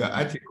we need your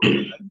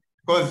article.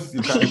 Because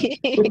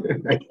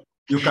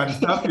you can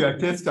stop your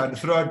test and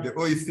throw out the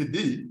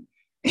OECD,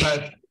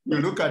 but you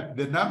look at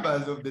the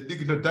numbers of the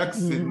digital tax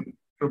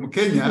from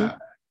Kenya,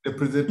 the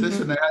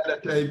presentation I had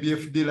at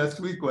IBFD last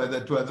week was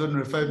that it was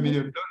only $5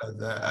 million.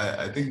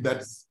 I think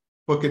that's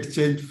pocket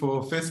change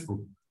for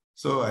Facebook.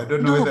 So I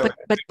don't know whether...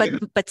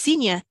 But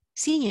Senior,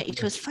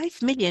 it was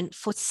 5 million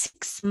for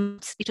 6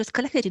 months. It was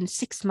collected in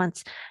 6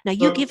 months. Now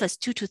you give us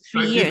 2 to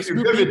 3 years,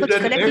 we'll be able to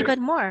collect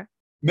even more.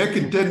 Make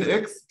it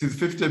 10x, it is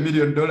 $50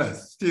 million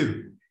still.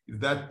 Is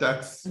that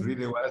tax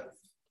really worth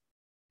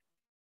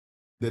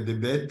the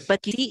debate?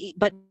 But you see,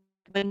 but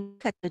when you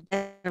look at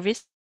the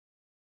risk,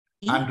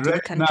 and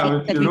right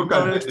now, if you look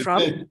at the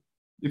debate,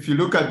 if you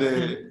look at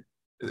the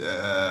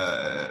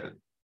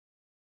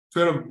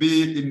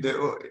 12B in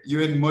the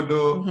UN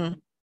model,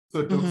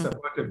 so talks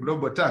about a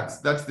global tax.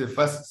 That's the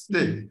first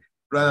stage,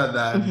 rather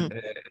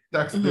than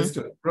tax based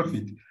on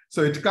profit.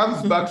 So it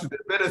comes back to the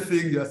better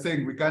thing you're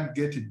saying, we can't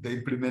get it, the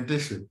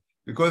implementation,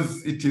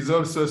 because it is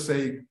also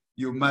saying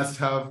you must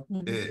have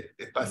a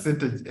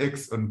percentage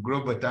X on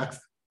global tax,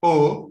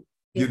 or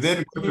you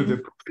then go to the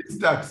profit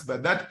tax,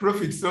 but that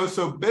profit is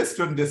also based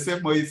on the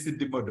same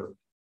OECD model.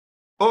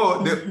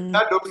 Or the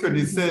third option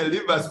is say,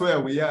 leave us where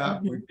we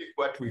are, we pick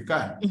what we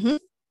can.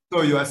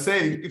 So you are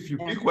saying, if you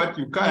pick what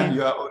you can,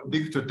 you are on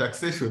digital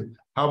taxation.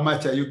 How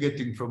much are you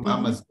getting from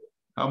Amazon?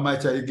 How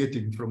much are you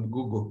getting from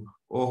Google?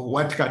 Or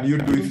what can you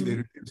do if they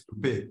refuse to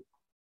pay?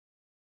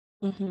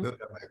 Those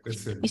are my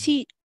questions. You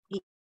see,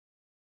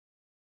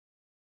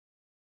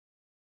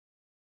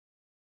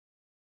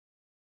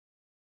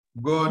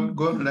 go on,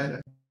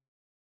 Laila.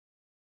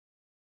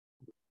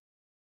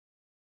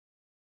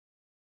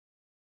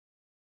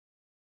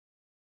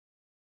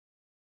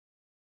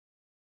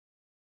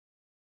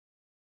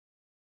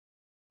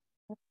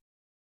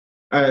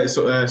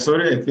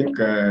 Sorry, I think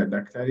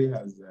Daktari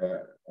has...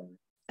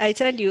 I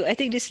tell you, I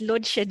think this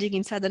load shedding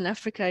in Southern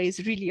Africa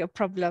is really a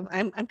problem.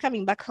 I'm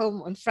coming back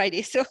home on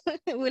Friday, so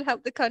we'll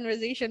have the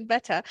conversation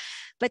better.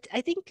 But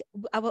I think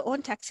our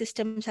own tax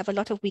systems have a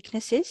lot of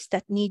weaknesses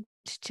that need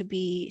to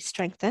be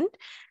strengthened.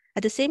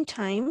 At the same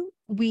time,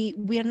 we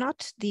are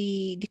not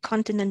the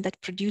continent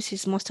that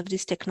produces most of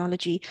this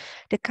technology.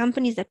 The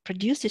companies that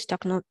produce this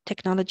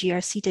technology are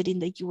seated in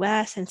the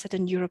US and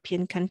certain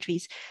European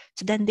countries.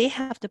 So then they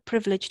have the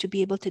privilege to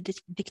be able to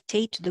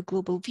dictate to the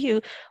global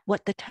view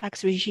what the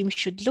tax regime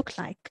should look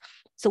like.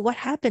 So what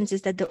happens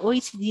is that the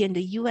OECD and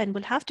the UN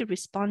will have to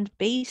respond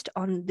based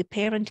on the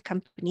parent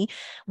company,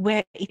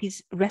 where it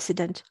is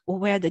resident or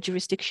where the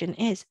jurisdiction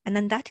is. And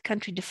then that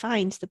country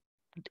defines the,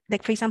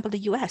 like for example, the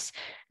US.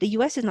 The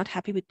US is not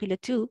happy with Pillar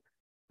 2.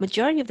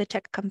 Majority of the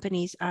tech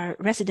companies are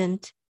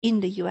resident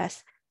in the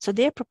US. So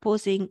they're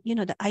proposing,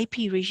 the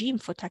IP regime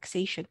for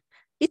taxation.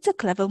 It's a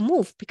clever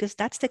move because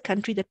that's the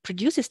country that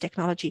produces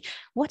technology.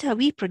 What are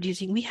we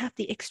producing? We have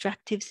the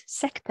extractive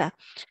sector.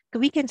 So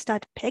we can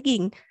start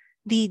pegging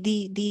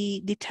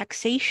the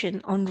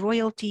taxation on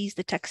royalties,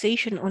 the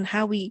taxation on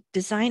how we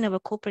design our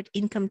corporate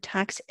income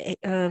tax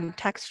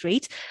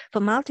rates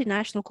for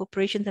multinational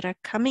corporations that are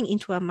coming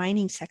into our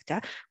mining sector.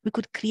 We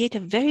could create a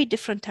very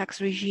different tax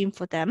regime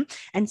for them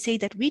and say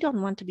that we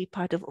don't want to be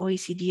part of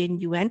OECD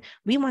and UN.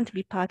 We want to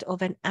be part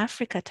of an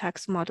Africa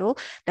tax model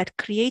that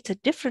creates a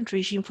different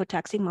regime for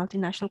taxing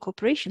multinational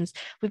corporations.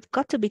 We've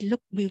got to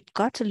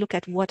look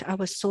at what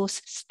our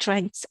source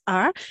strengths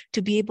are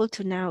to be able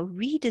to now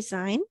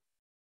redesign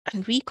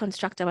and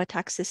reconstruct our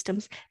tax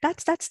systems.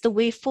 That's the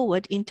way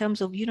forward in terms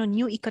of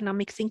new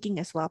economic thinking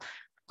as well.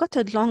 We've got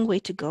a long way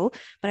to go,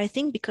 but I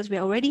think because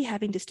we're already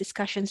having these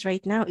discussions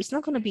right now, it's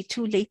not going to be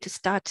too late to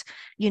start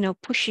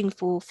pushing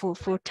for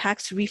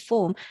tax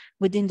reform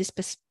within this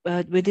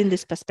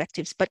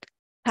perspectives. But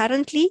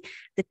currently,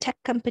 the tech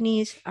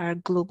companies are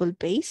global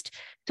based,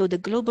 so the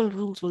global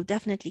rules will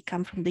definitely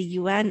come from the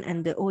UN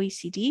and the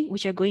OECD,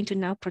 which are going to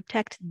now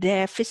protect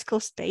their fiscal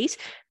space.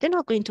 They're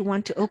not going to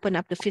want to open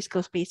up the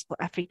fiscal space for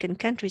African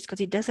countries because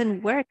it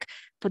doesn't work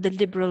for the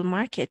liberal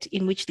market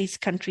in which these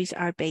countries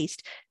are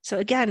based. So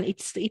again,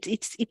 it's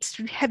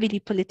heavily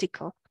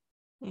political.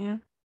 Yeah.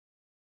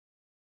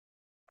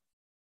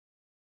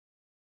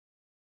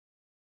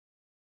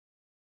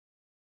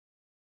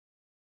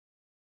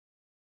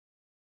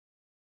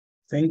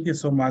 Thank you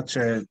so much,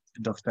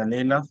 Dr.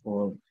 Leila,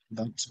 for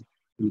that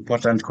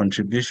important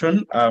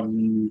contribution.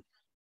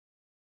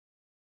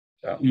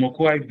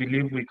 Moku, I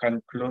believe we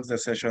can close the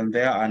session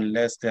there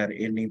unless there are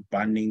any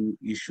burning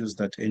issues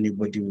that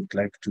anybody would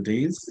like to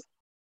raise.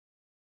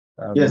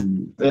 Yes,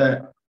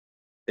 there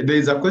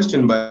is a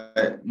question by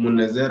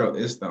Munezero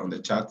Esther on the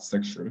chat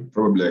section.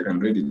 Probably I can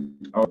read it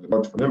out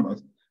for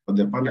members of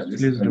the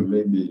panelists, and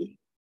maybe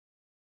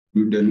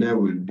Dene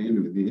will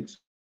deal with it.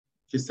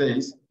 She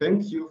says,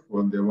 thank you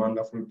for the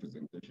wonderful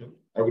presentation.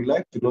 I would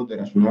like to know the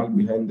rationale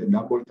behind the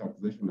double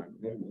taxation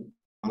agreement,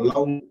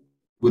 along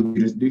with the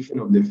jurisdiction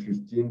of the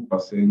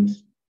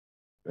 15%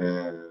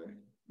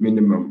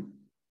 minimum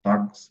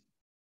tax.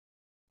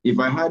 If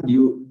I had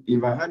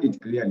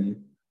it clearly,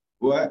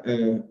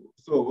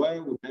 so why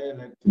would I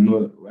like to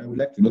know? I would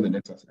like to know the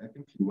nexus. I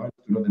think you want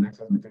to know the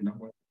nexus between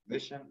double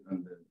taxation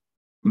and the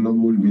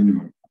global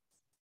minimum.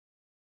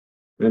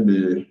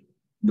 Maybe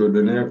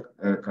Dodone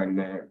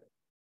can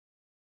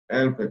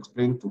help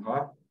explain to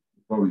her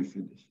before we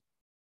finish.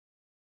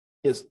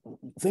 Yes,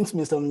 thanks,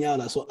 Mr.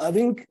 Mnyala. So I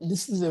think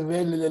this is a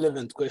very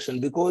relevant question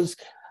because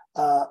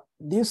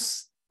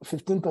this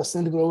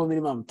 15% global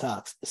minimum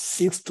tax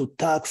seeks to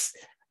tax,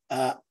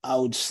 I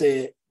would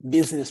say,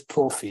 business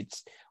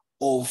profits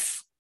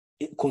of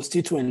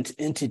constituent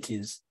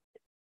entities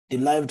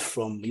derived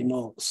from,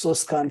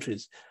 source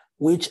countries,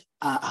 which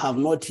have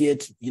not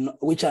yet,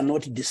 which are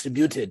not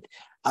distributed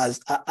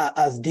as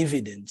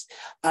dividends.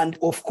 And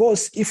of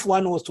course, if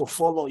one was to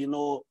follow,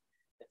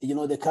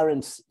 the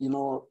current,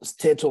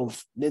 state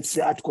of, let's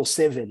say, Article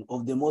 7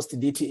 of the most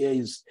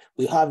DTAs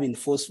we have in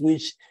force,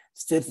 which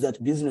states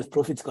that business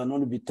profits can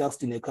only be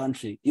taxed in a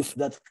country if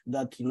the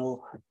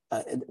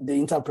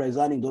enterprise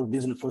earning those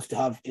business profits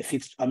have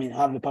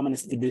a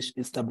permanent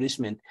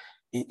establishment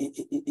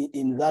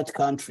in that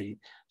country.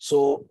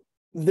 So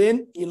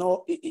then,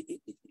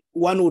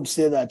 one would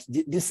say that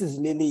this is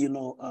really,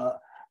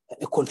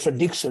 a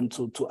contradiction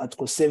to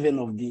Article 7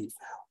 of the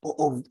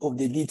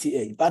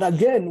DTA. But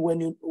again,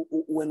 when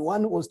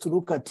one was to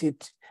look at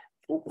it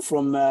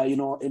from a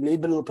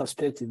liberal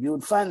perspective, you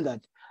would find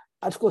that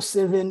Article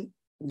 7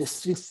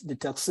 restricts the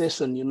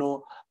taxation,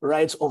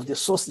 rights of the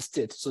source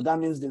state. So that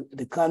means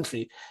the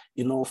country,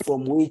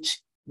 from which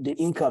the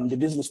income, the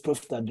business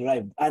profits are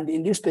derived. And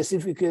in this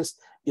specific case,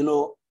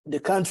 the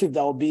country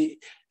that will be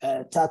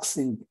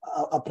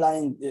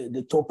applying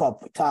the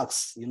top-up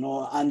tax,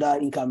 under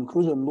income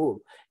inclusion law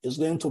is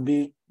going to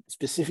be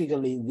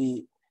specifically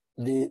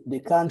the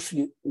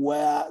country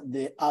where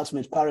the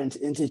ultimate parent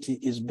entity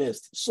is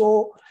based.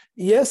 So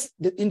yes,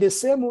 in the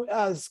same way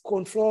as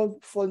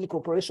controlled foreign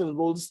corporation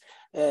rules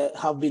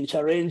have been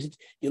challenged,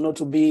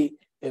 to be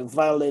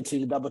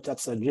violating double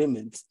tax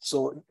agreements.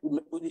 So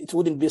it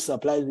wouldn't be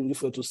surprising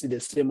if we were to see the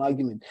same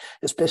argument,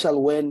 especially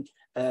when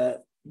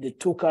the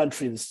two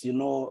countries,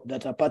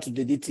 that are part of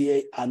the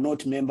DTA are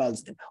not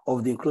members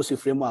of the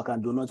inclusive framework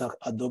and do not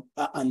adopt,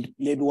 and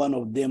maybe one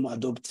of them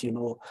adopt,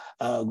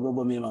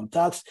 global minimum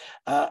tax.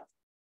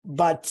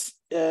 But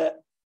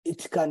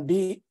it can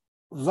be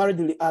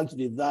validly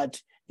argued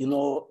that,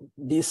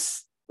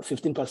 this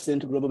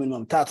 15% global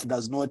minimum tax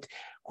does not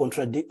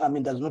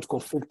does not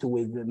conflict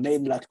with the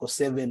main Article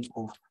 7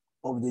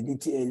 of the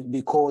DTA,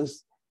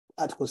 because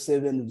Article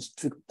 7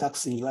 restricts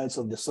taxing rights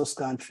of the source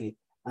country,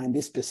 and in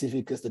this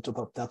specific case, the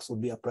top-up tax will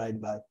be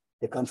applied by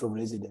the country of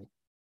residence.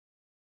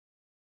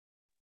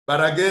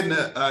 But again,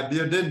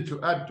 Diodene,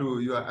 to add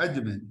to your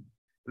argument,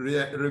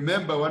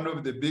 remember one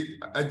of the big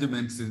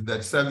arguments is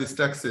that service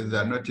taxes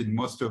are not in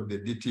most of the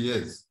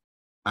DTAs,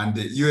 and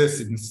the US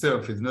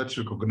itself is not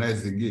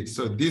recognizing it.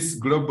 So this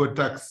global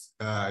tax,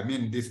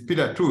 this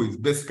Pillar 2 is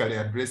basically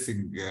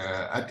addressing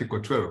Article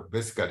 12,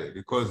 basically,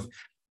 because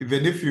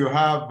even if you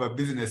have a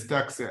business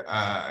tax in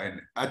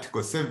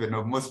Article 7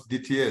 of most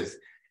DTAs,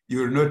 you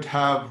will not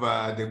have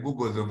the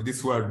Googles of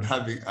this world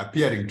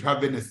appearing to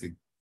have anything,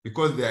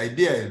 because the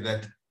idea is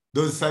that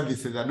those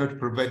services are not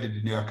provided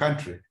in your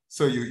country.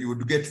 So you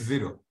would get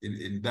zero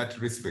in that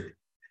respect.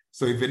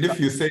 So even if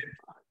you say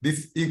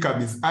this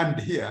income is earned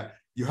here,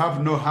 you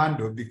have no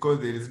handle because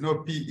there is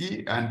no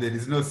PE and there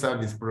is no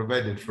service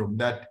provided from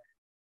that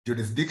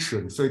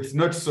jurisdiction. So it's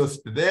not sourced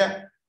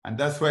there. And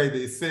that's why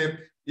they say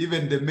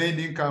even the main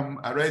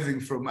income arising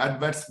from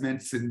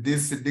advertisements in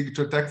these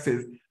digital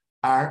taxes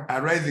are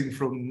arising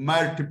from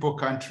multiple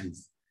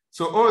countries.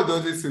 So all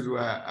those issues were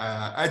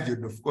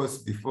argued, of course,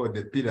 before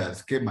the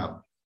pillars came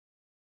up.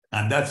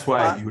 And that's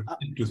why you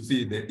need to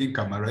see the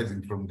income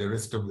arising from the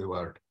rest of the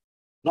world.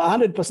 No,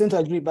 100%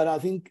 agree, but I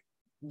think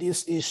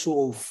this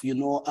issue of,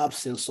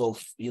 absence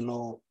of,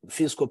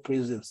 fiscal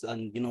presence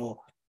and,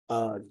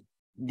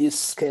 this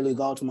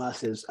scaling out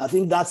masses, I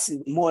think that's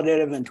more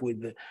relevant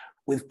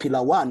with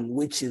Pillar 1,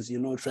 which is,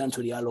 trying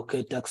to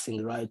reallocate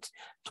taxing rights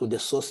to the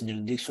source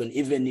jurisdiction,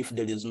 even if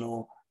there is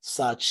no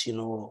such,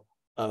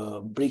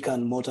 brick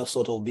and mortar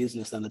sort of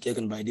business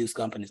undertaken by these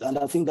companies. And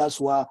I think that's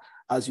why,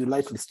 as you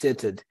rightly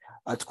stated,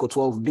 Article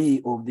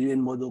 12B of the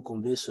UN Model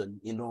Convention,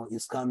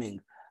 is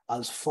coming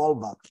as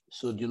fallback.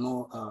 So,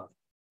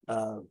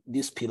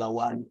 this Pillar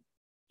 1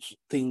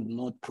 thing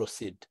not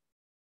proceed.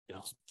 Yeah.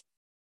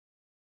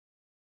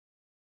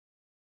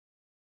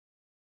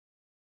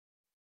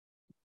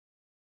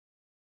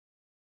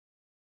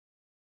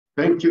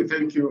 Thank you,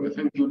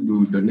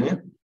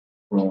 Diodene,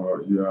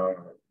 for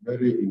your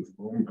very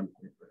informed and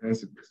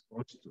comprehensive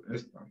response to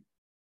Esther.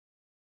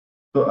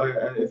 So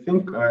I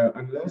think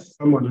unless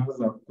someone has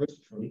a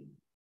question,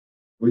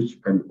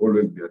 which can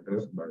always be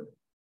addressed by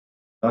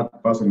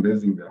that person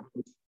raising their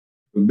hand,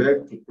 we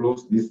beg to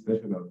close this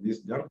session at this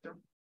juncture.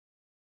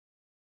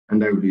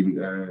 And I will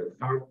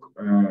thank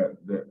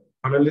the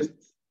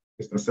panelists,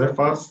 Mr.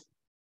 Cephas,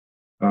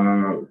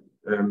 Mr.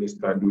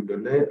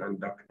 Diodene, and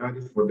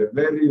Dr. for the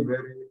very,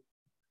 very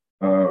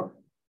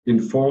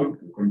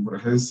informed and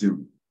comprehensive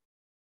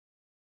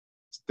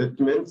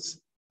statements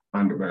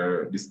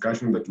and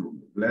discussion that you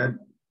led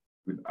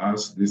with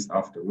us this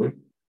afternoon.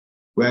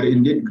 We are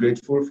indeed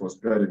grateful for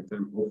sparing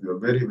time of your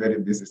very, very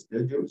busy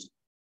schedules.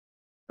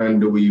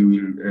 And we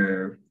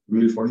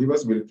will forgive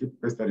us, we'll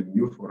keep pestering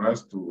you for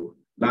us to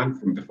learn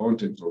from the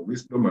fountains of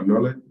wisdom and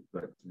knowledge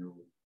that you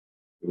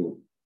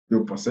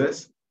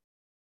possess.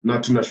 Na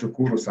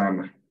tunashukuru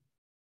sana.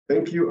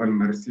 Thank you and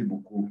merci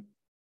beaucoup.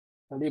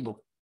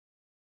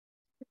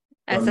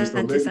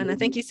 Asante sana.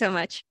 Thank you so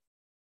much.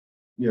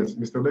 Yes,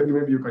 Mr. Bedi,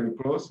 maybe you can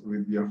close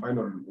with your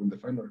final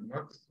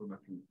remarks so that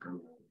we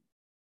can.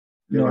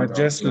 No, I'd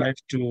just like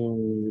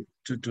to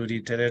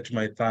reiterate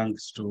my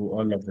thanks to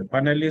all of the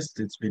panelists.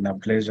 It's been a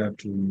pleasure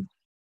to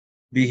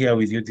be here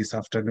with you this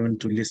afternoon,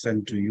 to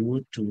listen to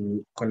you,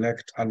 to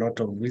collect a lot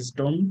of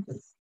wisdom.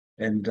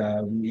 And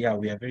we are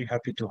very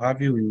happy to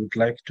have you. We would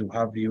like to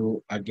have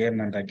you again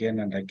and again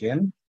and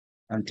again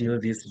until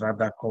this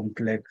rather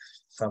complex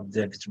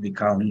subject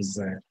becomes,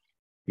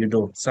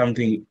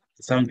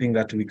 something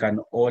that we can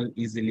all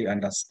easily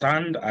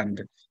understand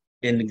and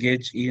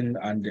engage in,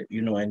 and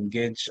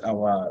engage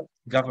our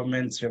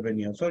governments,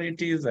 revenue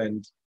authorities,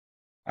 and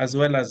as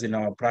well as in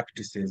our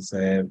practices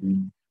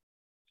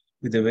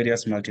with the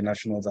various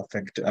multinationals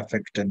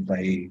affected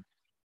by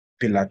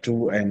Pillar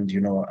 2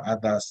 and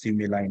other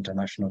similar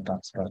international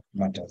tax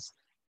matters.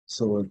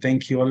 So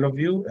thank you, all of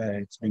you.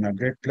 It's been a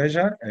great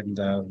pleasure, and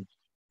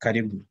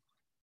karibu.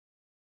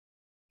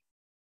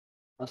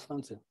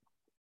 Asante.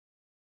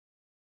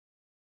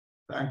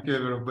 Thank you,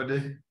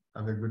 everybody.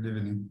 Have a good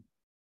evening.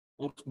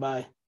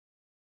 Bye.